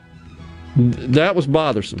 That was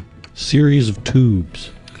bothersome. Series of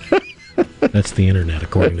tubes. That's the internet,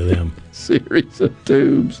 according to them. Series of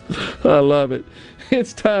tubes. I love it.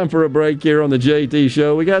 It's time for a break here on the JT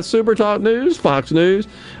Show. We got Super Talk News, Fox News,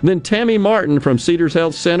 and then Tammy Martin from Cedars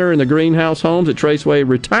Health Center and the Greenhouse Homes at Traceway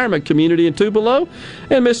Retirement Community in Tupelo,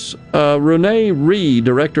 and Miss Renee Reid,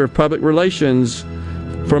 Director of Public Relations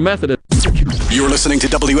for Methodist. You're listening to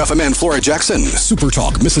WFMN Flora Jackson, Super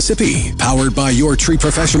Talk, Mississippi, powered by your tree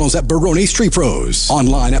professionals at Barone's Tree Pros.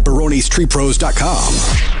 Online at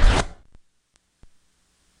baronestreepros.com.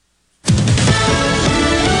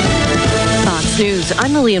 News.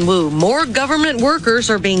 I'm Lillian Wu. More government workers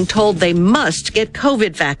are being told they must get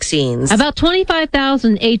COVID vaccines. About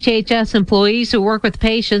 25,000 HHS employees who work with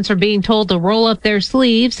patients are being told to roll up their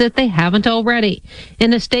sleeves if they haven't already.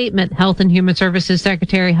 In a statement, Health and Human Services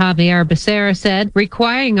Secretary Javier Becerra said,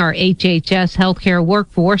 requiring our HHS healthcare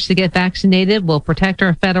workforce to get vaccinated will protect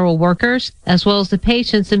our federal workers as well as the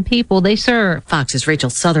patients and people they serve. Fox's Rachel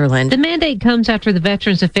Sutherland. The mandate comes after the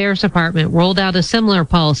Veterans Affairs Department rolled out a similar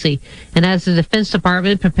policy, and as the Defense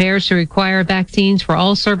Department prepares to require vaccines for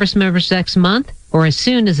all service members next month, or as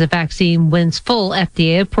soon as the vaccine wins full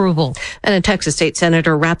FDA approval. And a Texas state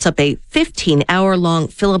senator wraps up a 15-hour-long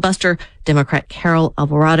filibuster. Democrat Carol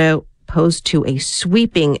Alvarado, opposed to a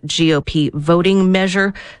sweeping GOP voting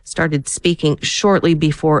measure, started speaking shortly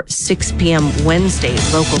before 6 p.m. Wednesday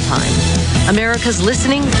local time. America's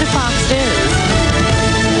listening to Fox News.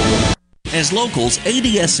 As locals,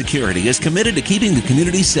 ADS Security is committed to keeping the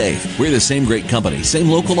community safe. We're the same great company, same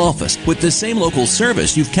local office, with the same local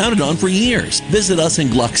service you've counted on for years. Visit us in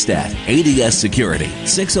Gluckstadt. ADS Security,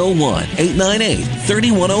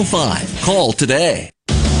 601-898-3105. Call today.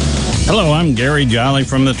 Hello, I'm Gary Jolly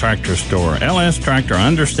from the Tractor Store. LS Tractor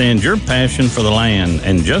understands your passion for the land,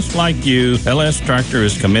 and just like you, LS Tractor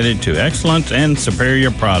is committed to excellence and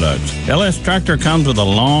superior products. LS Tractor comes with a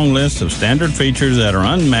long list of standard features that are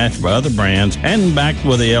unmatched by other brands and backed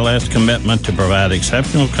with the LS commitment to provide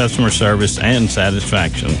exceptional customer service and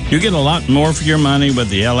satisfaction. You get a lot more for your money with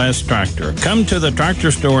the LS Tractor. Come to the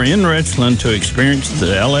Tractor Store in Richland to experience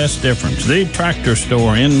the LS difference. The Tractor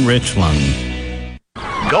Store in Richland.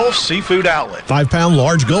 Gulf Seafood Outlet. 5-pound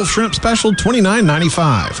large Gulf shrimp special,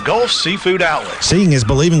 $29.95. Gulf Seafood Outlet. Seeing is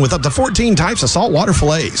believing with up to 14 types of saltwater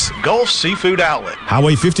fillets. Gulf Seafood Outlet.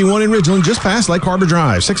 Highway 51 in Ridgeland, just past Lake Harbor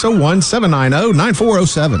Drive,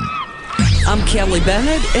 601-790-9407. I'm Kelly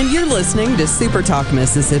Bennett, and you're listening to Super Talk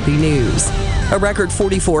Mississippi News. A record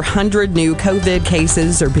 4,400 new COVID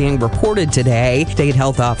cases are being reported today. State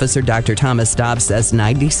Health Officer Dr. Thomas Dobbs says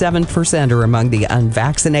 97% are among the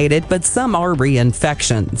unvaccinated, but some are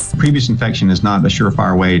reinfections. Previous infection is not a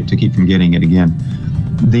surefire way to keep from getting it again.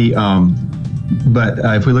 But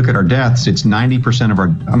if we look at our deaths, it's 90% of our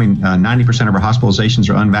 90% of our hospitalizations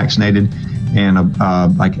are unvaccinated, and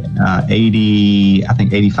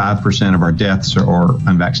 85% of our deaths are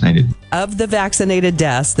unvaccinated. Of the vaccinated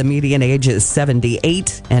deaths, the median age is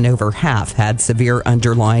 78, and over half had severe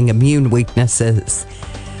underlying immune weaknesses.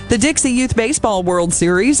 The Dixie Youth Baseball World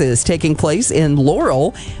Series is taking place in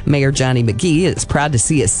Laurel. Mayor Johnny McGee is proud to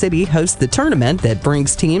see his city host the tournament that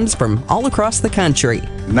brings teams from all across the country.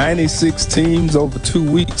 96 teams over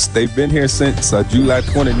 2 weeks. They've been here since July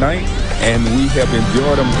 29th, and we have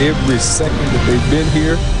enjoyed them every second that they've been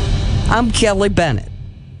here. I'm Kelly Bennett.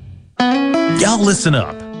 Y'all listen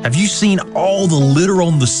up. Have you seen all the litter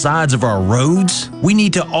on the sides of our roads? We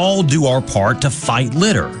need to all do our part to fight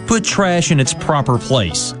litter. Put trash in its proper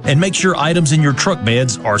place and make sure items in your truck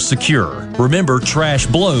beds are secure. Remember, trash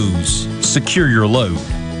blows. Secure your load.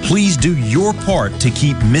 Please do your part to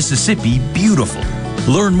keep Mississippi beautiful.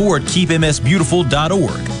 Learn more at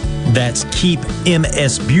keepmsbeautiful.org. That's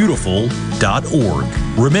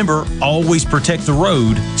keepmsbeautiful.org. Remember, always protect the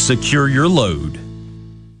road, secure your load.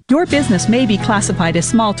 Your business may be classified as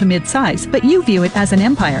small to mid-size, but you view it as an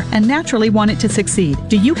empire and naturally want it to succeed.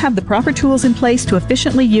 Do you have the proper tools in place to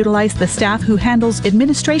efficiently utilize the staff who handles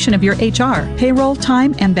administration of your HR, payroll,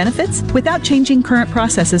 time, and benefits? Without changing current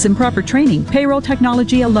processes and proper training, payroll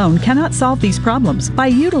technology alone cannot solve these problems. By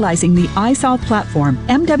utilizing the iSolve platform,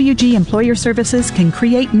 MWG Employer Services can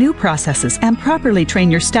create new processes and properly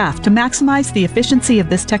train your staff to maximize the efficiency of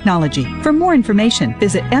this technology. For more information,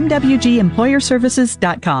 visit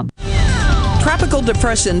mwgemployerservices.com. Tropical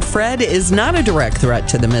Depression Fred is not a direct threat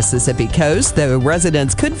to the Mississippi coast, though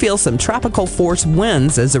residents could feel some tropical force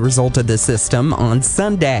winds as a result of the system on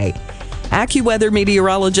Sunday. AccuWeather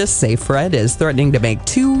meteorologists say Fred is threatening to make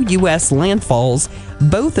 2 U.S. landfalls,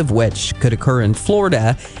 both of which could occur in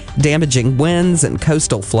Florida. Damaging winds and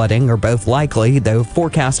coastal flooding are both likely, though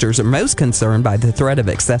forecasters are most concerned by the threat of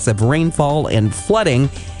excessive rainfall and flooding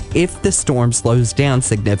if the storm slows down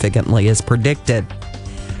significantly as predicted.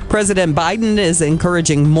 President Biden is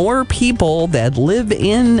encouraging more people that live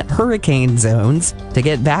in hurricane zones to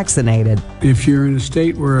get vaccinated. If you're in a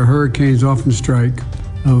state where hurricanes often strike,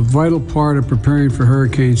 a vital part of preparing for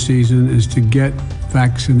hurricane season is to get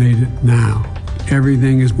vaccinated now.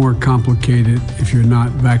 Everything is more complicated if you're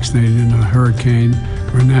not vaccinated in a hurricane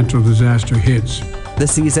or a natural disaster hits. The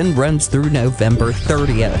season runs through November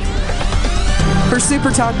 30th. For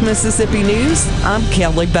Super Talk Mississippi News, I'm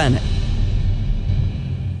Kelly Bennett.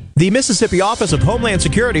 The Mississippi Office of Homeland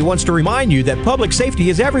Security wants to remind you that public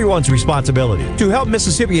safety is everyone's responsibility. To help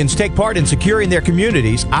Mississippians take part in securing their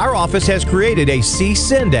communities, our office has created a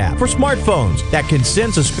CSend app for smartphones that can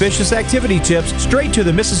send suspicious activity tips straight to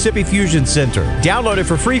the Mississippi Fusion Center. Download it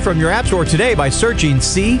for free from your app store today by searching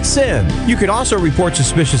CSend. You can also report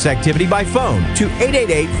suspicious activity by phone to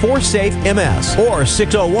 888-4SAFE-MS or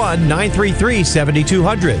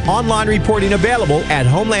 601-933-7200. Online reporting available at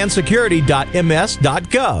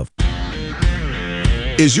homelandsecurity.ms.gov.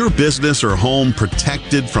 Is your business or home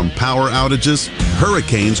protected from power outages?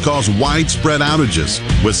 Hurricanes cause widespread outages,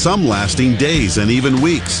 with some lasting days and even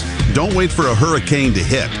weeks. Don't wait for a hurricane to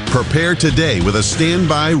hit. Prepare today with a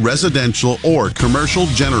standby residential or commercial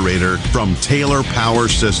generator from Taylor Power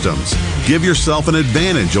Systems. Give yourself an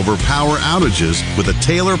advantage over power outages with a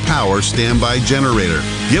Taylor Power standby generator.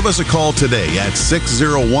 Give us a call today at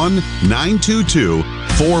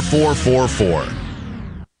 601-922-4444.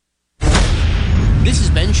 This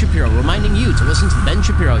is Ben Shapiro reminding you to listen to The Ben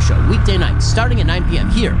Shapiro Show weekday nights starting at 9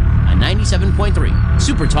 p.m. here on 97.3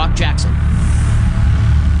 Super Talk Jackson.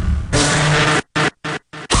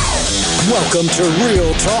 Welcome to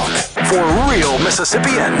Real Talk for real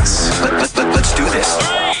Mississippians. Let's do this. 3,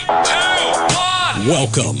 2, 1.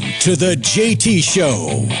 Welcome to the JT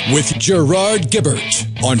Show with Gerard Gibbert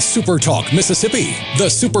on Super Talk Mississippi, the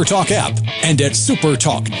Super Talk app, and at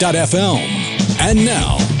supertalk.fm. And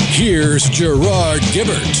now, here's Gerard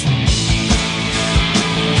Gibbert.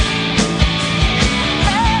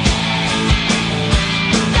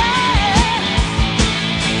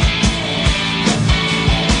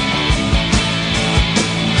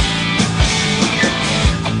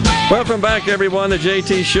 Welcome back, everyone. The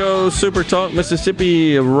JT Show, Super Talk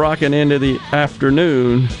Mississippi, rocking into the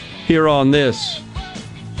afternoon here on this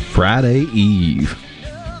Friday Eve.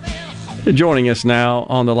 Joining us now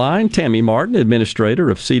on the line, Tammy Martin,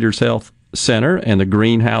 administrator of Cedars Health Center and the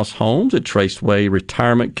Greenhouse Homes at Traceway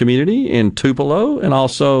Retirement Community in Tupelo, and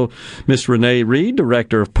also Miss Renee Reid,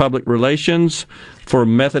 director of public relations for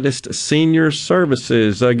Methodist Senior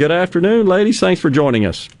Services. Good afternoon, ladies. Thanks for joining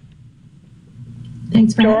us.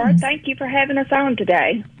 Thanks, George. Thank you for having us on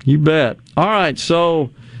today. You bet. All right,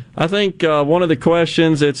 so I think one of the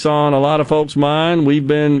questions that's on a lot of folks' mind, we've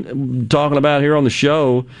been talking about here on the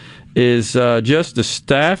show, is just the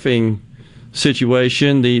staffing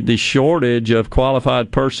situation, the shortage of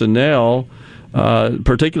qualified personnel,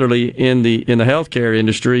 particularly in the healthcare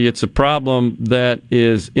industry. It's a problem that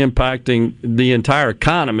is impacting the entire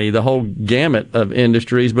economy, the whole gamut of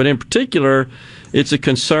industries, but in particular, it's a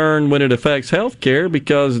concern when it affects healthcare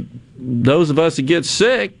because those of us that get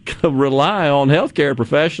sick rely on healthcare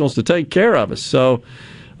professionals to take care of us. So,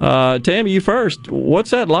 Tammy, you first.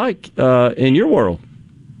 What's that like in your world?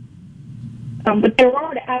 But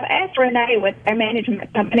Gerard, I've asked Renee with our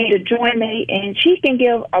management company to join me, and she can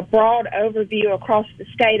give a broad overview across the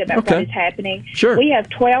state about what is happening. Sure. We have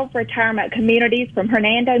 12 retirement communities from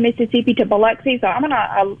Hernando, Mississippi to Biloxi, so I'm going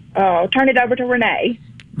to turn it over to Renee.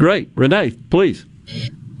 Great. Renee, please.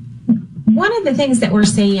 One of the things that we're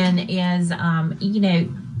seeing is,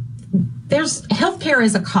 there's healthcare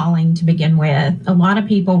is a calling to begin with. A lot of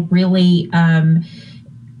people really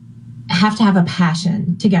have to have a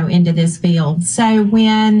passion to go into this field. So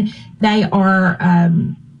when they are,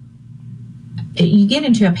 you get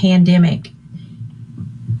into a pandemic,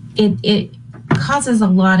 it causes a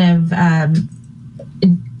lot of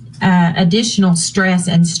additional stress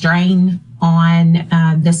and strain on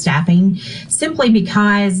the staffing, simply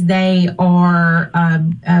because they are,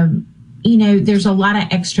 there's a lot of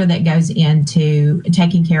extra that goes into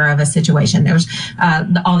taking care of a situation. There's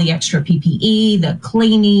all the extra PPE, the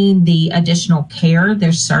cleaning, the additional care,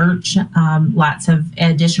 there's search, lots of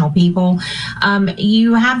additional people.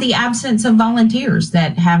 You have the absence of volunteers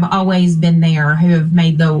that have always been there who have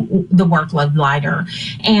made the workload lighter.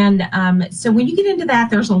 And so when you get into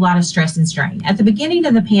that, there's a lot of stress and strain. At the beginning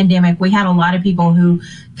of the pandemic, we had a lot of people who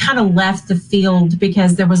kind of left the field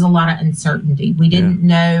because there was a lot of uncertainty. We didn't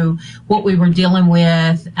know what we were dealing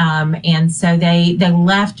with, and so they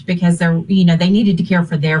left because they needed to care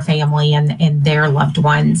for their family and their loved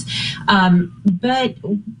ones. But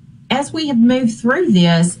as we have moved through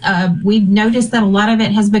this, we've noticed that a lot of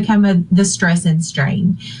it has become the stress and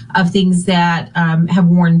strain of things that have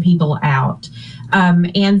worn people out.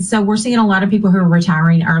 And so we're seeing a lot of people who are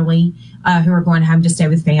retiring early, who are going home to stay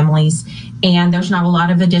with families. And there's not a lot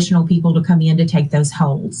of additional people to come in to take those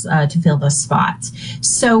holes, to fill those spots.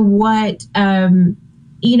 So what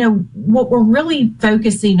we're really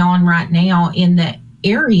focusing on right now in the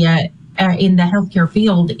area, in the healthcare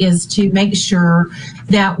field, is to make sure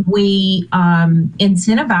that we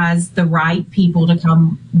incentivize the right people to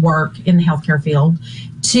come work in the healthcare field,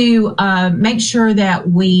 to make sure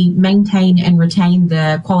that we maintain and retain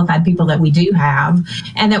the qualified people that we do have,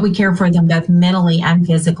 and that we care for them both mentally and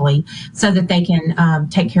physically so that they can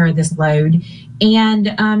take care of this load, and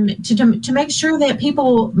to make sure that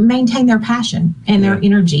people maintain their passion and their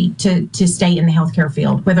energy to stay in the healthcare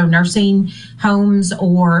field, whether nursing homes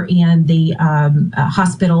or in the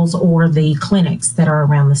hospitals or the clinics that are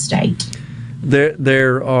around the state.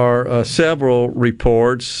 There are several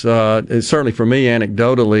reports, certainly for me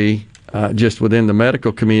anecdotally, just within the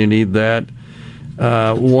medical community, that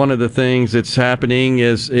one of the things that's happening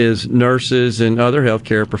is nurses and other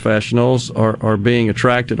healthcare professionals are being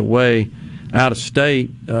attracted away out of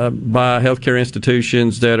state by healthcare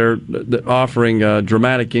institutions that are offering a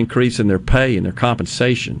dramatic increase in their pay and their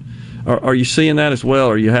compensation. Are you seeing that as well,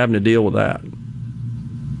 or are you having to deal with that?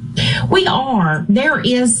 We are. There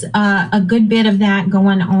is a good bit of that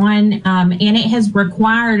going on, and it has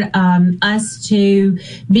required us to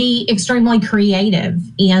be extremely creative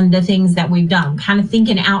in the things that we've done, kind of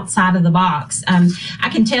thinking outside of the box. I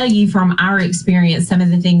can tell you from our experience some of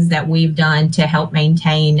the things that we've done to help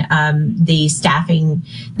maintain the staffing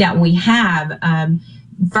that we have.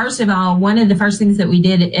 First of all, one of the first things that we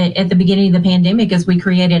did at the beginning of the pandemic is we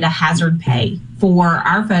created a hazard pay for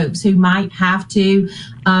our folks who might have to,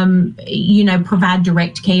 provide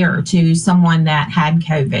direct care to someone that had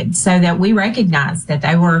COVID, so that we recognized that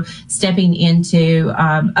they were stepping into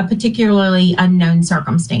a particularly unknown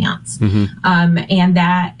circumstance. And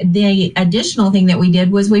that the additional thing that we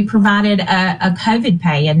did was we provided a COVID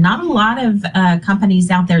pay, and not a lot of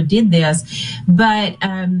companies out there did this, but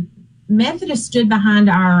Methodist stood behind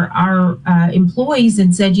our employees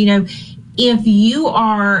and said, if you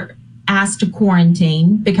are asked to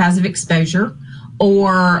quarantine because of exposure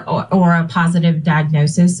or a positive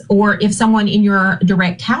diagnosis, or if someone in your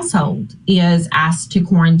direct household is asked to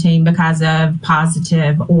quarantine because of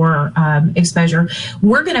positive or exposure,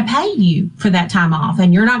 we're going to pay you for that time off,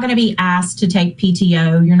 and you're not going to be asked to take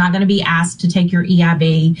PTO. You're not going to be asked to take your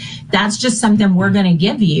EIB. That's just something we're going to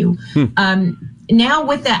give you. Now,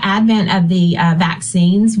 with the advent of the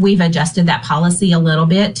vaccines, we've adjusted that policy a little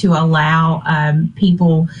bit to allow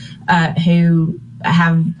people who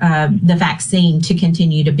have the vaccine to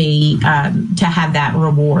continue to be to have that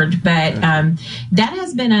reward. But that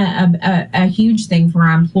has been a huge thing for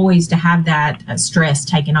our employees, to have that stress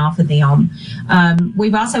taken off of them.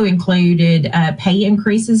 We've also included pay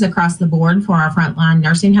increases across the board for our frontline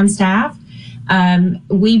nursing home staff.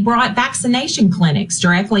 We brought vaccination clinics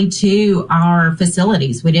directly to our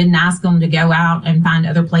facilities. We didn't ask them to go out and find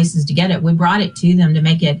other places to get it. We brought it to them to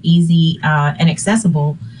make it easy and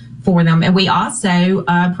accessible for them. And we also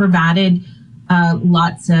provided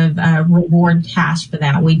lots of reward cash for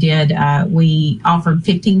that. We offered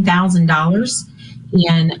 $15,000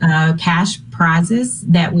 in cash prizes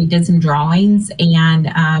that we did some drawings, and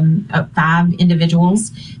 5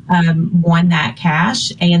 individuals won that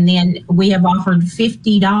cash. And then we have offered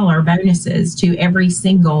 $50 bonuses to every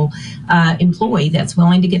single employee that's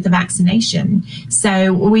willing to get the vaccination.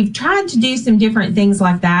 So we've tried to do some different things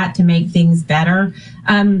like that to make things better.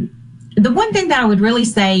 The one thing that I would really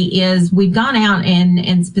say is we've gone out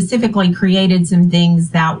and specifically created some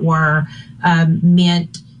things that were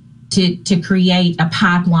meant to create a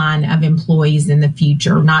pipeline of employees in the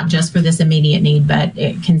future, not just for this immediate need, but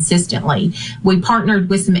consistently. We partnered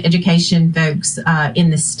with some education folks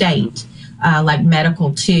in the state, like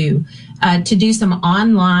Medical 2, to do some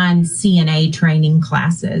online CNA training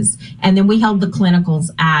classes. And then we held the clinicals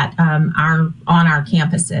at on our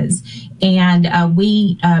campuses. And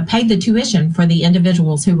we paid the tuition for the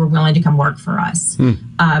individuals who were willing to come work for us.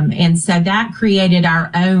 And so that created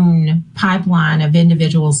our own pipeline of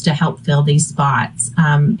individuals to help fill these spots,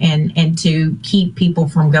 and to keep people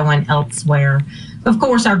from going elsewhere. Of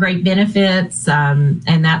course, our great benefits and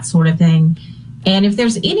that sort of thing. And if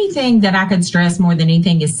there's anything that I could stress more than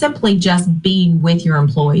anything, is simply just being with your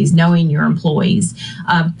employees, knowing your employees,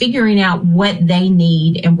 figuring out what they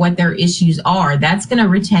need and what their issues are. That's going to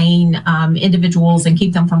retain individuals and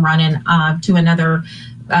keep them from running to another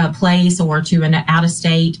place or to an out of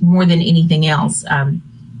state more than anything else.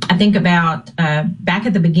 I think about back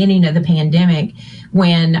at the beginning of the pandemic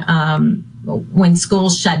when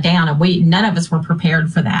schools shut down, and none of us were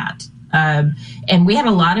prepared for that. And we had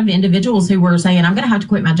a lot of individuals who were saying, I'm going to have to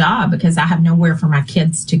quit my job because I have nowhere for my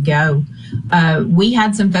kids to go. We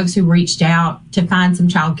had some folks who reached out to find some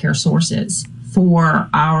childcare sources for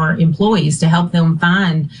our employees to help them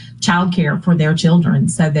find childcare for their children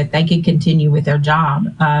so that they could continue with their job.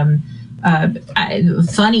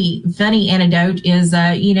 Funny anecdote is,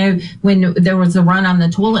 when there was a run on the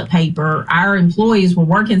toilet paper, our employees were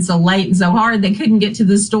working so late and so hard they couldn't get to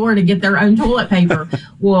the store to get their own toilet paper.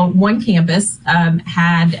 Well, one campus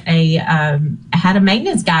had a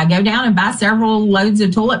maintenance guy go down and buy several loads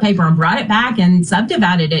of toilet paper and brought it back and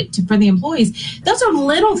subdivided it for the employees. Those are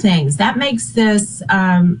little things that makes this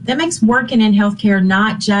that makes working in healthcare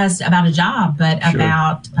not just about a job, but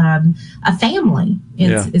about a family.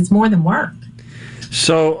 It's more than work.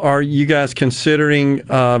 So are you guys considering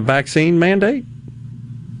a vaccine mandate?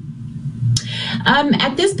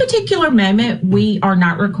 At this particular moment, we are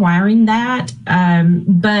not requiring that,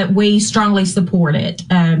 but we strongly support it.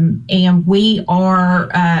 And we are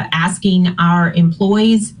asking our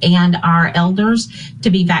employees and our elders to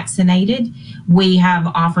be vaccinated. We have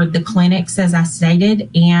offered the clinics, as I stated,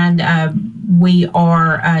 and we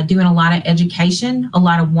are doing a lot of education, a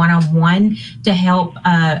lot of one-on-one to help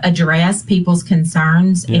address people's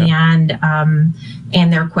concerns and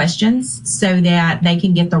their questions so that they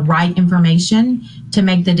can get the right information to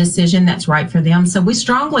make the decision that's right for them. So we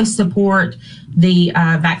strongly support the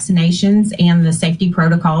vaccinations and the safety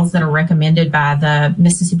protocols that are recommended by the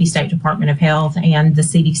Mississippi State Department of Health and the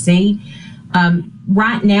CDC.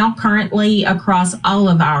 Right now, currently across all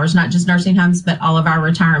of ours, not just nursing homes, but all of our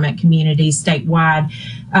retirement communities statewide,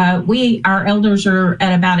 our elders are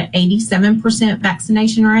at about an 87%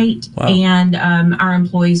 vaccination rate, and our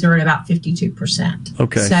employees are at about 52%.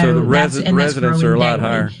 Okay, so the residents are a lot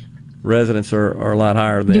higher. Residents are a lot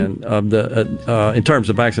higher than in terms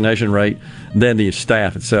of vaccination rate than the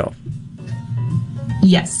staff itself.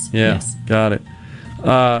 Yes. Yeah. Yes. Got it.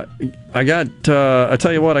 I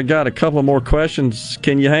tell you what, I got a couple more questions.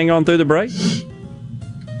 Can you hang on through the break?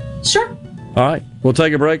 Sure. All right. We'll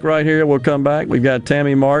take a break right here. We'll come back. We've got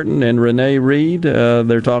Tammy Martin and Renee Reid.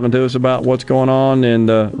 They're talking to us about what's going on in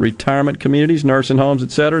the retirement communities, nursing homes,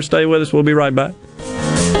 etc. Stay with us. We'll be right back.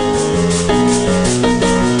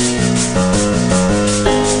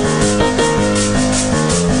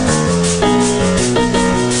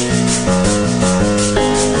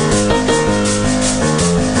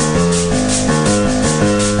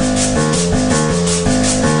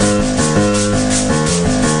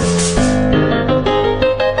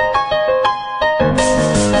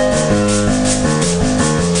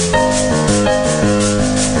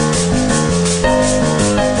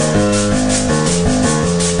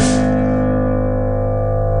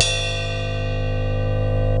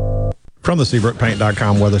 From the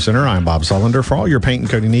SeabrookPaint.com Weather Center, I'm Bob Sullender. For all your paint and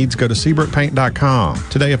coating needs, go to SeabrookPaint.com.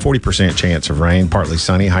 Today, a 40% chance of rain, partly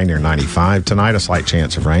sunny, high near 95. Tonight, a slight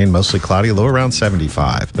chance of rain, mostly cloudy, low around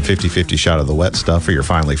 75. A 50-50 shot of the wet stuff for your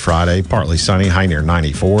finally Friday, partly sunny, high near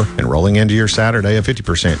 94. And rolling into your Saturday, a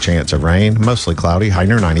 50% chance of rain, mostly cloudy, high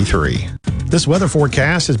near 93. This weather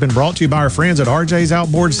forecast has been brought to you by our friends at RJ's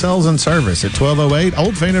Outboard Sales and Service at 1208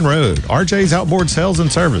 Old Fannin Road. RJ's Outboard Sales and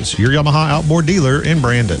Service, your Yamaha outboard dealer in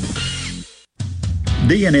Brandon.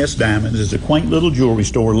 D&S Diamonds is a quaint little jewelry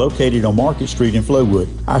store located on Market Street in Flowood.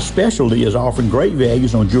 Our specialty is offering great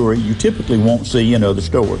values on jewelry you typically won't see in other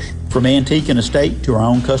stores. From antique and estate to our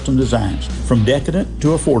own custom designs, from decadent to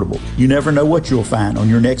affordable, you never know what you'll find on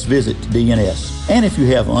your next visit to D&S. And if you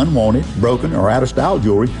have unwanted, broken, or out-of-style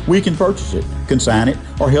jewelry, we can purchase it, consign it,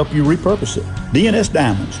 or help you repurpose it. D&S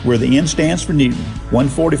Diamonds, where the N stands for Newton,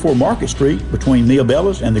 144 Market Street between Neil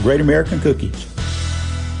Bella's and the Great American Cookies.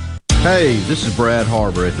 Hey, this is Brad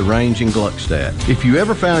Harbor at the Range in Gluckstadt. If you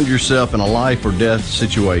ever found yourself in a life or death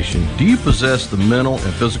situation, do you possess the mental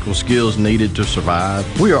and physical skills needed to survive?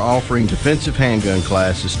 We are offering defensive handgun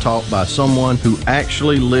classes taught by someone who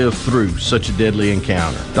actually lived through such a deadly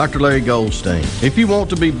encounter. Dr. Larry Goldstein. If you want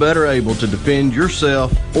to be better able to defend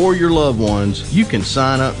yourself or your loved ones, you can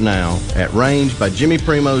sign up now at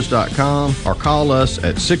rangebyjimmyprimos.com or call us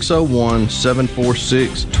at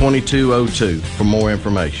 601-746-2202 for more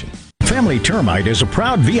information. Family Termite is a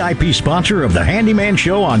proud VIP sponsor of the Handyman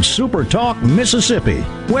Show on Super Talk, Mississippi.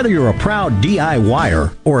 Whether you're a proud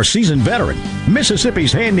DIYer or a seasoned veteran,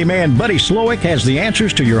 Mississippi's handyman Buddy Slowick has the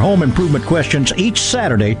answers to your home improvement questions each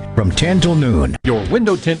Saturday from 10 till noon. Your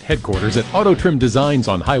window tint headquarters at Auto Trim Designs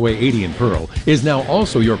on Highway 80 in Pearl is now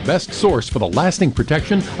also your best source for the lasting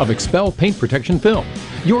protection of Expel paint protection film.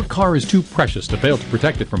 Your car is too precious to fail to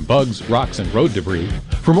protect it from bugs, rocks, and road debris.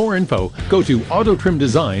 For more info, go to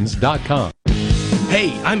autotrimdesigns.com.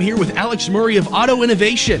 Hey, I'm here with Alex Murray of Auto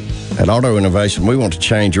Innovation. At Auto Innovation, we want to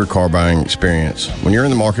change your car buying experience. When you're in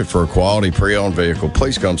the market for a quality pre-owned vehicle,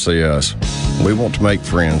 please come see us. We want to make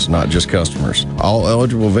friends, not just customers. All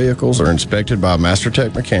eligible vehicles are inspected by a Master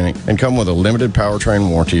Tech mechanic and come with a limited powertrain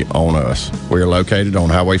warranty on us. We are located on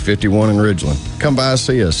Highway 51 in Ridgeland. Come by and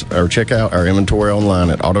see us or check out our inventory online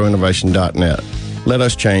at autoinnovation.net. Let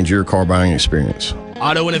us change your car buying experience.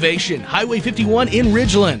 Auto Innovation, Highway 51 in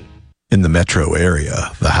Ridgeland. In the metro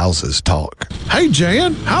area, the houses talk. Hey,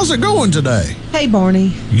 Jan, how's it going today? Hey,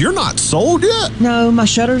 Barney. You're not sold yet? No, my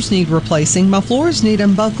shutters need replacing, my floors need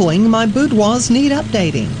unbuckling, my boudoirs need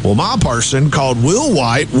updating. Well, my person called Will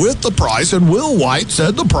White with the price, and Will White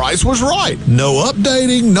said the price was right. No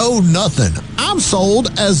updating, no nothing. I'm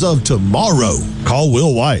sold as of tomorrow. Call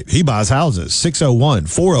Will White. He buys houses.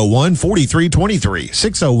 601-401-4323.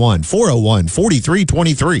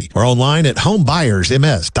 601-401-4323. Or online at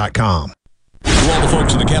homebuyersms.com. To all the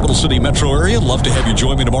folks in the Capital City metro area, love to have you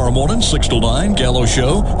join me tomorrow morning, 6 till 9, Gallo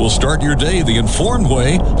Show. We'll start your day the informed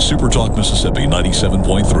way. Super Talk Mississippi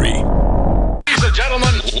 97.3. Ladies and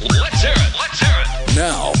gentlemen, let's hear it. Let's hear it.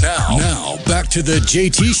 Now, back to the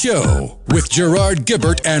JT Show with Gerard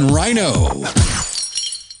Gibbert and Rhino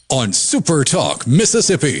on Super Talk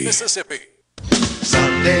Mississippi. Sunday,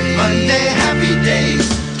 Monday, happy days.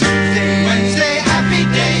 Tuesday, Wednesday, happy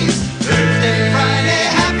days. Thursday, Friday,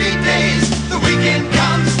 happy days. The weekend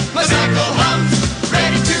comes, my cycle hums,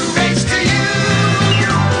 ready to race to you.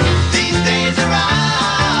 These days are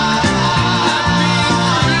right.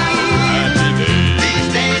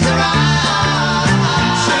 These days are right.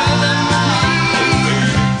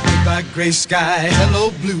 By gray sky,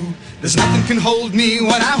 hello blue. There's nothing can hold me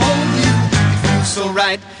when I hold you. It feels so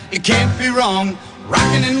right, it can't be wrong.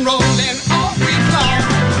 Rocking and rolling all week long.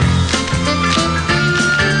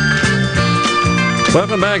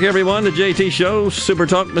 Welcome back, everyone, to JT Show, Super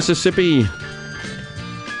Talk Mississippi.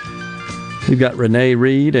 We've got Renee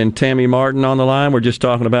Reid and Tammy Martin on the line. We're just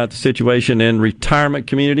talking about the situation in retirement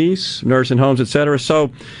communities, nursing homes, etc. So,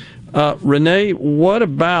 Renee, what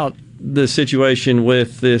about the situation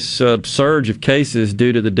with this surge of cases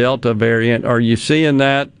due to the Delta variant? Are you seeing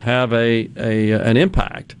that have an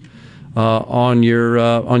impact on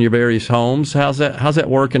your various homes? How's that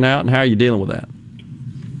working out, and how are you dealing with that?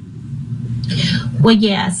 Well,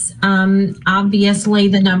 yes. Obviously,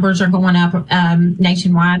 the numbers are going up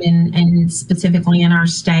nationwide and specifically in our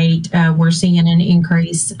state. We're seeing an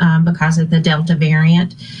increase because of the Delta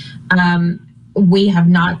variant. We have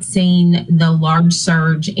not seen the large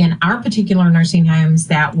surge in our particular nursing homes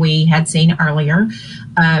that we had seen earlier.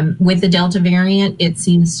 With the Delta variant, it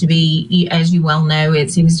seems to be, as you well know,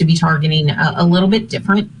 it seems to be targeting a little bit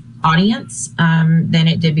different audience than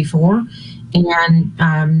it did before.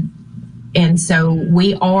 And so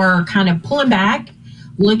we are kind of pulling back,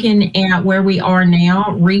 looking at where we are now,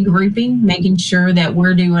 regrouping, making sure that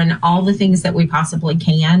we're doing all the things that we possibly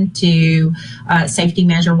can to safety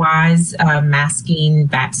measure-wise, masking,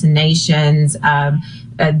 vaccinations,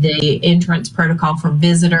 the entrance protocol for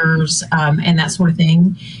visitors, and that sort of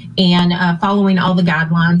thing, and following all the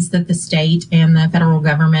guidelines that the state and the federal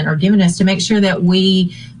government are giving us to make sure that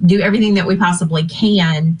we do everything that we possibly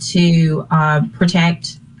can to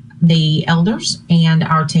protect the elders and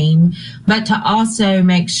our team, but to also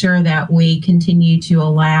make sure that we continue to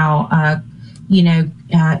allow,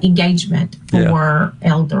 engagement for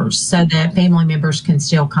elders so that family members can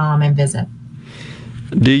still come and visit.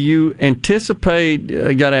 Do you anticipate,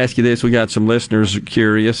 I got to ask you this, we got some listeners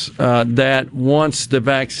curious, that once the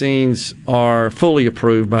vaccines are fully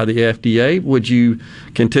approved by the FDA, would you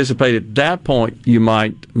anticipate at that point you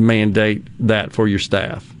might mandate that for your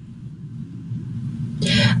staff?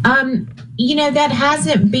 That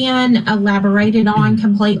hasn't been elaborated on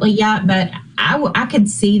completely yet, but I could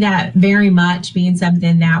see that very much being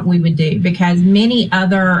something that we would do, because many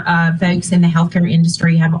other folks in the healthcare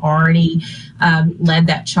industry have already led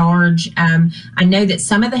that charge. I know that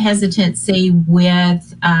some of the hesitancy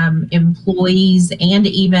with employees and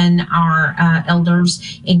even our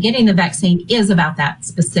elders in getting the vaccine is about that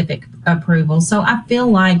specific approval. So I feel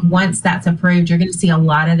like once that's approved, you're going to see a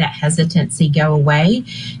lot of that hesitancy go away.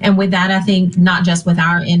 And with that, I think not just with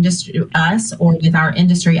our industry, us, or with our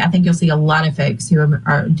industry, I think you'll see a lot of folks who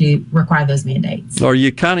do require those mandates. Are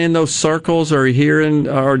you kind of in those circles, or hearing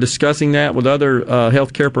or discussing that with other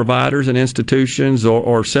healthcare providers and institutions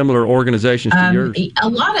or similar organizations to yours? A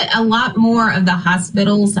lot more of the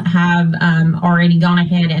hospitals have already gone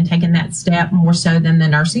ahead and taken that step, more so than the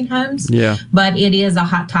nursing homes. Yeah. But it is a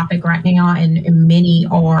hot topic right now, and many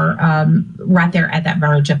are right there at that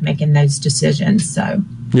verge of making those decisions. So.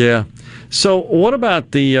 Yeah. So what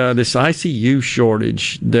about the this ICU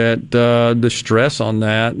shortage, that the stress on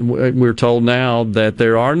that? We're told now that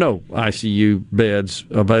there are no ICU beds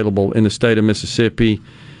available in the state of Mississippi.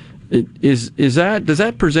 Does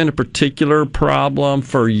that present a particular problem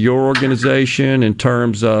for your organization in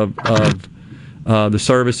terms of the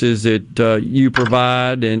services that you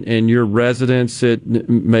provide and your residents, that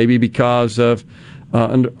maybe because of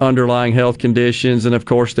underlying health conditions and, of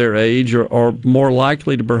course, their age, are more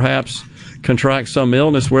likely to perhaps contract some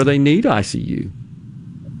illness where they need ICU?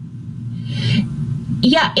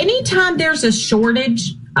 Yeah, anytime there's a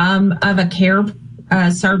shortage of a care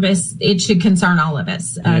service, it should concern all of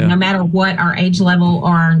us. No matter what our age level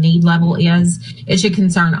or our need level is, it should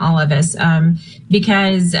concern all of us.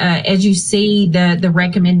 Because as you see, the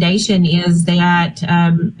recommendation is that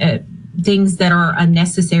things that are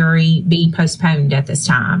unnecessary be postponed at this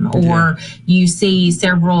time. Or you see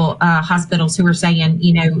several hospitals who are saying,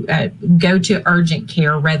 go to urgent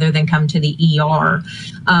care rather than come to the ER.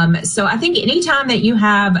 So I think anytime that you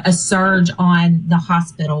have a surge on the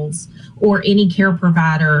hospitals or any care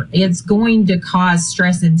provider, it's going to cause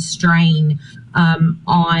stress and strain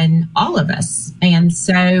on all of us. And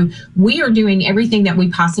so we are doing everything that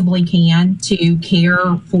we possibly can to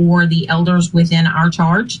care for the elders within our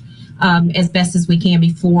charge as best as we can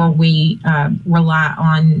before we rely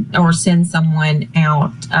on or send someone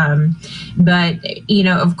out. But,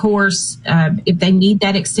 of course, if they need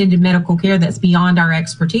that extended medical care that's beyond our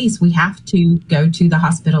expertise, we have to go to the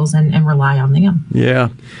hospitals and rely on them. Yeah.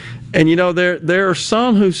 And, there are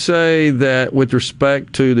some who say that with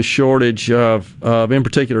respect to the shortage of in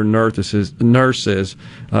particular, nurses,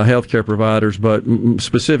 healthcare providers, but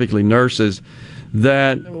specifically nurses,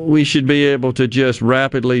 that we should be able to just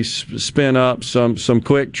rapidly spin up some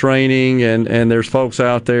quick training, and there's folks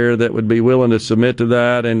out there that would be willing to submit to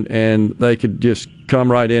that, and they could just come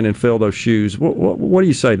right in and fill those shoes. What do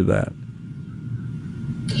you say to that?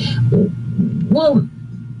 Well,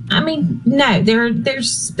 no.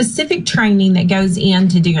 There's specific training that goes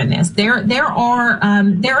into doing this. There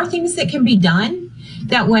are things that can be done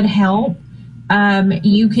that would help.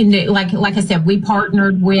 You can do, like I said, we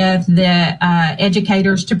partnered with the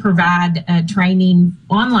educators to provide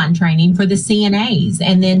online training for the CNAs,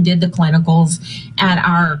 and then did the clinicals at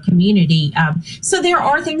our community. So there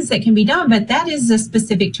are things that can be done, but that is a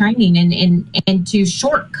specific training, and to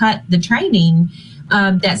shortcut the training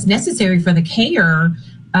that's necessary for the care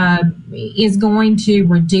is going to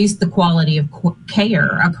reduce the quality of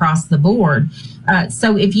care across the board.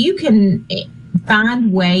 So if you can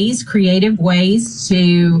find creative ways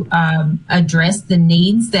to address the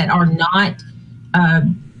needs that are not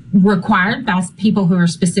required by people who are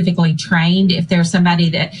specifically trained. If there's somebody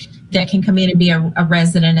that can come in and be a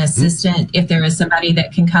resident assistant, if there is somebody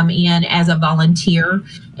that can come in as a volunteer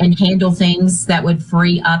and handle things that would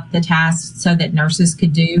free up the tasks so that nurses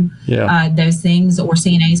could do those things, or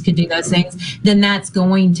CNAs could do those things, then that's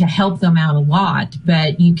going to help them out a lot.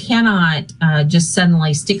 But you cannot just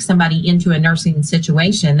suddenly stick somebody into a nursing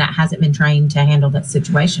situation that hasn't been trained to handle that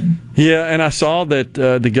situation. Yeah, and I saw that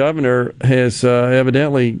the governor has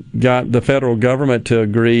evidently got the federal government to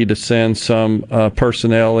agree to send some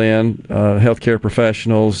personnel in, healthcare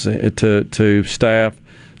professionals, to staff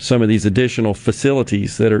some of these additional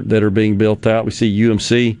facilities that are being built out. We see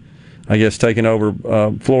UMC, I guess, taking over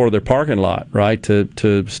floor of their parking lot, right,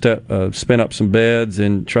 to spin up some beds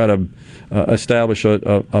and try to establish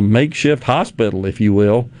a makeshift hospital, if you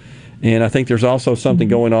will. And I think there's also something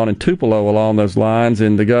going on in Tupelo along those lines.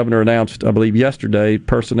 And the governor announced, I believe yesterday,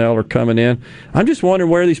 personnel are coming in. I'm just wondering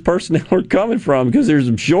where these personnel are coming from, because there's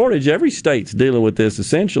a shortage. Every state's dealing with this,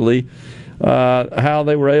 essentially, how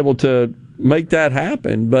they were able to make that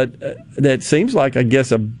happen. But that seems like, I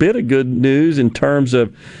guess, a bit of good news in terms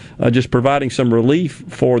of just providing some relief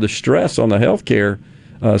for the stress on the healthcare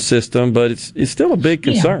system. But it's still a big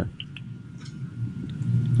concern.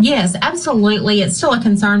 Yes, absolutely. It's still a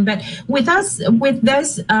concern, but with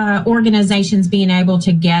those organizations being able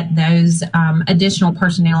to get those additional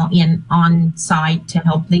personnel on site to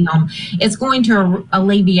help them, it's going to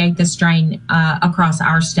alleviate the strain across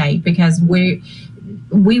our state, because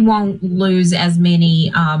we won't lose as many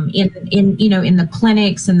in the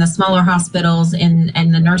clinics and the smaller hospitals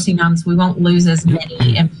and the nursing homes. We won't lose as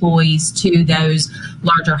many employees to those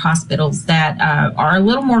larger hospitals that are a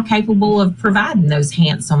little more capable of providing those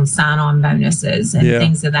handsome sign-on bonuses and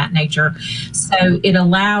things of that nature. So it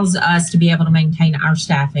allows us to be able to maintain our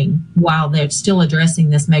staffing while they're still addressing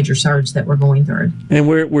this major surge that we're going through. And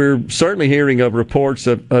we're certainly hearing of reports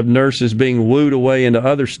of nurses being wooed away into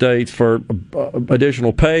other states for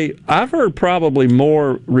additional pay. I've heard probably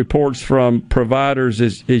more reports from providers,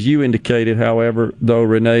 as you indicated, however, though,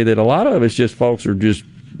 Renee, that a lot of it's just folks are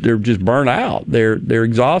they're just burnt out. They're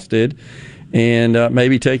exhausted, and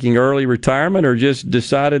maybe taking early retirement, or just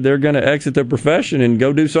decided they're going to exit the profession and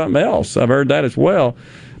go do something else. I've heard that as well.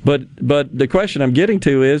 But the question I'm getting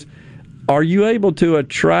to is, are you able to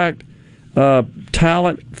attract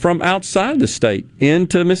talent from outside the state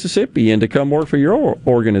into Mississippi and to come work for your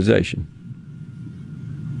organization?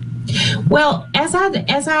 Well, as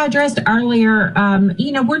I addressed earlier,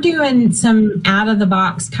 we're doing some out of the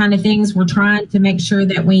box kind of things. We're trying to make sure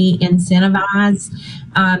that we incentivize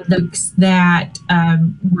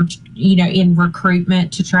we're in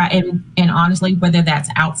recruitment to try and honestly, whether that's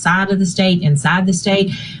outside of the state, inside the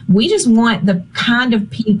state, we just want the kind of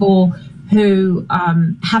people who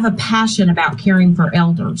have a passion about caring for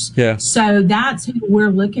elders. Yeah. So that's who we're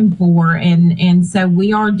looking for. And so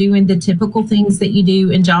we are doing the typical things that you do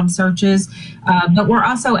in job searches, but we're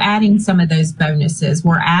also adding some of those bonuses.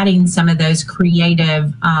 We're adding some of those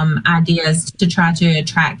creative ideas to try to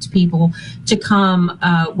attract people to come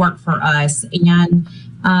work for us. And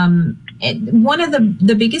one of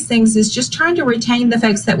the biggest things is just trying to retain the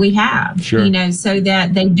folks that we have, so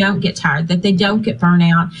that they don't get tired, that they don't get burnt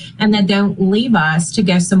out, and that don't leave us to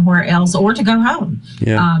go somewhere else or to go home.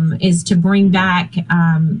 Is to bring back,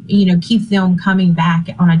 keep them coming back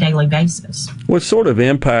on a daily basis. What sort of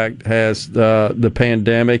impact has the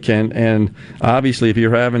pandemic and obviously if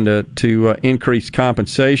you're having to increase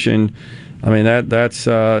compensation, I mean, that's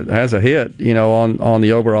has a hit, on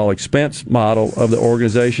the overall expense model of the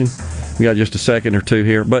organization. We got just a second or two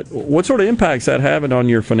here, but what sort of impact's that having on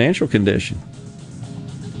your financial condition?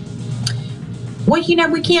 Well,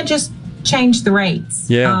 we can't just change the rates.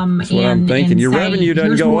 Yeah, that's what I'm thinking. Your revenue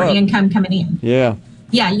doesn't go up. Here's more income coming in. Yeah.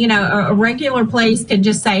 Yeah, a regular place could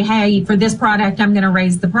just say, hey, for this product, I'm going to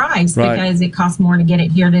raise the price because it costs more to get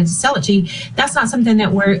it here to sell it to you. That's not something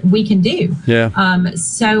that we can do. Yeah.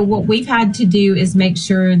 So what we've had to do is make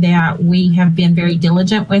sure that we have been very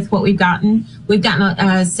diligent with what we've gotten. We've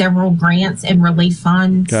gotten several grants and relief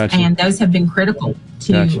funds, and those have been critical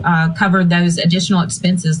to cover those additional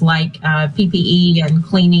expenses like PPE and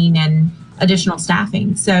cleaning and additional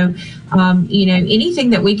staffing. So, anything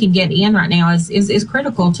that we can get in right now is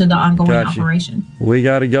critical to the ongoing operation. We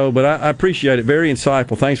got to go, but I appreciate it. Very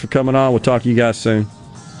insightful. Thanks for coming on. We'll talk to you guys soon.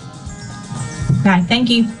 Okay, thank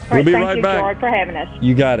you. We'll be right back. Thank you, George, for having us.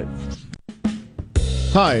 You got it.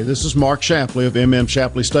 Hi, this is Mark Shapley of M.M.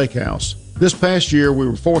 Shapley Steakhouse. This past year, we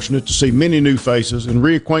were fortunate to see many new faces and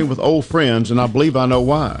reacquaint with old friends, and I believe I know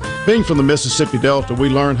why. Being from the Mississippi Delta, we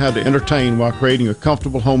learned how to entertain while creating a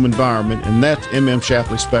comfortable home environment, and that's M.M.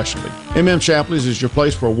 Shapley's specialty. M.M. Shapley's is your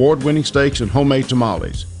place for award-winning steaks and homemade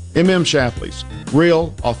tamales. M.M. Shapley's,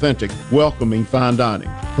 real, authentic, welcoming fine dining.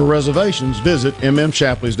 For reservations, visit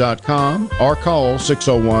mmshapleys.com or call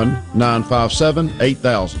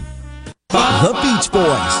 601-957-8000. The Beach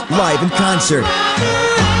Boys, live in concert.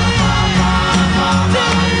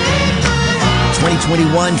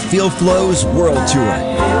 2021 Feel Flows World Tour.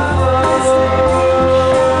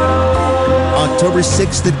 October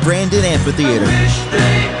 6th at Brandon Amphitheater.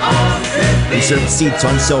 Reserved seats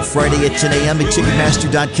on sale Friday at 10 a.m. at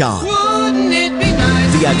Ticketmaster.com.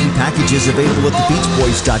 VIP packages available at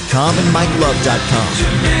thebeachboys.com and MikeLove.com.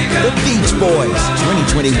 The Beach Boys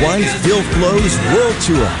 2021 Feel Flows World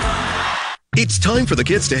Tour. It's time for the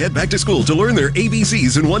kids to head back to school to learn their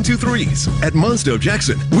ABCs and 1, 2, 3s. At Mazda of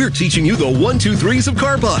Jackson, we're teaching you the 1, 2, 3s of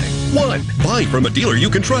car buying. 1. Buy from a dealer you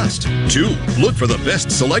can trust. 2. Look for the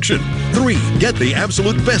best selection. 3. Get the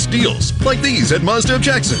absolute best deals, like these at Mazda of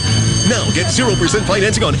Jackson. Now get 0%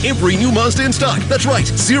 financing on every new Mazda in stock. That's right,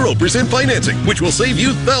 0% financing, which will save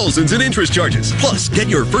you thousands in interest charges. Plus, get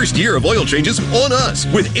your first year of oil changes on us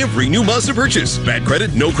with every new Mazda purchase. Bad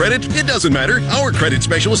credit, no credit, it doesn't matter. Our credit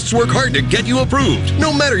specialists work hard to get get you approved,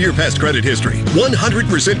 no matter your past credit history.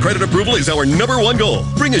 100% credit approval is our #1 goal.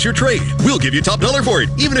 Bring us your trade. We'll give you top dollar for it,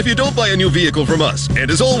 even if you don't buy a new vehicle from us. And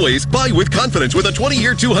as always, buy with confidence with a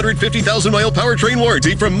 20-year, 250,000-mile powertrain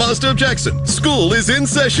warranty from Mazda of Jackson. School is in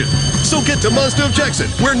session. So get to Mazda of Jackson,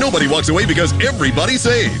 where nobody walks away because everybody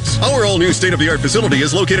saves. Our all-new state-of-the-art facility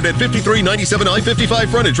is located at 5397 I-55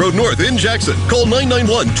 Frontage Road North in Jackson. Call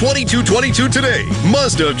 991-2222 today.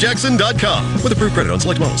 MazdaofJackson.com. With approved credit on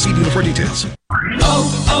select models. See dealer for details.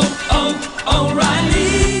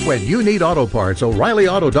 O'Reilly. When you need auto parts,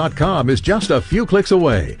 O'ReillyAuto.com is just a few clicks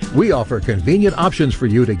away. We offer convenient options for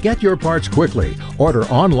you to get your parts quickly. Order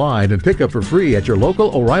online and pick up for free at your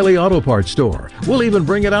local O'Reilly Auto Parts store. We'll even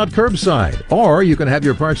bring it out curbside. Or you can have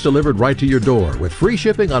your parts delivered right to your door with free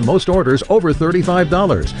shipping on most orders over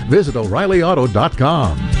 $35. Visit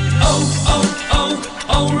O'ReillyAuto.com.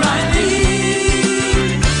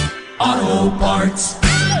 O'Reilly Auto Parts.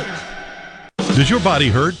 Does your body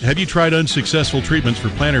hurt? Have you tried unsuccessful treatments for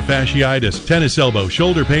plantar fasciitis, tennis elbow,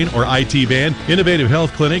 shoulder pain, or IT band? Innovative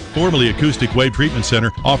Health Clinic, formerly Acoustic Wave Treatment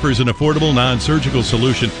Center, offers an affordable non-surgical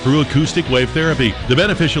solution through acoustic wave therapy. The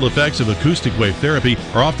beneficial effects of acoustic wave therapy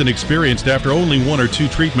are often experienced after only 1 or 2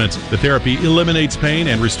 treatments. The therapy eliminates pain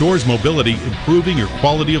and restores mobility, improving your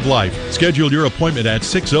quality of life. Schedule your appointment at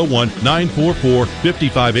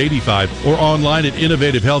 601-944-5585 or online at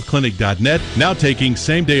innovativehealthclinic.net. Now taking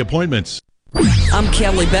same-day appointments. I'm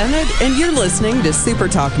Kelly Bennett, and you're listening to Super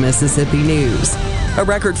Talk Mississippi News. A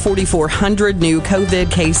record 4,400 new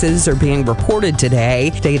COVID cases are being reported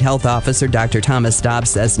today. State Health Officer Dr. Thomas Dobbs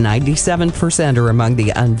says 97% are among the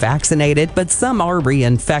unvaccinated, but some are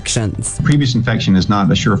reinfections. Previous infection is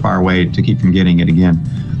not a surefire way to keep from getting it again.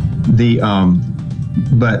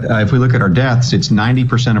 But if we look at our deaths, it's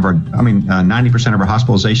 90% of our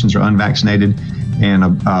hospitalizations are unvaccinated, and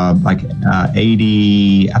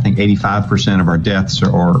 85% of our deaths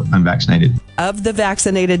are unvaccinated. Of the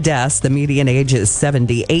vaccinated deaths, the median age is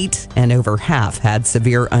 78, and over half had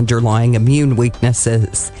severe underlying immune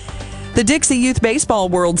weaknesses. The Dixie Youth Baseball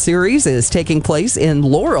World Series is taking place in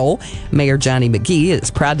Laurel. Mayor Johnny McGee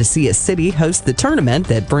is proud to see his city host the tournament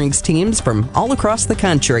that brings teams from all across the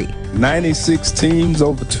country. 96 teams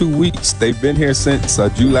over 2 weeks. They've been here since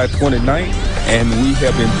July 29th, and we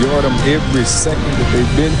have enjoyed them every second that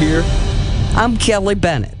they've been here. I'm Kelly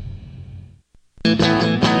Bennett.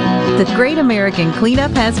 The Great American Cleanup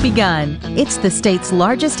has begun. It's the state's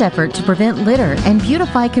largest effort to prevent litter and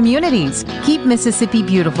beautify communities. Keep Mississippi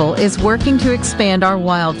Beautiful is working to expand our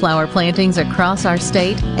wildflower plantings across our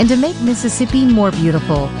state and to make Mississippi more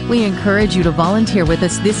beautiful. We encourage you to volunteer with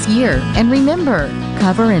us this year. And remember,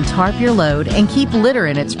 cover and tarp your load and keep litter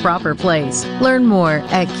in its proper place. Learn more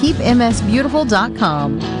at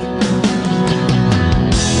keepmsbeautiful.com.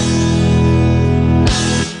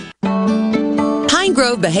 Pine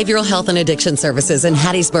Grove Behavioral Health and Addiction Services in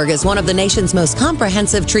Hattiesburg is one of the nation's most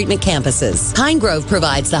comprehensive treatment campuses. Pine Grove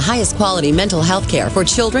provides the highest quality mental health care for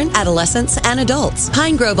children, adolescents, and adults.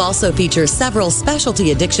 Pine Grove also features several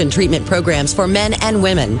specialty addiction treatment programs for men and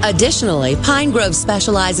women. Additionally, Pine Grove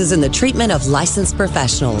specializes in the treatment of licensed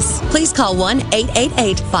professionals. Please call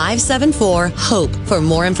 1-888-574-HOPE for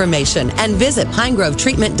more information and visit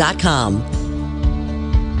pinegrovetreatment.com.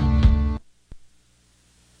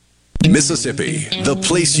 Mississippi, the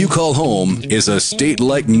place you call home, is a state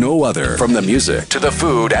like no other. From the music to the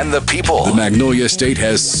food and the people, the Magnolia State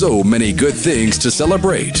has so many good things to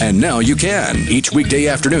celebrate. And now you can, each weekday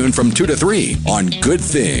afternoon from 2 to 3 on Good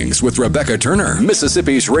Things with Rebecca Turner,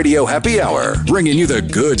 Mississippi's Radio Happy Hour, bringing you the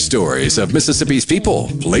good stories of Mississippi's people,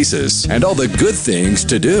 places, and all the good things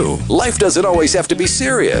to do. Life doesn't always have to be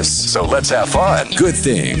serious, so let's have fun. Good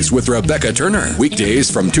Things with Rebecca Turner, weekdays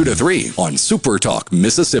from 2 to 3 on Super Talk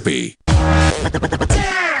Mississippi.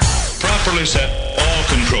 Properly set all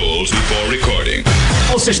controls before recording.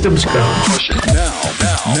 All systems go.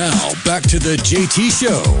 Now, back to the JT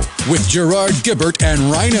Show with Gerard Gibbert and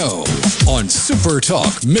Rhino on Super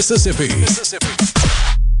Talk Mississippi.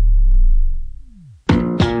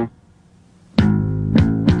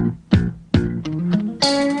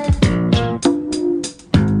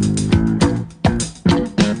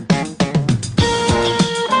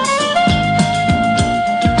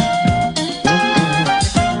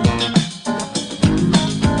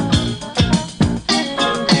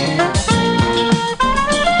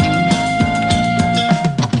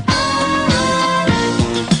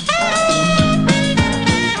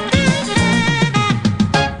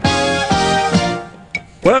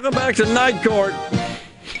 Welcome back to Night Court.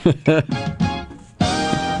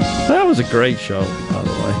 That was a great show, by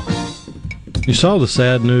the way. You saw the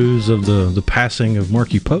sad news of the passing of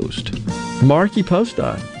Marky Post. Marky Post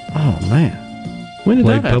died. Oh, man. When did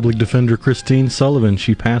that happen? Public defender Christine Sullivan.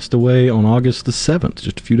 She passed away on August the 7th,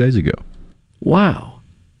 just a few days ago. Wow.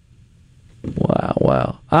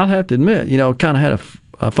 I'll have to admit, kind of had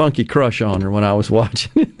a funky crush on her when I was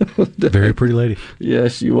watching it. Very pretty lady.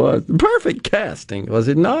 Yes, she was. Perfect casting, was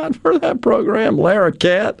it not, for that program? Lara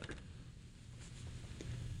Cat.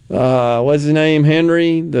 What's his name?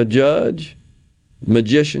 Henry, the judge?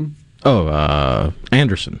 Magician? Oh,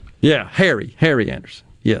 Anderson. Yeah, Harry Anderson.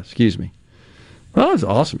 Yes, excuse me. Well, it was an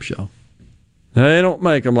awesome show. They don't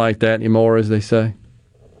make them like that anymore, as they say.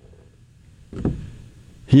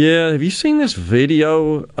 Yeah, have you seen this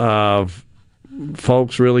video of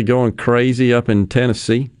folks really going crazy up in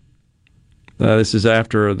Tennessee? This is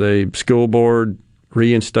after the school board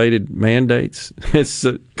reinstated mandates. It's,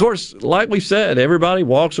 of course, like we said, everybody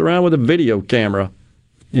walks around with a video camera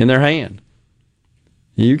in their hand.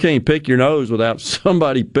 You can't pick your nose without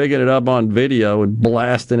somebody picking it up on video and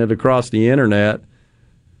blasting it across the internet.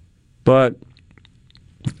 But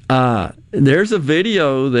there's a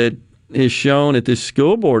video that is shown at this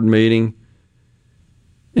school board meeting,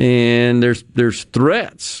 and there's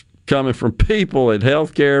threats coming from people at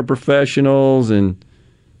healthcare professionals and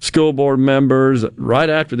school board members right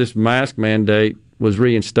after this mask mandate was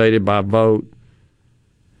reinstated by vote.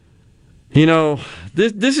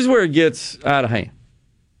 This is where it gets out of hand.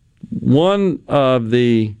 One of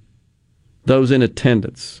those in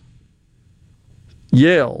attendance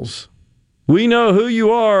yells, "We know who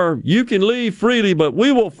you are. You can leave freely, but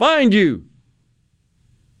we will find you."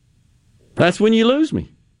 That's when you lose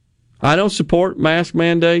me. I don't support mask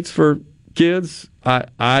mandates for kids. I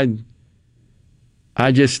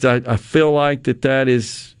feel like that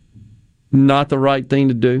is not the right thing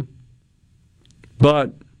to do.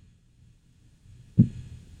 But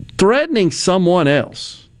threatening someone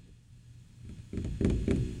else,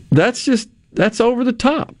 that's over the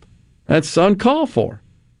top. That's uncalled for.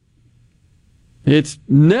 It's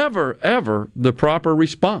never, ever the proper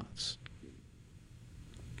response.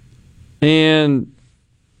 And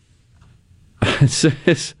it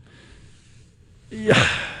says,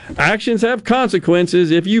 actions have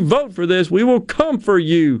consequences. If you vote for this, we will come for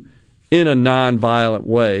you in a nonviolent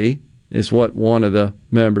way, is what one of the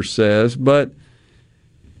members says. But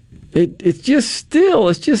it's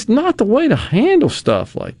just not the way to handle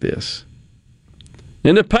stuff like this.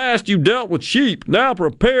 In the past, you dealt with sheep. Now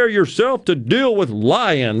prepare yourself to deal with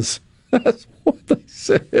lions. That's what they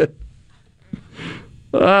said.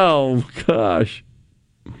 Oh, gosh.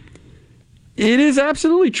 It is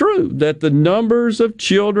absolutely true that the numbers of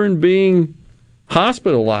children being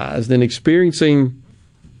hospitalized and experiencing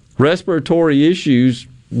respiratory issues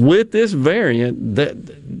with this variant,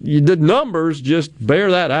 the numbers just bear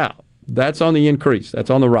that out. That's on the increase. That's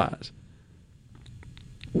on the rise.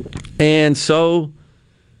 And so,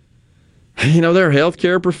 there are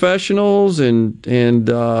healthcare professionals and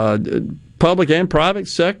public and private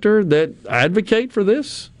sector that advocate for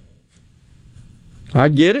this. I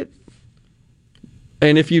get it.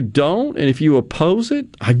 And if you don't, and if you oppose it,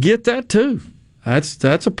 I get that too.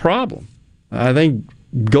 That's a problem. I think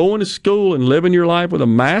going to school and living your life with a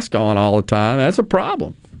mask on all the time, that's a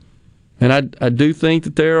problem. And I do think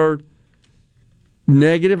that there are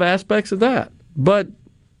negative aspects of that. But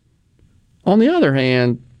on the other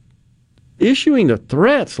hand, issuing the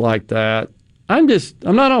threats like that, I'm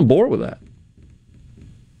not on board with that.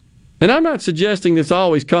 And I'm not suggesting this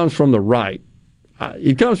always comes from the right.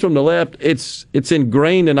 It comes from the left. It's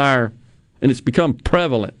ingrained in and it's become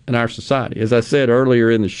prevalent in our society. As I said earlier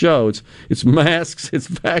in the show, it's masks, it's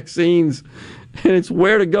vaccines, and it's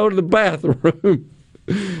where to go to the bathroom.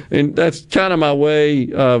 And that's kind of my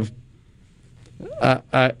way of,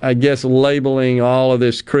 I guess, labeling all of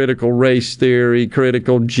this critical race theory,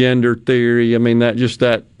 critical gender theory. I mean,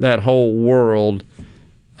 that whole world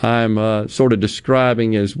I'm sort of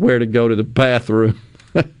describing as where to go to the bathroom,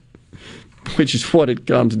 which is what it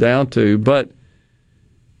comes down to. But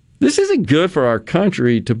this isn't good for our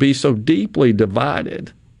country to be so deeply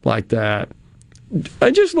divided like that.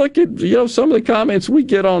 I just look at some of the comments we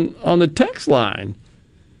get on the text line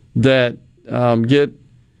that get,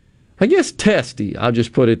 I guess, testy. I'll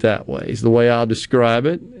just put it that way, is the way I'll describe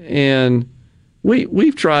it. And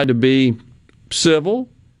we've tried to be civil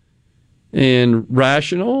and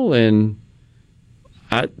rational and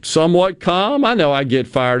somewhat calm. I know I get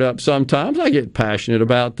fired up sometimes. I get passionate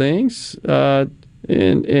about things, and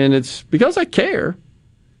it's because I care.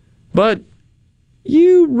 But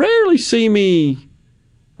you rarely see me,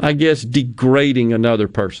 I guess, degrading another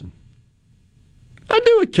person. I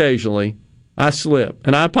do occasionally. I slip,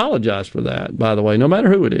 and I apologize for that, by the way, no matter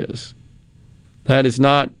who it is. That is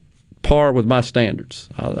not par with my standards.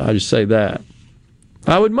 I'll just say that.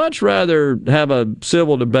 I would much rather have a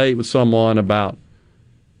civil debate with someone about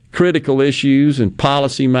critical issues and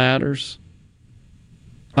policy matters.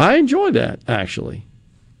 I enjoy that, actually.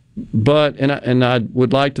 But and I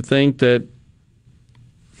would like to think that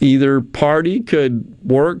either party could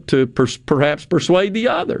work to perhaps persuade the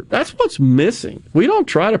other. That's what's missing. We don't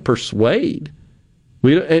try to persuade.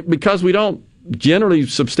 Because we don't generally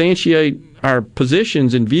substantiate our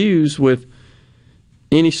positions and views with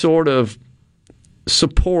any sort of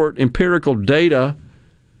support, empirical data,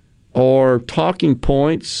 or talking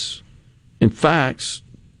points and facts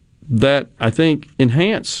that I think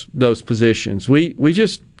enhance those positions. We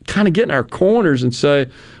just kind of get in our corners and say,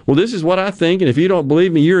 well, this is what I think, and if you don't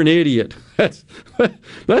believe me, you're an idiot. That's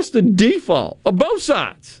the default of both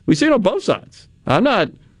sides. We see it on both sides.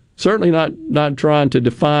 I'm certainly not trying to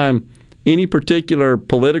define any particular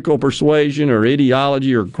political persuasion or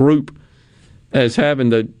ideology or group as having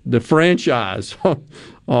the franchise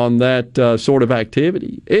on that sort of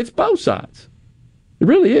activity. It's both sides. It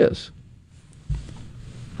really is.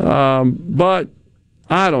 But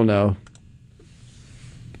I don't know.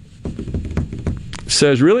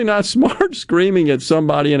 Says really not smart screaming at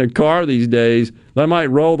somebody in a car these days. They might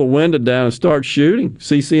roll the window down and start shooting.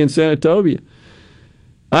 CC in Senatobia.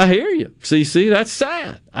 I hear you, CC. That's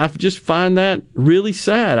sad. I just find that really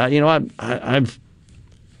sad. I've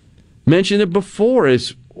mentioned it before.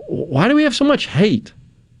 Is why do we have so much hate?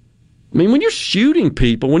 I mean, when you're shooting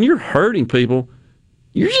people, when you're hurting people,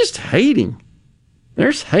 you're just hating.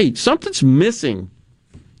 There's hate. Something's missing.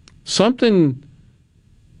 Something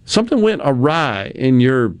went awry in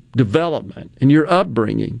your development, in your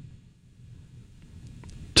upbringing,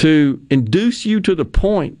 to induce you to the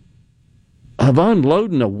point of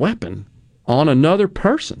unloading a weapon on another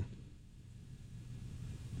person.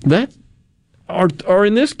 That, or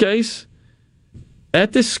in this case,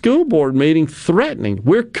 at this school board meeting, threatening,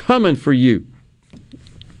 we're coming for you.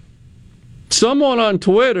 Someone on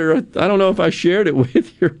Twitter, I don't know if I shared it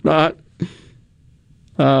with you or not,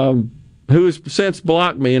 who has since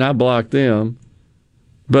blocked me, and I blocked them,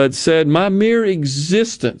 but said my mere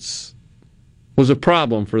existence was a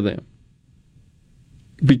problem for them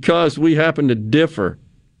because we happen to differ.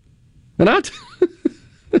 And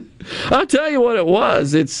I'll tell you what it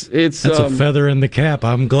was. It's That's a feather in the cap.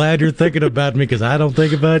 I'm glad you're thinking about me because I don't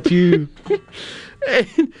think about you.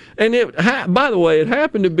 And it, by the way, it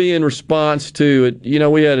happened to be in response to,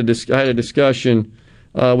 we had I had a discussion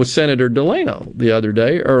with Senator Delano the other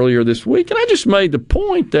day, earlier this week, and I just made the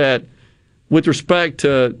point that with respect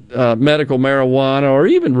to medical marijuana or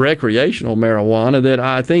even recreational marijuana, that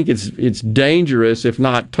I think it's dangerous, if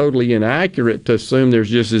not totally inaccurate, to assume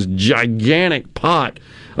there's just this gigantic pot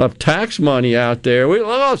of tax money out there.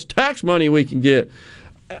 It's tax money we can get.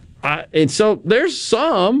 And so there's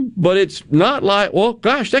some, but it's not like, well,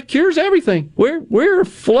 gosh, that cures everything. We're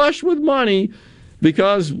flush with money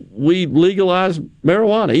because we legalize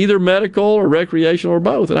marijuana, either medical or recreational or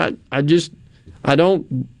both. And I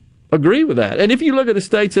don't agree with that. And if you look at the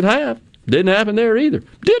states that didn't happen there either.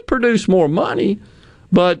 Did produce more money,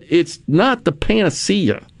 but it's not the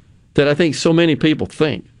panacea that I think so many people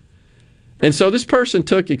think. And so this person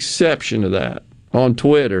took exception to that on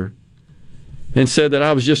Twitter and said that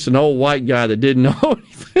I was just an old white guy that didn't know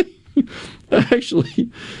anything. Actually,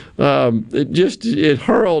 it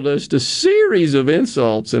hurled us to a series of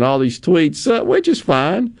insults and all these tweets, which is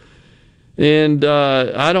fine. And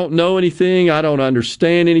I don't know anything. I don't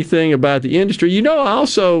understand anything about the industry. I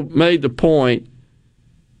also made the point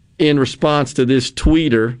in response to this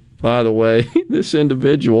tweeter, by the way, this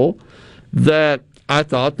individual, that I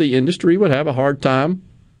thought the industry would have a hard time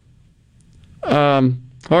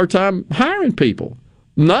hiring people.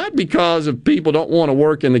 Not because of people don't want to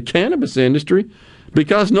work in the cannabis industry,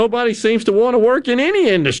 because nobody seems to want to work in any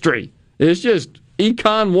industry. It's just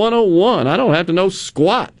Econ 101. I don't have to know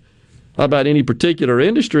squat about any particular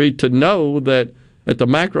industry to know that at the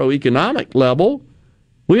macroeconomic level,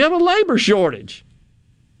 we have a labor shortage.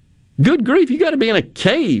 Good grief, you got to be in a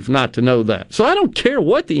cave not to know that. So I don't care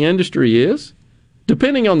what the industry is,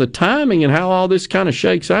 depending on the timing and how all this kind of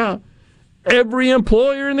shakes out. Every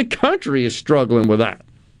employer in the country is struggling with that.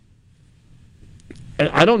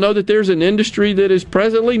 I don't know that there's an industry that is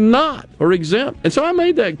presently not or exempt. And so I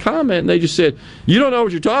made that comment, and they just said, you don't know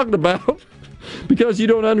what you're talking about because you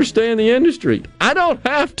don't understand the industry. I don't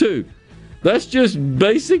have to. That's just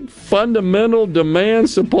basic fundamental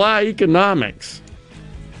demand-supply economics.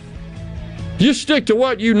 Just stick to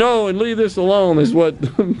what you know and leave this alone, is what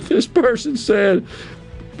this person said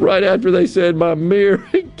right after they said my mere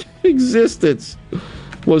existence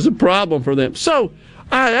was a problem for them. So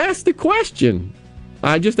I asked the question.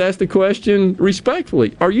 I just asked the question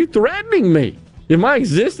respectfully. Are you threatening me? If my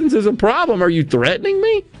existence is a problem, are you threatening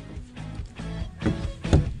me?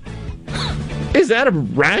 Is that a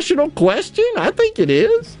rational question? I think it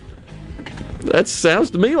is. That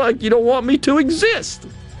sounds to me like you don't want me to exist.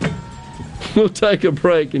 We'll take a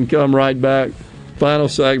break and come right back. Final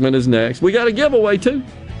segment is next. We got a giveaway, too.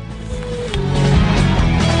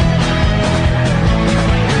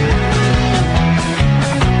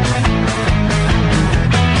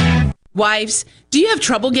 Wives, do you have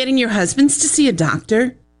trouble getting your husbands to see a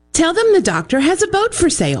doctor? Tell them the doctor has a boat for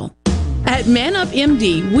sale. At Man Up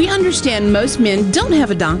MD, we understand most men don't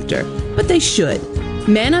have a doctor, but they should.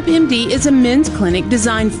 Man Up MD is a men's clinic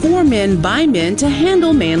designed for men by men to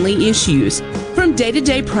handle manly issues. From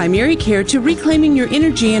day-to-day primary care to reclaiming your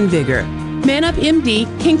energy and vigor, Man Up MD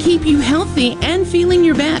can keep you healthy and feeling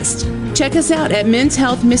your best. Check us out at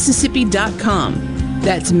menshealthmississippi.com.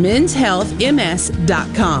 That's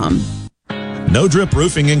menshealthms.com. No Drip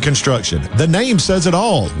Roofing and Construction. The name says it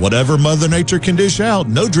all. Whatever Mother Nature can dish out,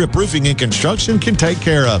 No Drip Roofing and Construction can take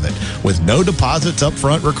care of it with no deposits up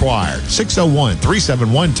front required.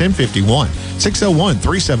 601-371-1051.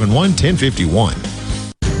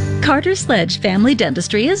 601-371-1051. Carter Sledge Family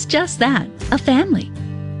Dentistry is just that, a family.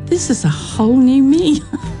 This is a whole new me,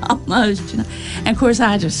 almost. And of course,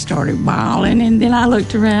 I just started bawling, and then I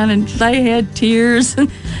looked around, and they had tears,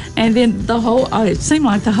 and then it seemed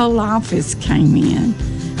like the whole office came in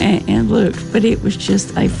and looked, but it was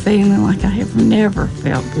just a feeling like I have never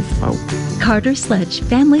felt before. Carter Sledge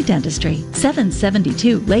Family Dentistry,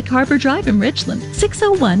 772 Lake Harbor Drive in Richland,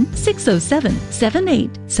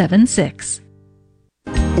 601-607-7876.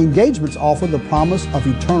 Engagements offer the promise of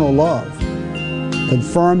eternal love.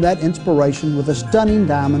 Confirm that inspiration with a stunning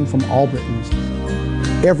diamond from Albritton's.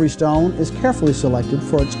 Every stone is carefully selected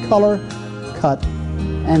for its color, cut,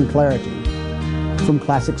 and clarity. From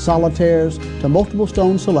classic solitaires to multiple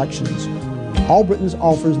stone selections, Albritton's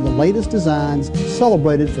offers the latest designs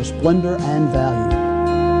celebrated for splendor and value.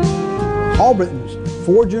 Albritton's,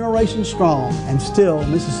 4 generations strong and still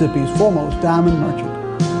Mississippi's foremost diamond merchant.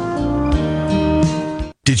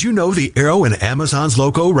 Did you know the arrow in Amazon's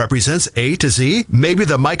logo represents A to Z? Maybe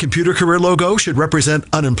the My Computer Career logo should represent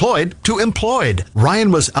unemployed to employed.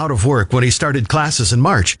 Ryan was out of work when he started classes in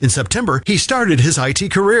March. In September, he started his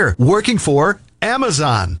IT career, working for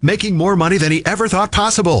Amazon, making more money than he ever thought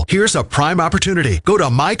possible. Here's a prime opportunity. Go to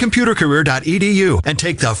mycomputercareer.edu and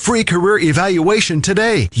take the free career evaluation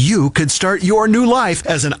today. You could start your new life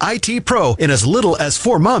as an IT pro in as little as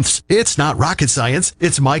 4 months. It's not rocket science.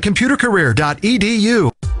 It's mycomputercareer.edu.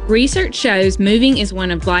 Research shows moving is one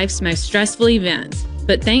of life's most stressful events,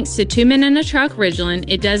 but thanks to 2 Men and a Truck Ridgeland,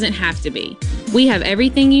 it doesn't have to be. We have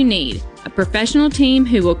everything you need. A professional team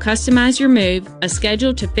who will customize your move, a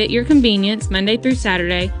schedule to fit your convenience Monday through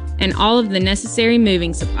Saturday, and all of the necessary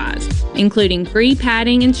moving supplies, including free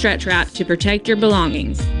padding and stretch wrap to protect your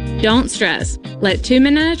belongings. Don't stress. Let 2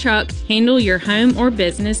 Men and a Truck handle your home or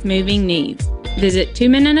business moving needs. Visit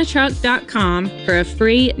 2menandatruck.com for a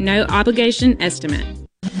free, no-obligation estimate.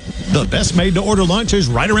 The best made-to-order lunch is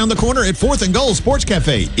right around the corner at 4th and Gold Sports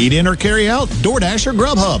Cafe. Eat in or carry out, DoorDash or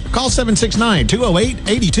Grubhub. Call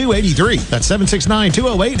 769-208-8283. That's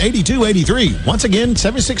 769-208-8283. Once again,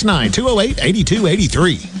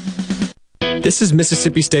 769-208-8283. This is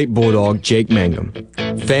Mississippi State Bulldog Jake Mangum.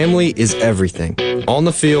 Family is everything. On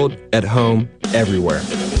the field, at home, everywhere.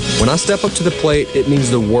 When I step up to the plate, it means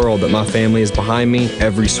the world that my family is behind me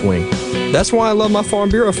every swing. That's why I love my Farm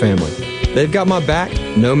Bureau family. They've got my back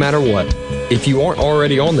no matter what. If you aren't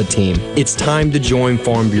already on the team, it's time to join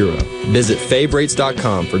Farm Bureau. Visit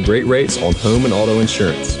favrates.com for great rates on home and auto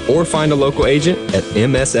insurance, or find a local agent at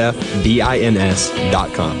msfbins.com.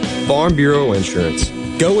 Farm Bureau Insurance.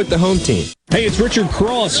 Go with the home team. Hey, it's Richard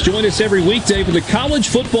Cross. Join us every weekday for the College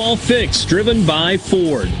Football Fix, driven by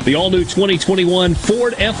Ford. The all-new 2021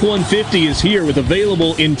 Ford F-150 is here with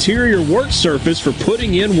available interior work surface for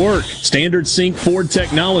putting in work. Standard sync Ford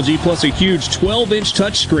technology plus a huge 12-inch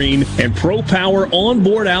touchscreen and Pro Power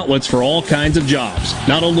onboard outlets for all kinds of jobs.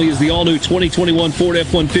 Not only is the all-new 2021 Ford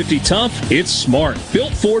F-150 tough, it's smart.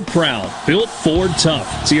 Built Ford proud. Built Ford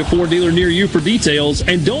tough. See a Ford dealer near you for details,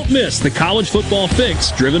 and don't miss the College Football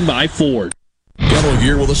Fix, driven by Ford. Gallo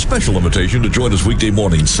here with a special invitation to join us weekday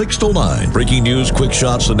morning, 6 to 9. Breaking news, quick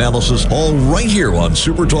shots, analysis, all right here on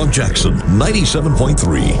Super Talk Jackson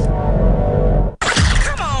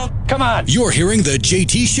 97.3. Come on. You're hearing the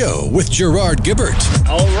JT Show with Gerard Gibbert.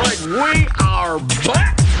 All right, we are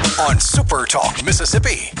back on Super Talk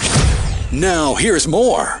Mississippi. Now, here's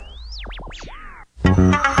more.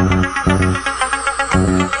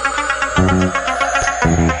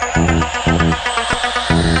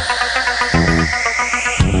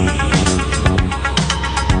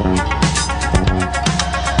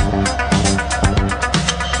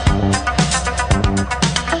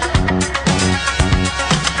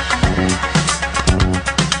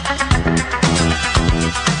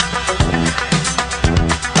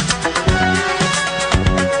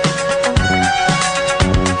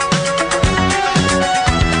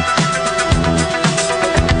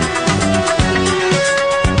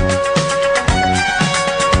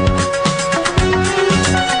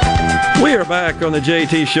 back on the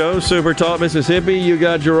JT Show, Super Talk Mississippi. You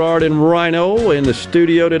got Gerard and Rhino in the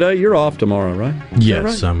studio today. You're off tomorrow, right?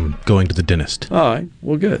 Yes, I'm going to the dentist. All right,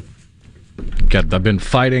 well, good. I've been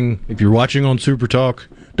fighting. If you're watching on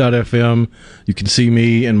supertalk.fm, you can see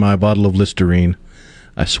me and my bottle of Listerine.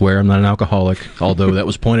 I swear I'm not an alcoholic, although that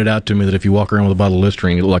was pointed out to me that if you walk around with a bottle of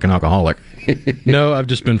Listerine, you look like an alcoholic. No, I've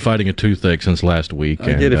just been fighting a toothache since last week.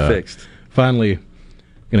 I'll get it fixed. Finally,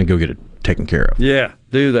 going to go get it taken care of. Yeah,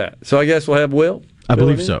 do that. So I guess we'll have Will? I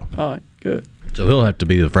believe so. All right, good. So he'll have to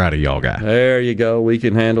be the Friday y'all guy. There you go. We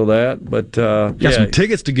can handle that. But got some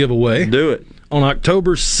tickets to give away. Do it. On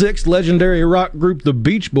October 6th, legendary rock group The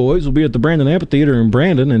Beach Boys will be at the Brandon Amphitheater in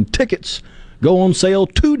Brandon, and tickets go on sale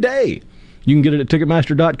today. You can get it at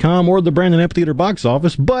Ticketmaster.com or the Brandon Amphitheater box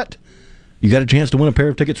office, but you got a chance to win a pair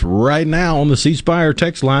of tickets right now on the C Spire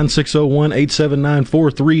text line,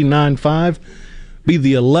 601-879-4395. Be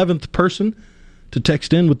the 11th person to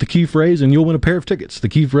text in with the key phrase, and you'll win a pair of tickets. The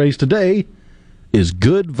key phrase today is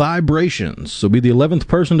good vibrations. So be the 11th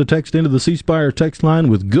person to text into the C Spire text line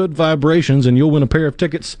with good vibrations, and you'll win a pair of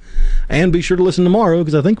tickets. And be sure to listen tomorrow,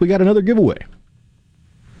 because I think we got another giveaway.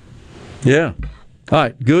 Yeah. All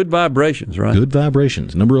right, good vibrations, right? Good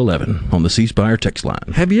vibrations, number 11 on the C Spire text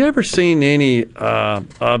line. Have you ever seen any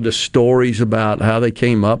of the stories about how they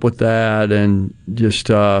came up with that, and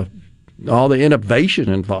just all the innovation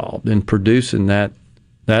involved in producing that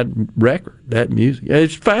record, that music?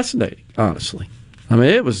 It's fascinating, honestly. I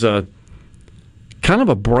mean, it was a kind of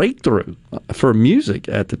a breakthrough for music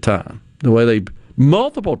at the time. The way they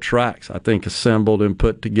multiple tracks, I think, assembled and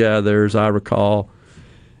put together, as I recall,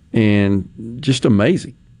 and just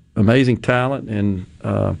amazing talent and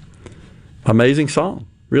amazing song.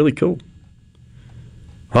 Really cool.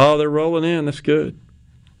 Oh, they're rolling in. That's good.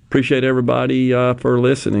 Appreciate everybody for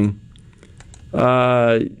listening.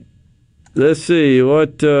 Let's see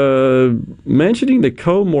what mentioning the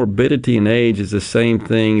comorbidity in age is the same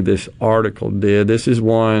thing this article did. This is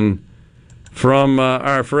one from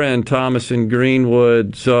our friend Thomas in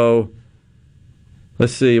Greenwood. So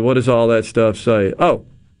let's see, what does all that stuff say? Oh,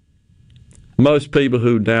 most people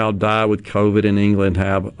who now die with COVID in England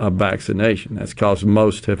have a vaccination. That's because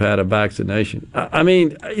most have had a vaccination. I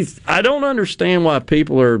mean, I don't understand why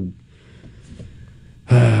people are,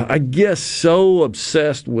 I guess, so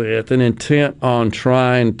obsessed with and intent on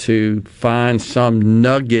trying to find some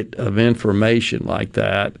nugget of information like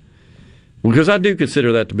that, because I do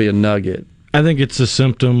consider that to be a nugget. I think it's a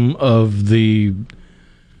symptom of the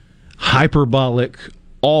hyperbolic,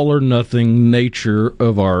 all-or-nothing nature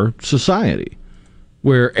of our society,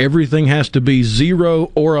 where everything has to be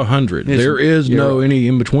 0 or 100. There is no any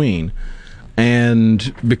in between.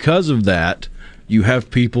 And because of that, you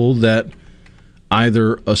have people that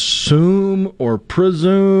either assume or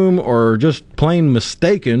presume or just plain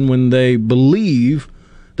mistaken when they believe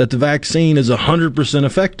that the vaccine is 100%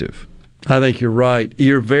 effective. I think you're right.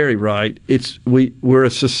 You're very right. We're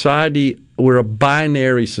a society. We're a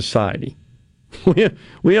binary society.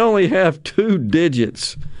 We only have two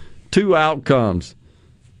digits, two outcomes,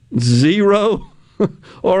 0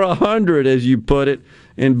 or 100, as you put it,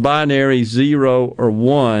 in binary 0 or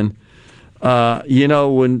 1.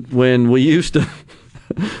 When we used to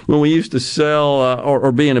sell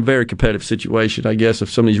or be in a very competitive situation, I guess, of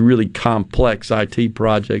some of these really complex IT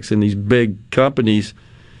projects in these big companies,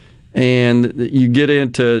 and you get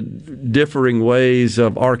into differing ways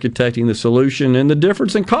of architecting the solution and the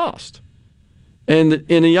difference in cost. And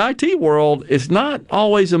in the IT world, it's not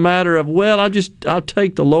always a matter of, well, I'll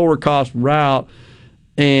take the lower cost route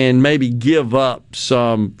and maybe give up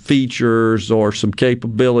some features or some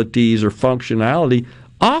capabilities or functionality.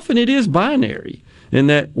 Often it is binary in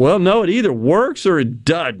that, well, no, it either works or it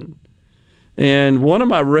doesn't. And one of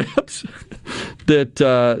my reps that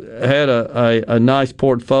had a nice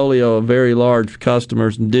portfolio of very large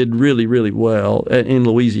customers and did really, really well in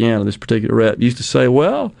Louisiana, this particular rep, used to say,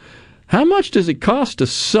 well, how much does it cost to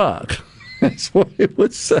suck? That's what it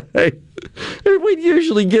would say. We'd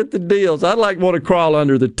usually get the deals. I'd want to crawl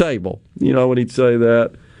under the table, when he'd say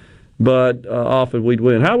that. But often we'd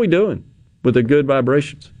win. How are we doing with the good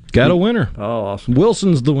vibrations? Got a winner. Oh, awesome.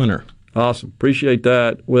 Wilson's the winner. Awesome. Appreciate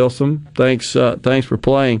that, Wilson. Thanks for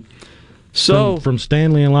playing. So from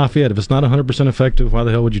Stanley and Lafayette, if it's not 100% effective, why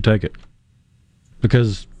the hell would you take it?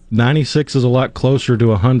 Because 96 is a lot closer to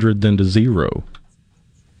 100 than to 0.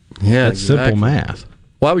 Yeah, that's simple math.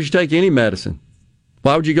 Why would you take any medicine?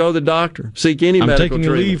 Why would you go to the doctor? Seek any medical treatment? I'm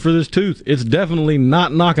taking a leave for this tooth. It's definitely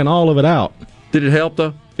not knocking all of it out. Did it help,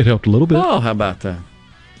 though? It helped a little bit. Oh, how about that?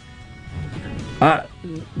 I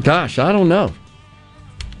don't know.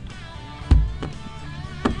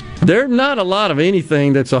 There's not a lot of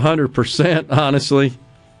anything that's 100%, honestly.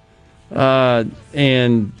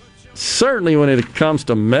 And certainly when it comes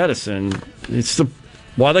to medicine, it's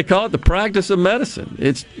why they call it the practice of medicine.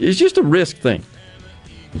 It's just a risk thing.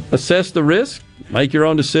 Assess the risk, make your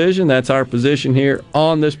own decision. That's our position here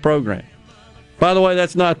on this program. By the way,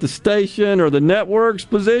 that's not the station or the network's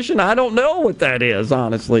position. I don't know what that is,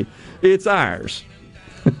 honestly. It's ours.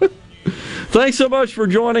 Thanks so much for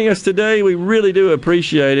joining us today. We really do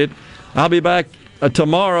appreciate it. I'll be back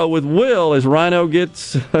tomorrow with Will as Rhino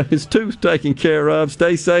gets his tooth taken care of.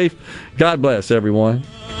 Stay safe. God bless, everyone.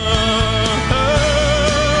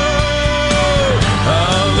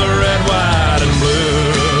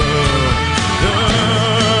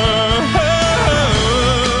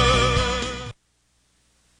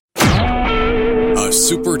 A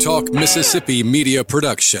SuperTalk Mississippi media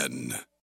production.